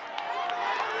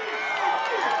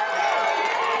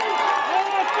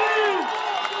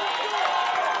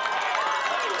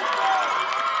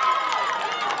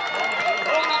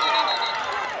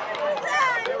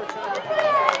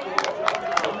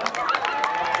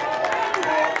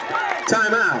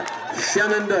 Timeout,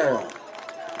 Shenandoah.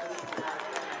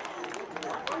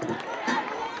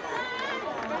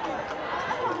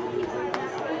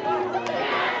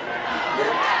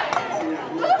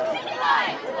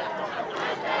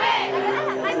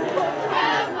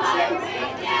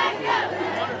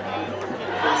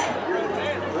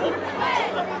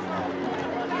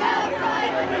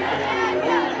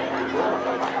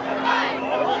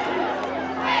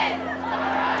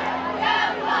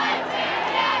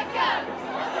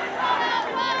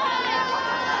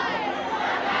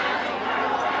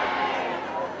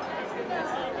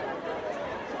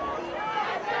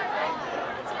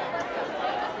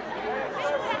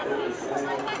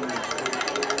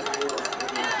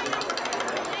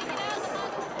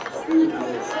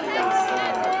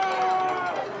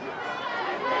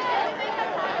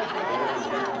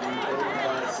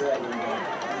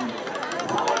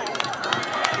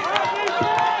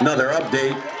 Another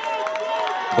update.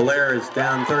 Blair is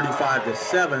down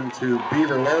 35-7 to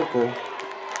Beaver Local.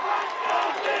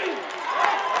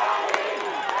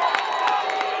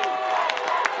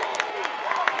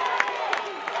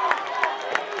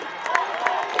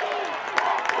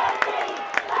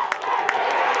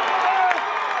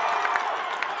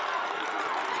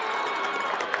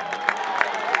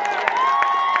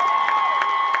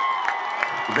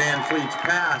 Van Fleet's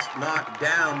pass knocked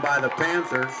down by the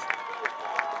Panthers.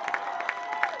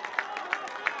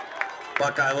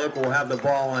 Buckeye Local will have the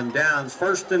ball on downs.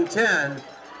 1st and 10,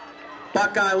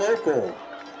 Buckeye Local.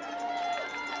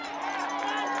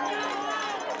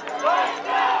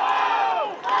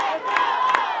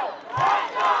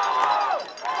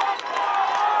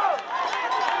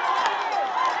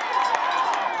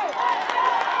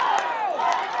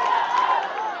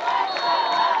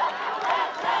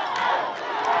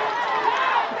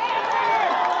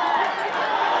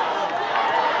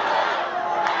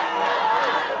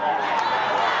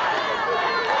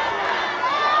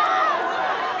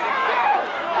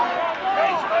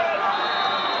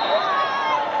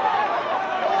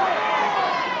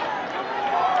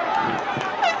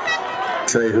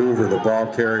 Trey Hoover, the ball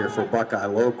carrier for Buckeye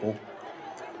Local.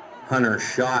 Hunter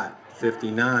Schott,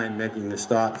 59, making the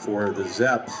stop for the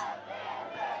Zeps.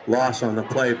 Loss on the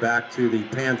play back to the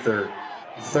Panther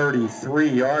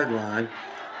 33-yard line.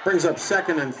 Brings up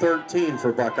 2nd and 13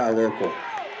 for Buckeye Local.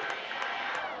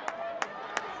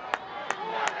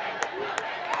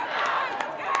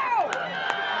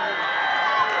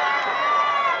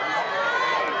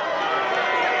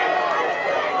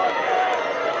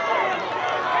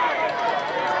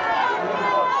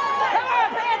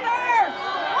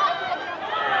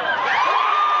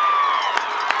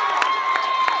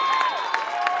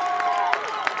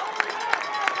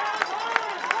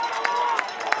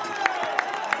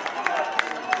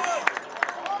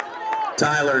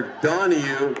 Tyler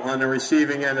Donahue on the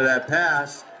receiving end of that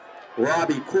pass.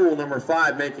 Robbie Cool, number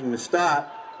 5, making the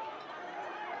stop.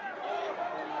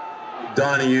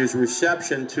 Donahue's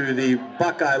reception to the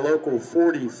Buckeye local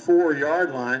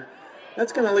 44-yard line.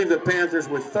 That's going to leave the Panthers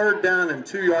with 3rd down and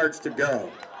 2 yards to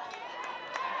go.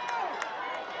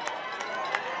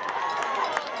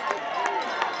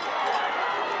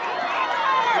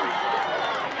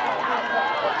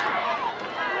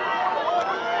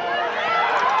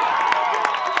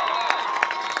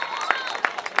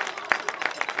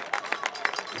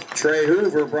 Trey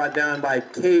Hoover brought down by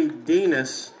Cade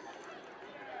Denis.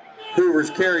 Hoover's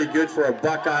carry good for a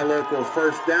Buckeye local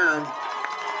 1st down.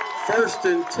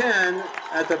 1st and 10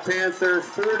 at the Panther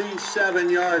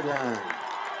 47-yard line.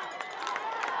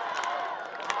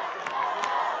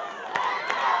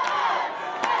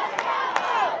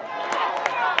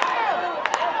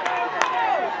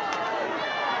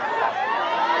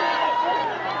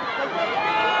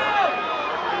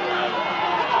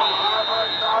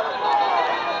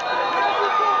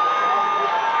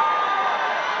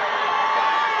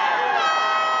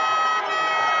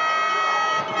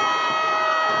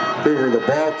 Hoover, the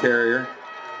ball carrier.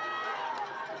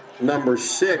 Number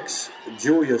 6,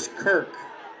 Julius Kirk,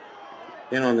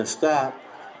 in on the stop.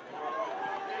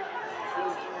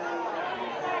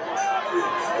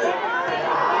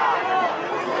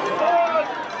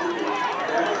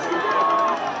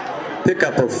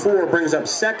 Pickup of 4 brings up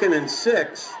 2nd and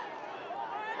 6.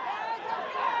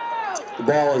 The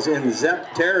ball is in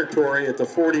Zep territory at the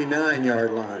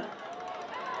 49-yard line.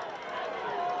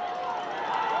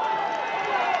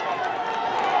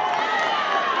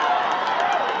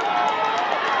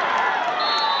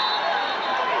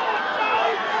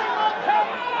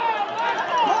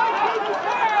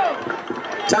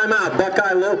 Timeout,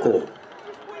 Buckeye local.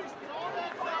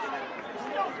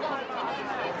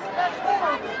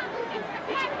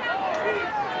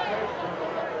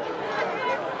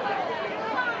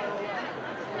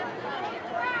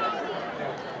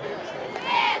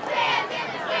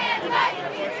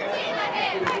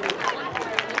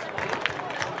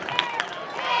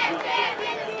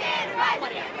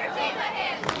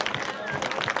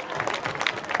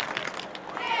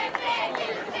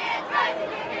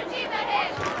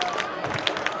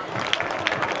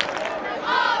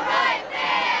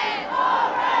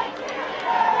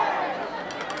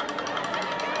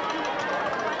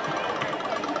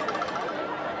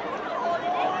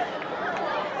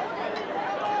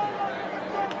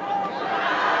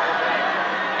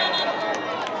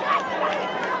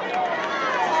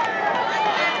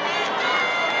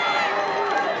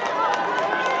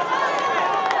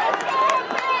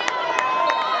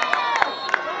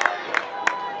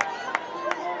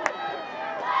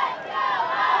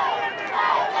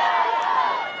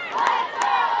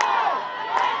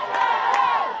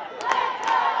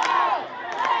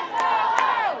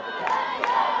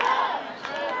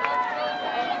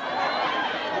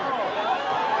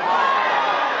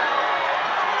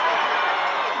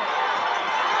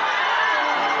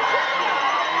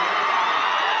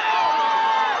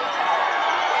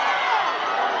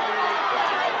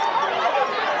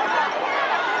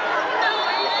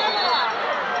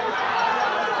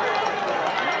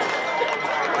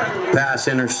 Pass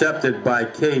intercepted by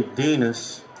Cade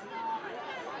Denis.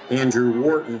 Andrew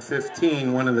Wharton,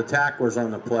 15, one of the tacklers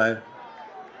on the play.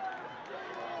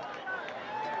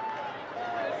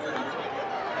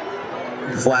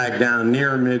 Flag down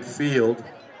near midfield.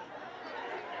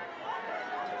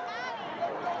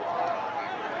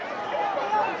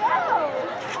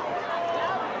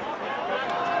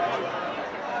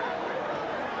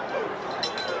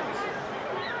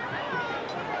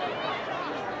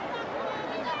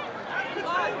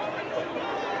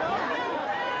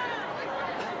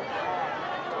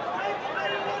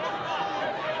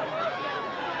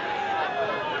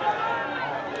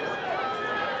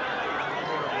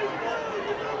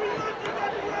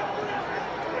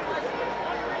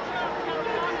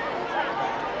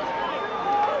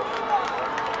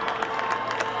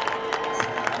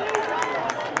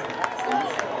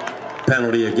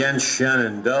 Penalty against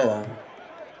Shenandoah.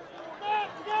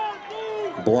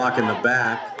 Block in the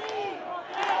back.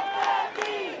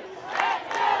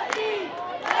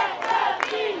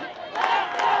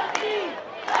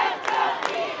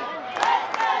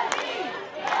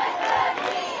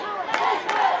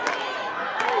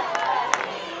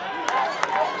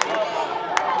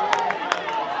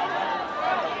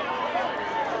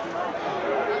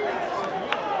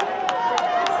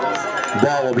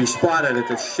 Ball will be spotted at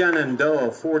the Shenandoah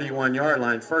 41-yard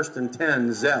line. 1st and 10,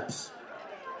 Zeps.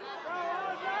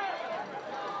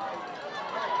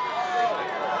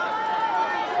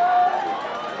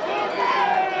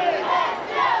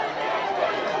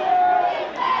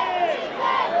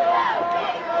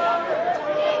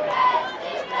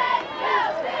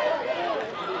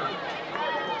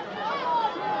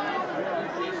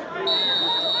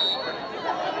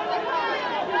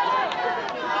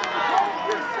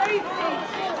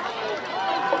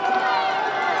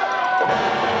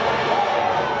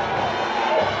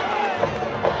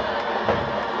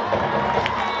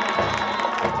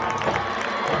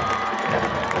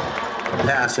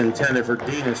 Pass intended for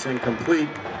Dinas, incomplete.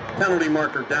 Penalty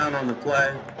marker down on the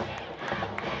play.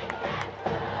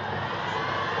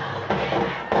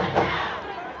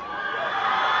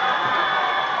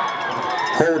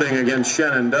 Holding against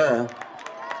Shenandoah.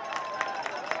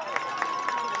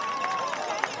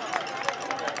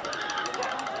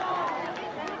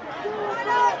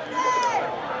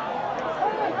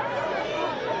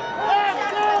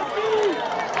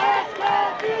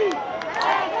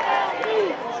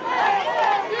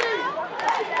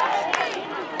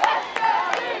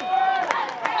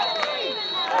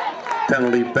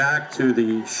 Penalty back to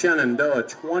the Shenandoah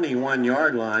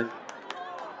 21-yard line.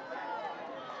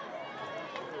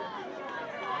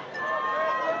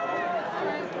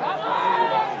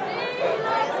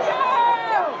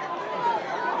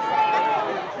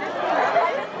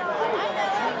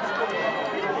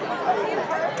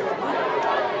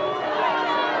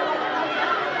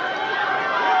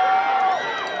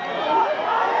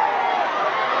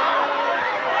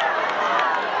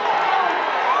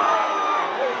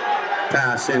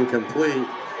 Pass incomplete.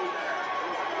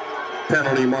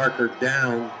 Penalty marker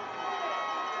down.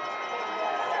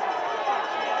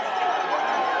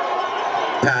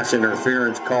 Pass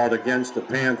interference called against the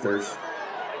Panthers.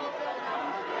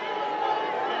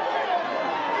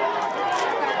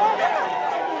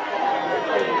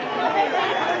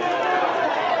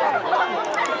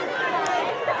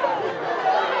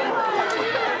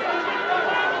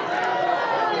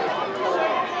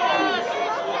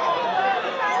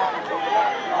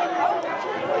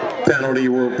 Penalty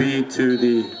will be to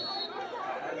the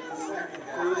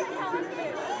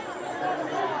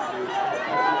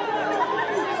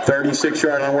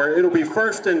 36-yard line, where it'll be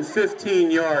 1st and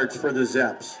 15 yards for the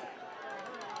Zeps.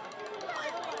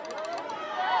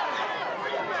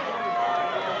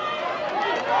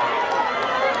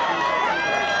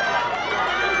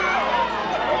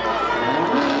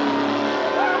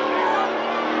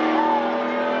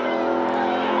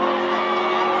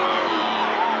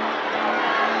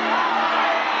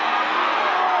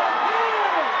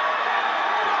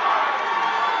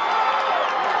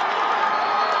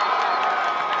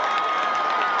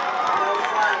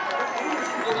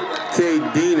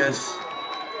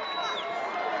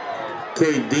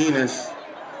 Dinas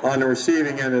on the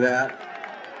receiving end of that.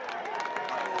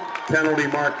 Penalty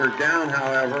marker down,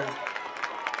 however.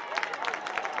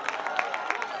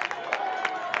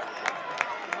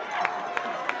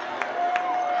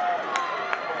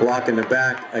 Blocking the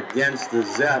back against the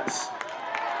Zeps.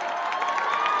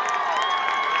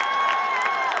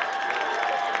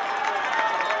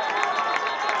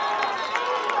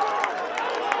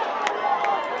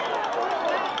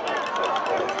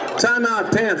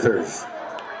 Timeout, Panthers.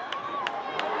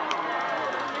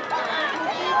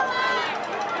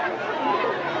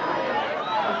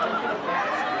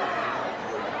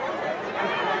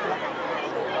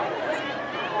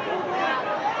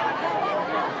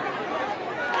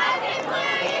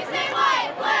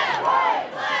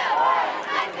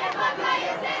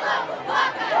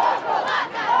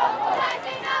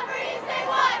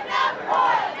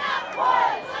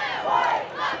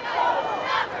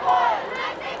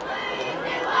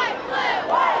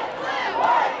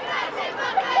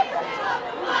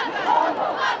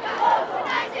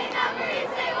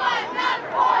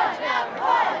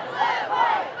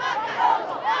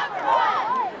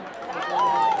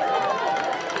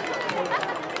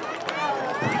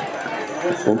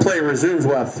 When play resumes,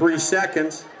 we'll have 3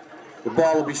 seconds. The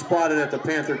ball will be spotted at the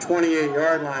Panther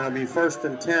 28-yard line. It'll be 1st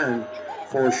and 10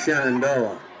 for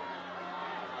Shenandoah.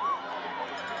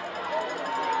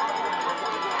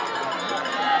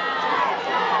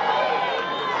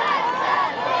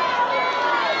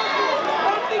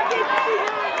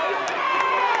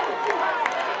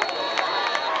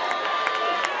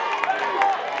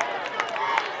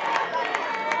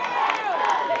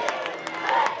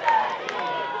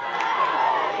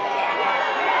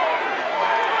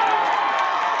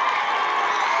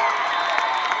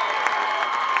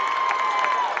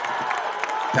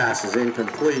 Pass is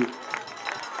incomplete.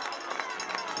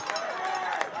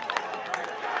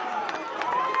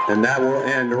 And that will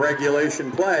end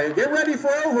regulation play. Get ready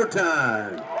for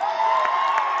overtime.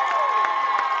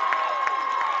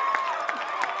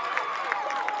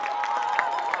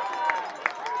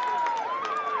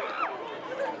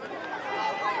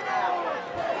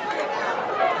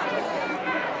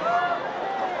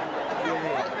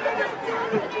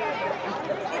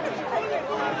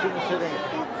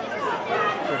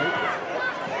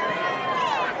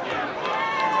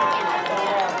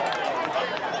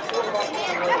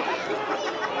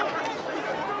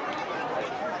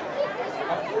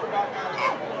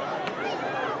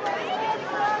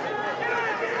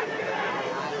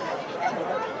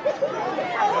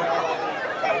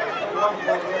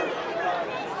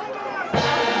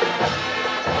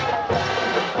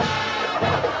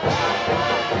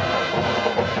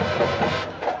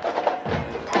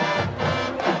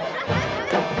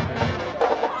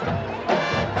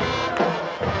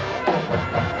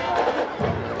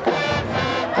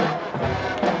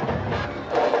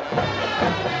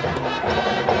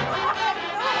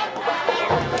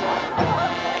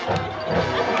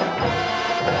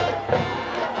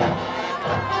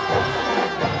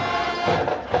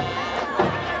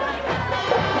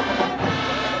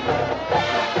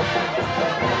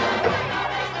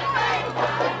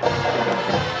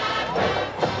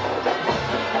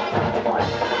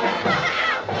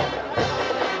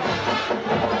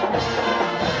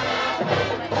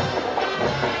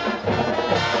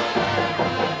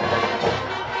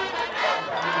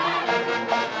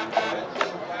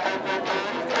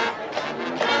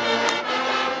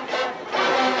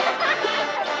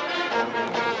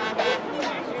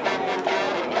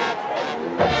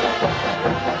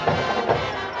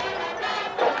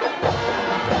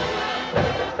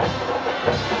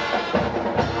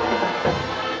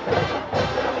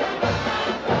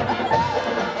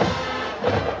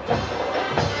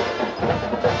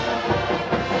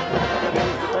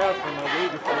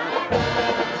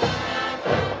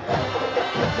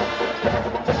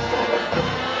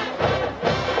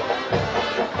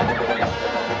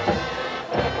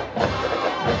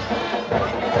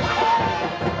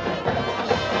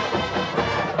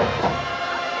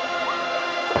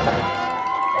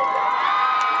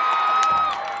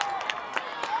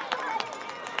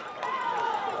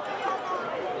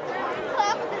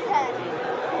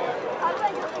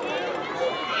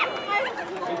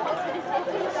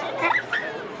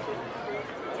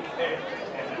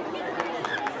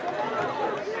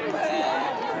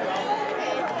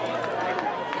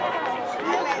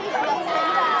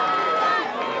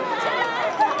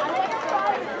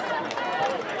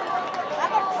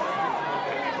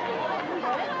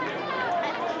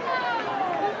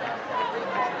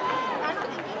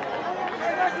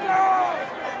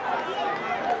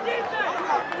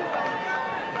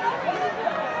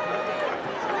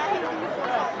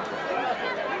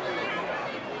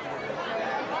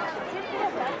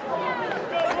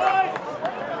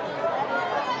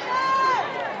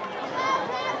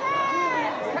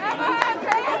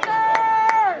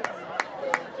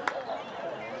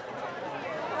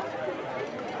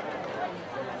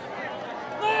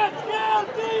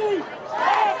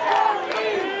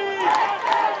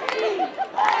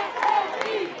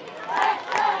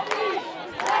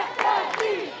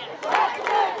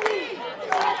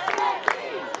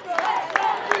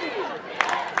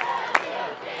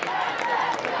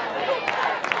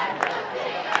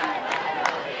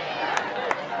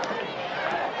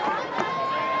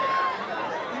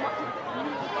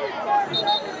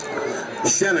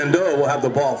 Shenandoah will have the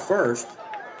ball first,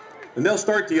 and they'll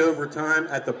start the overtime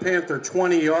at the Panther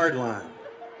 20-yard line.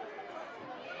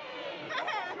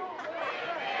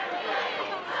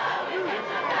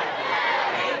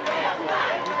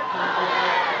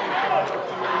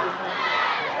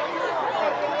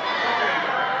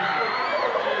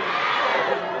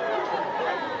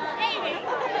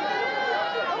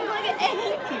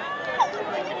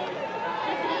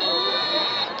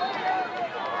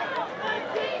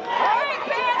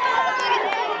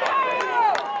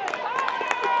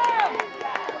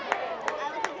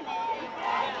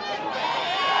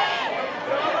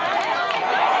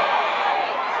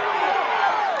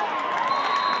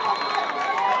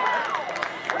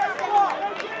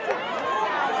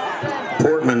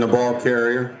 Portman, the ball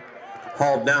carrier,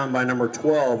 hauled down by number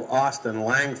 12, Austin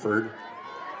Langford.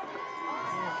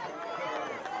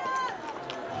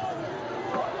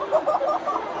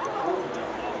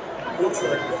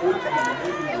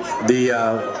 The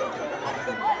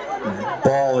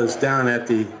ball is down at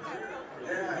the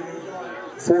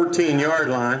 14-yard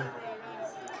line.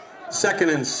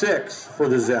 2nd and 6 for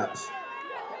the Zeps.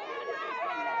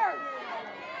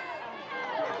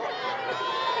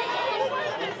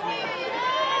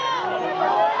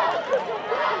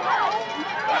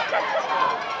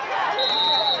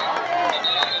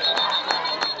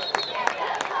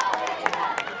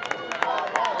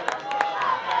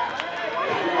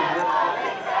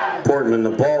 Portman, the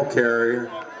ball carrier.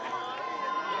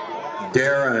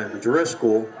 Dara and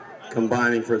Driscoll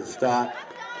combining for the stop.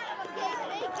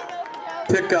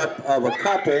 Pickup of a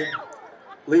couple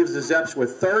leaves the Zeps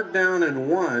with 3rd down and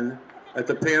 1 at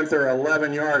the Panther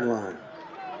 11-yard line.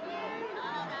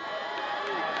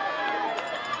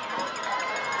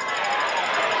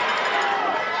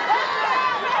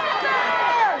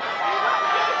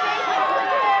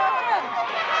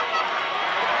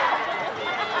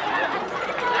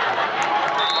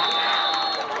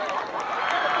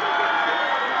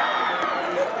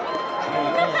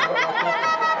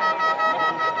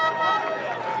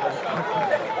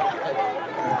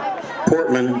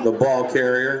 Portman, the ball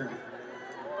carrier,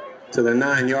 to the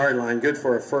 9-yard line. Good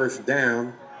for a first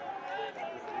down.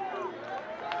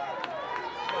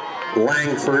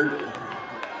 Langford,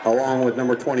 along with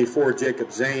number 24, Jacob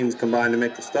Zanes, combined to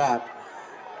make the stop.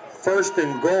 First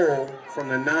and goal from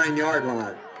the 9-yard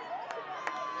line.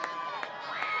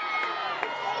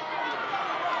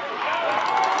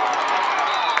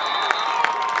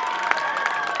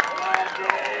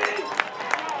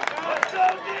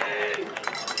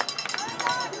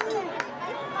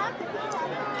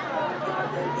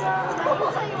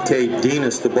 Cade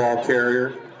Denis, the ball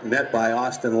carrier, met by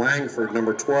Austin Langford,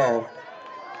 number 12.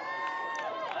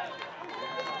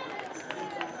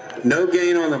 No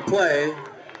gain on the play.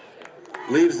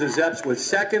 Leaves the Zeps with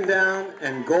second down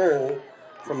and goal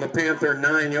from the Panther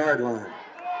 9-yard line.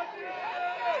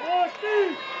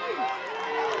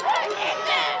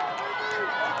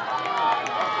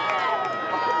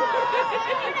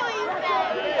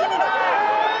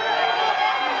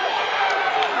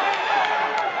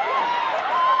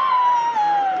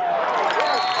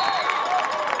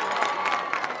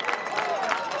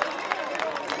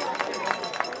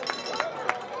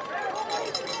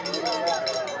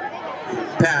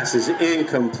 Pass is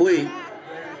incomplete.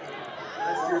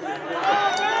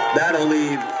 That'll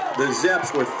leave the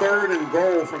Zeps with third and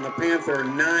goal from the Panther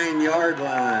 9-yard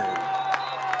line.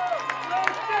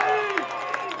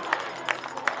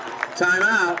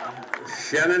 Timeout,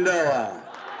 Shenandoah.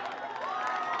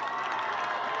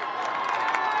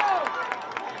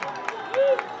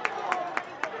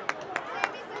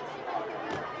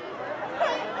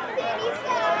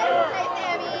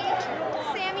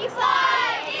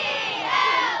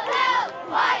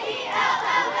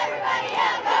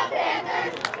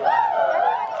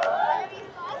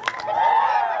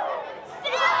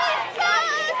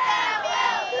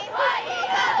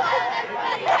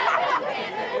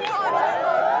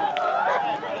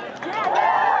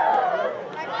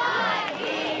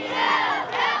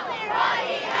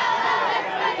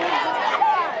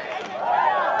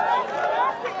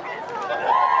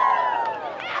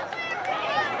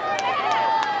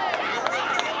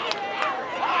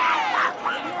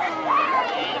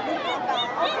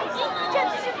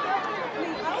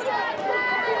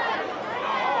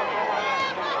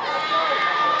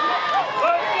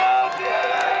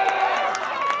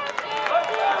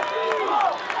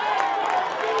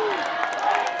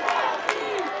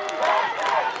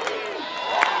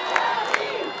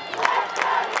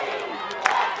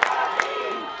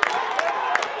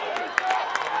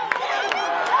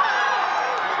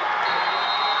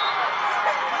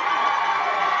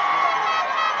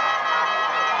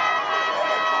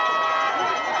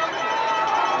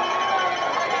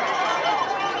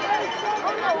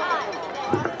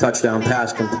 Touchdown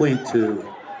pass complete to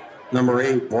number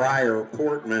 8, Briar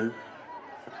Portman.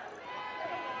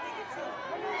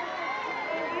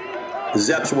 The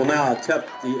Zeps will now attempt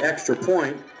the extra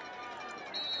point.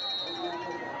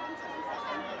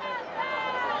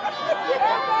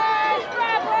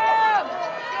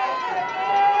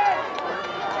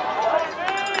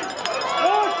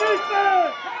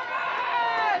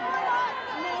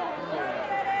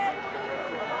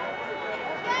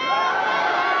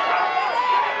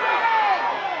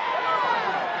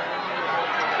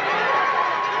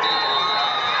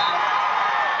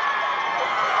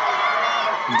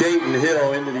 Dayton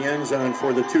Hill into the end zone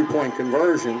for the 2-point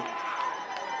conversion.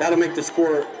 That'll make the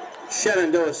score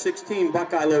Shenandoah 16,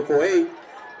 Buckeye Local 8.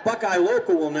 Buckeye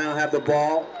Local will now have the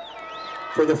ball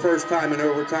for the first time in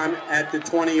overtime at the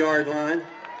 20-yard line.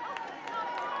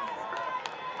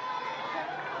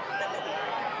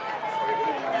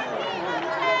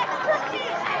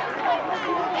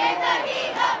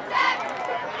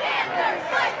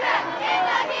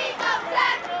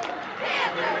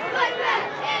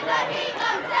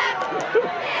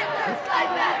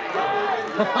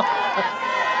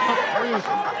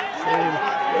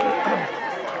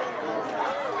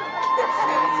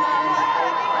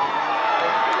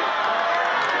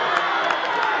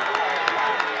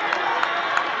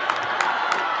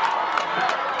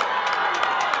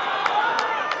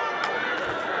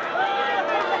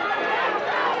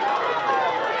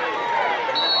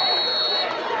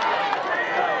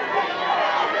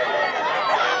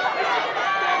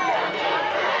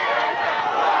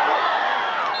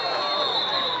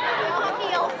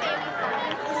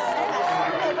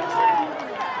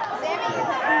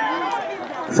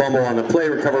 Fumble on the play,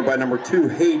 recovered by number 2,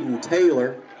 Hayden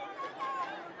Taylor.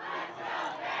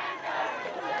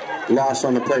 Loss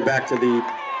on the play back to the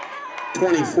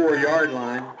 24-yard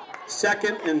line.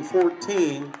 2nd and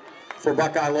 14 for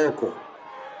Buckeye Local.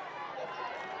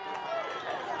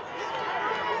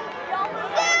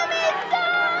 Sammy,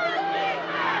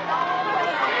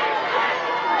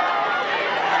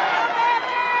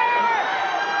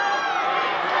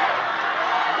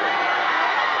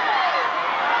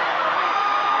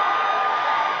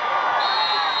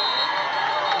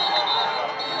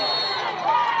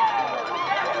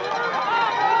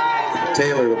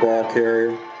 Taylor, the ball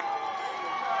carrier.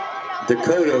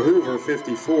 Dakota Hoover,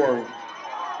 54,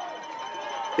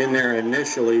 in there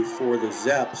initially for the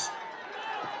Zeps.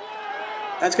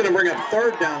 That's going to bring up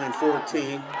 3rd down and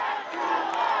 14.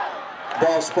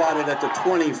 Ball spotted at the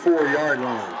 24-yard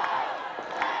line.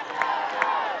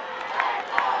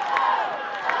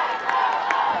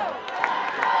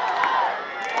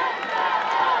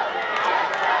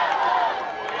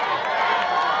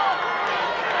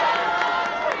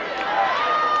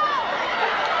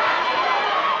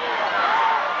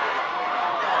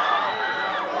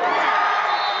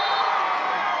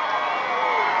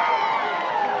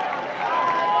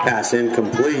 Pass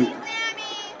incomplete.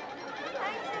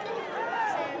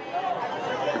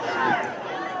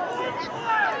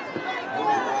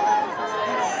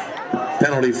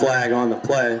 Penalty flag on the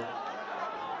play.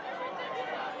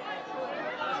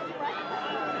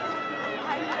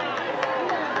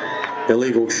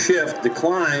 Illegal shift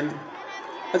declined.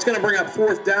 That's going to bring up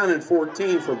 4th down and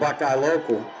 14 for Buckeye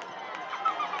Local.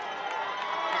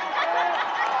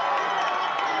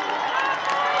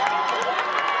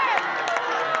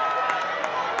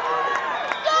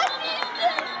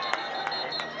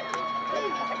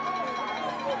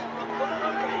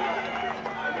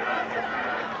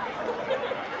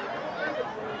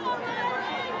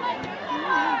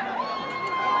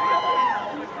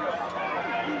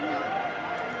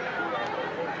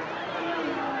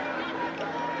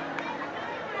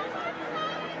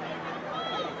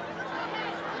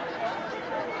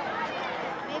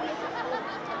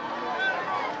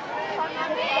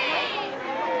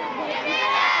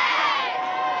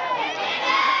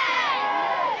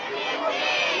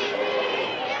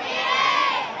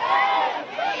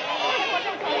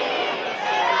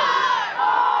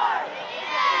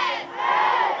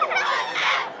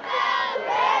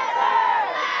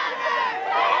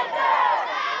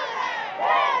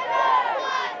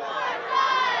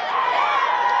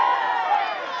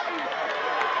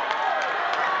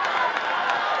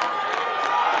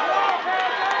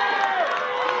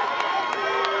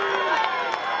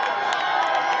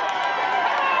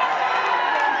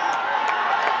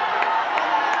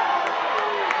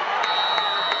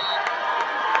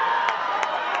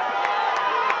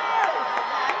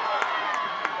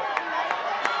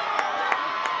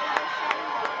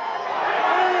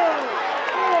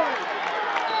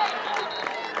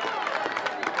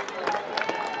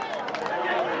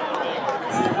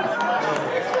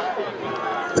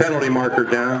 Penalty marker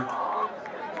down.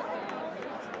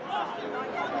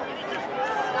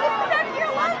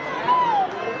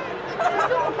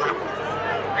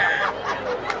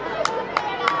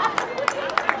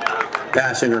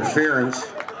 Pass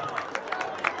interference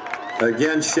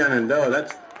against Shenandoah.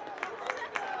 That's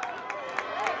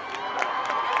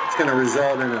going to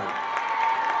result in a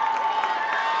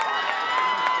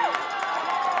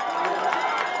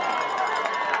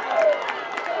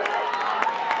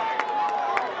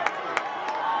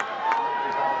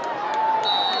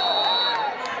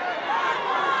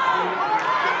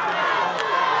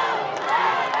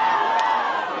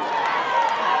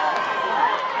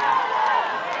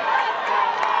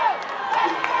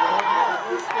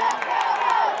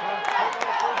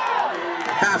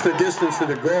half the distance to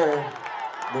the goal,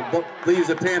 but leaves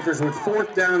the Panthers with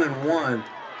 4th down and 1.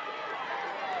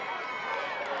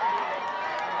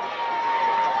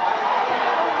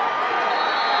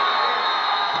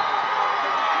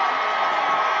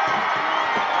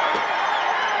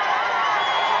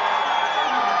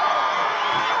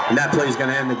 And that play is going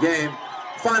to end the game.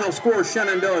 Final score,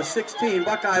 Shenandoah 16,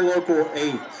 Buckeye Local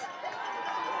 8.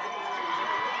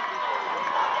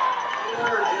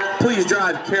 Please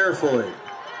drive carefully.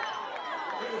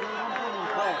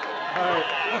 All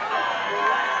right.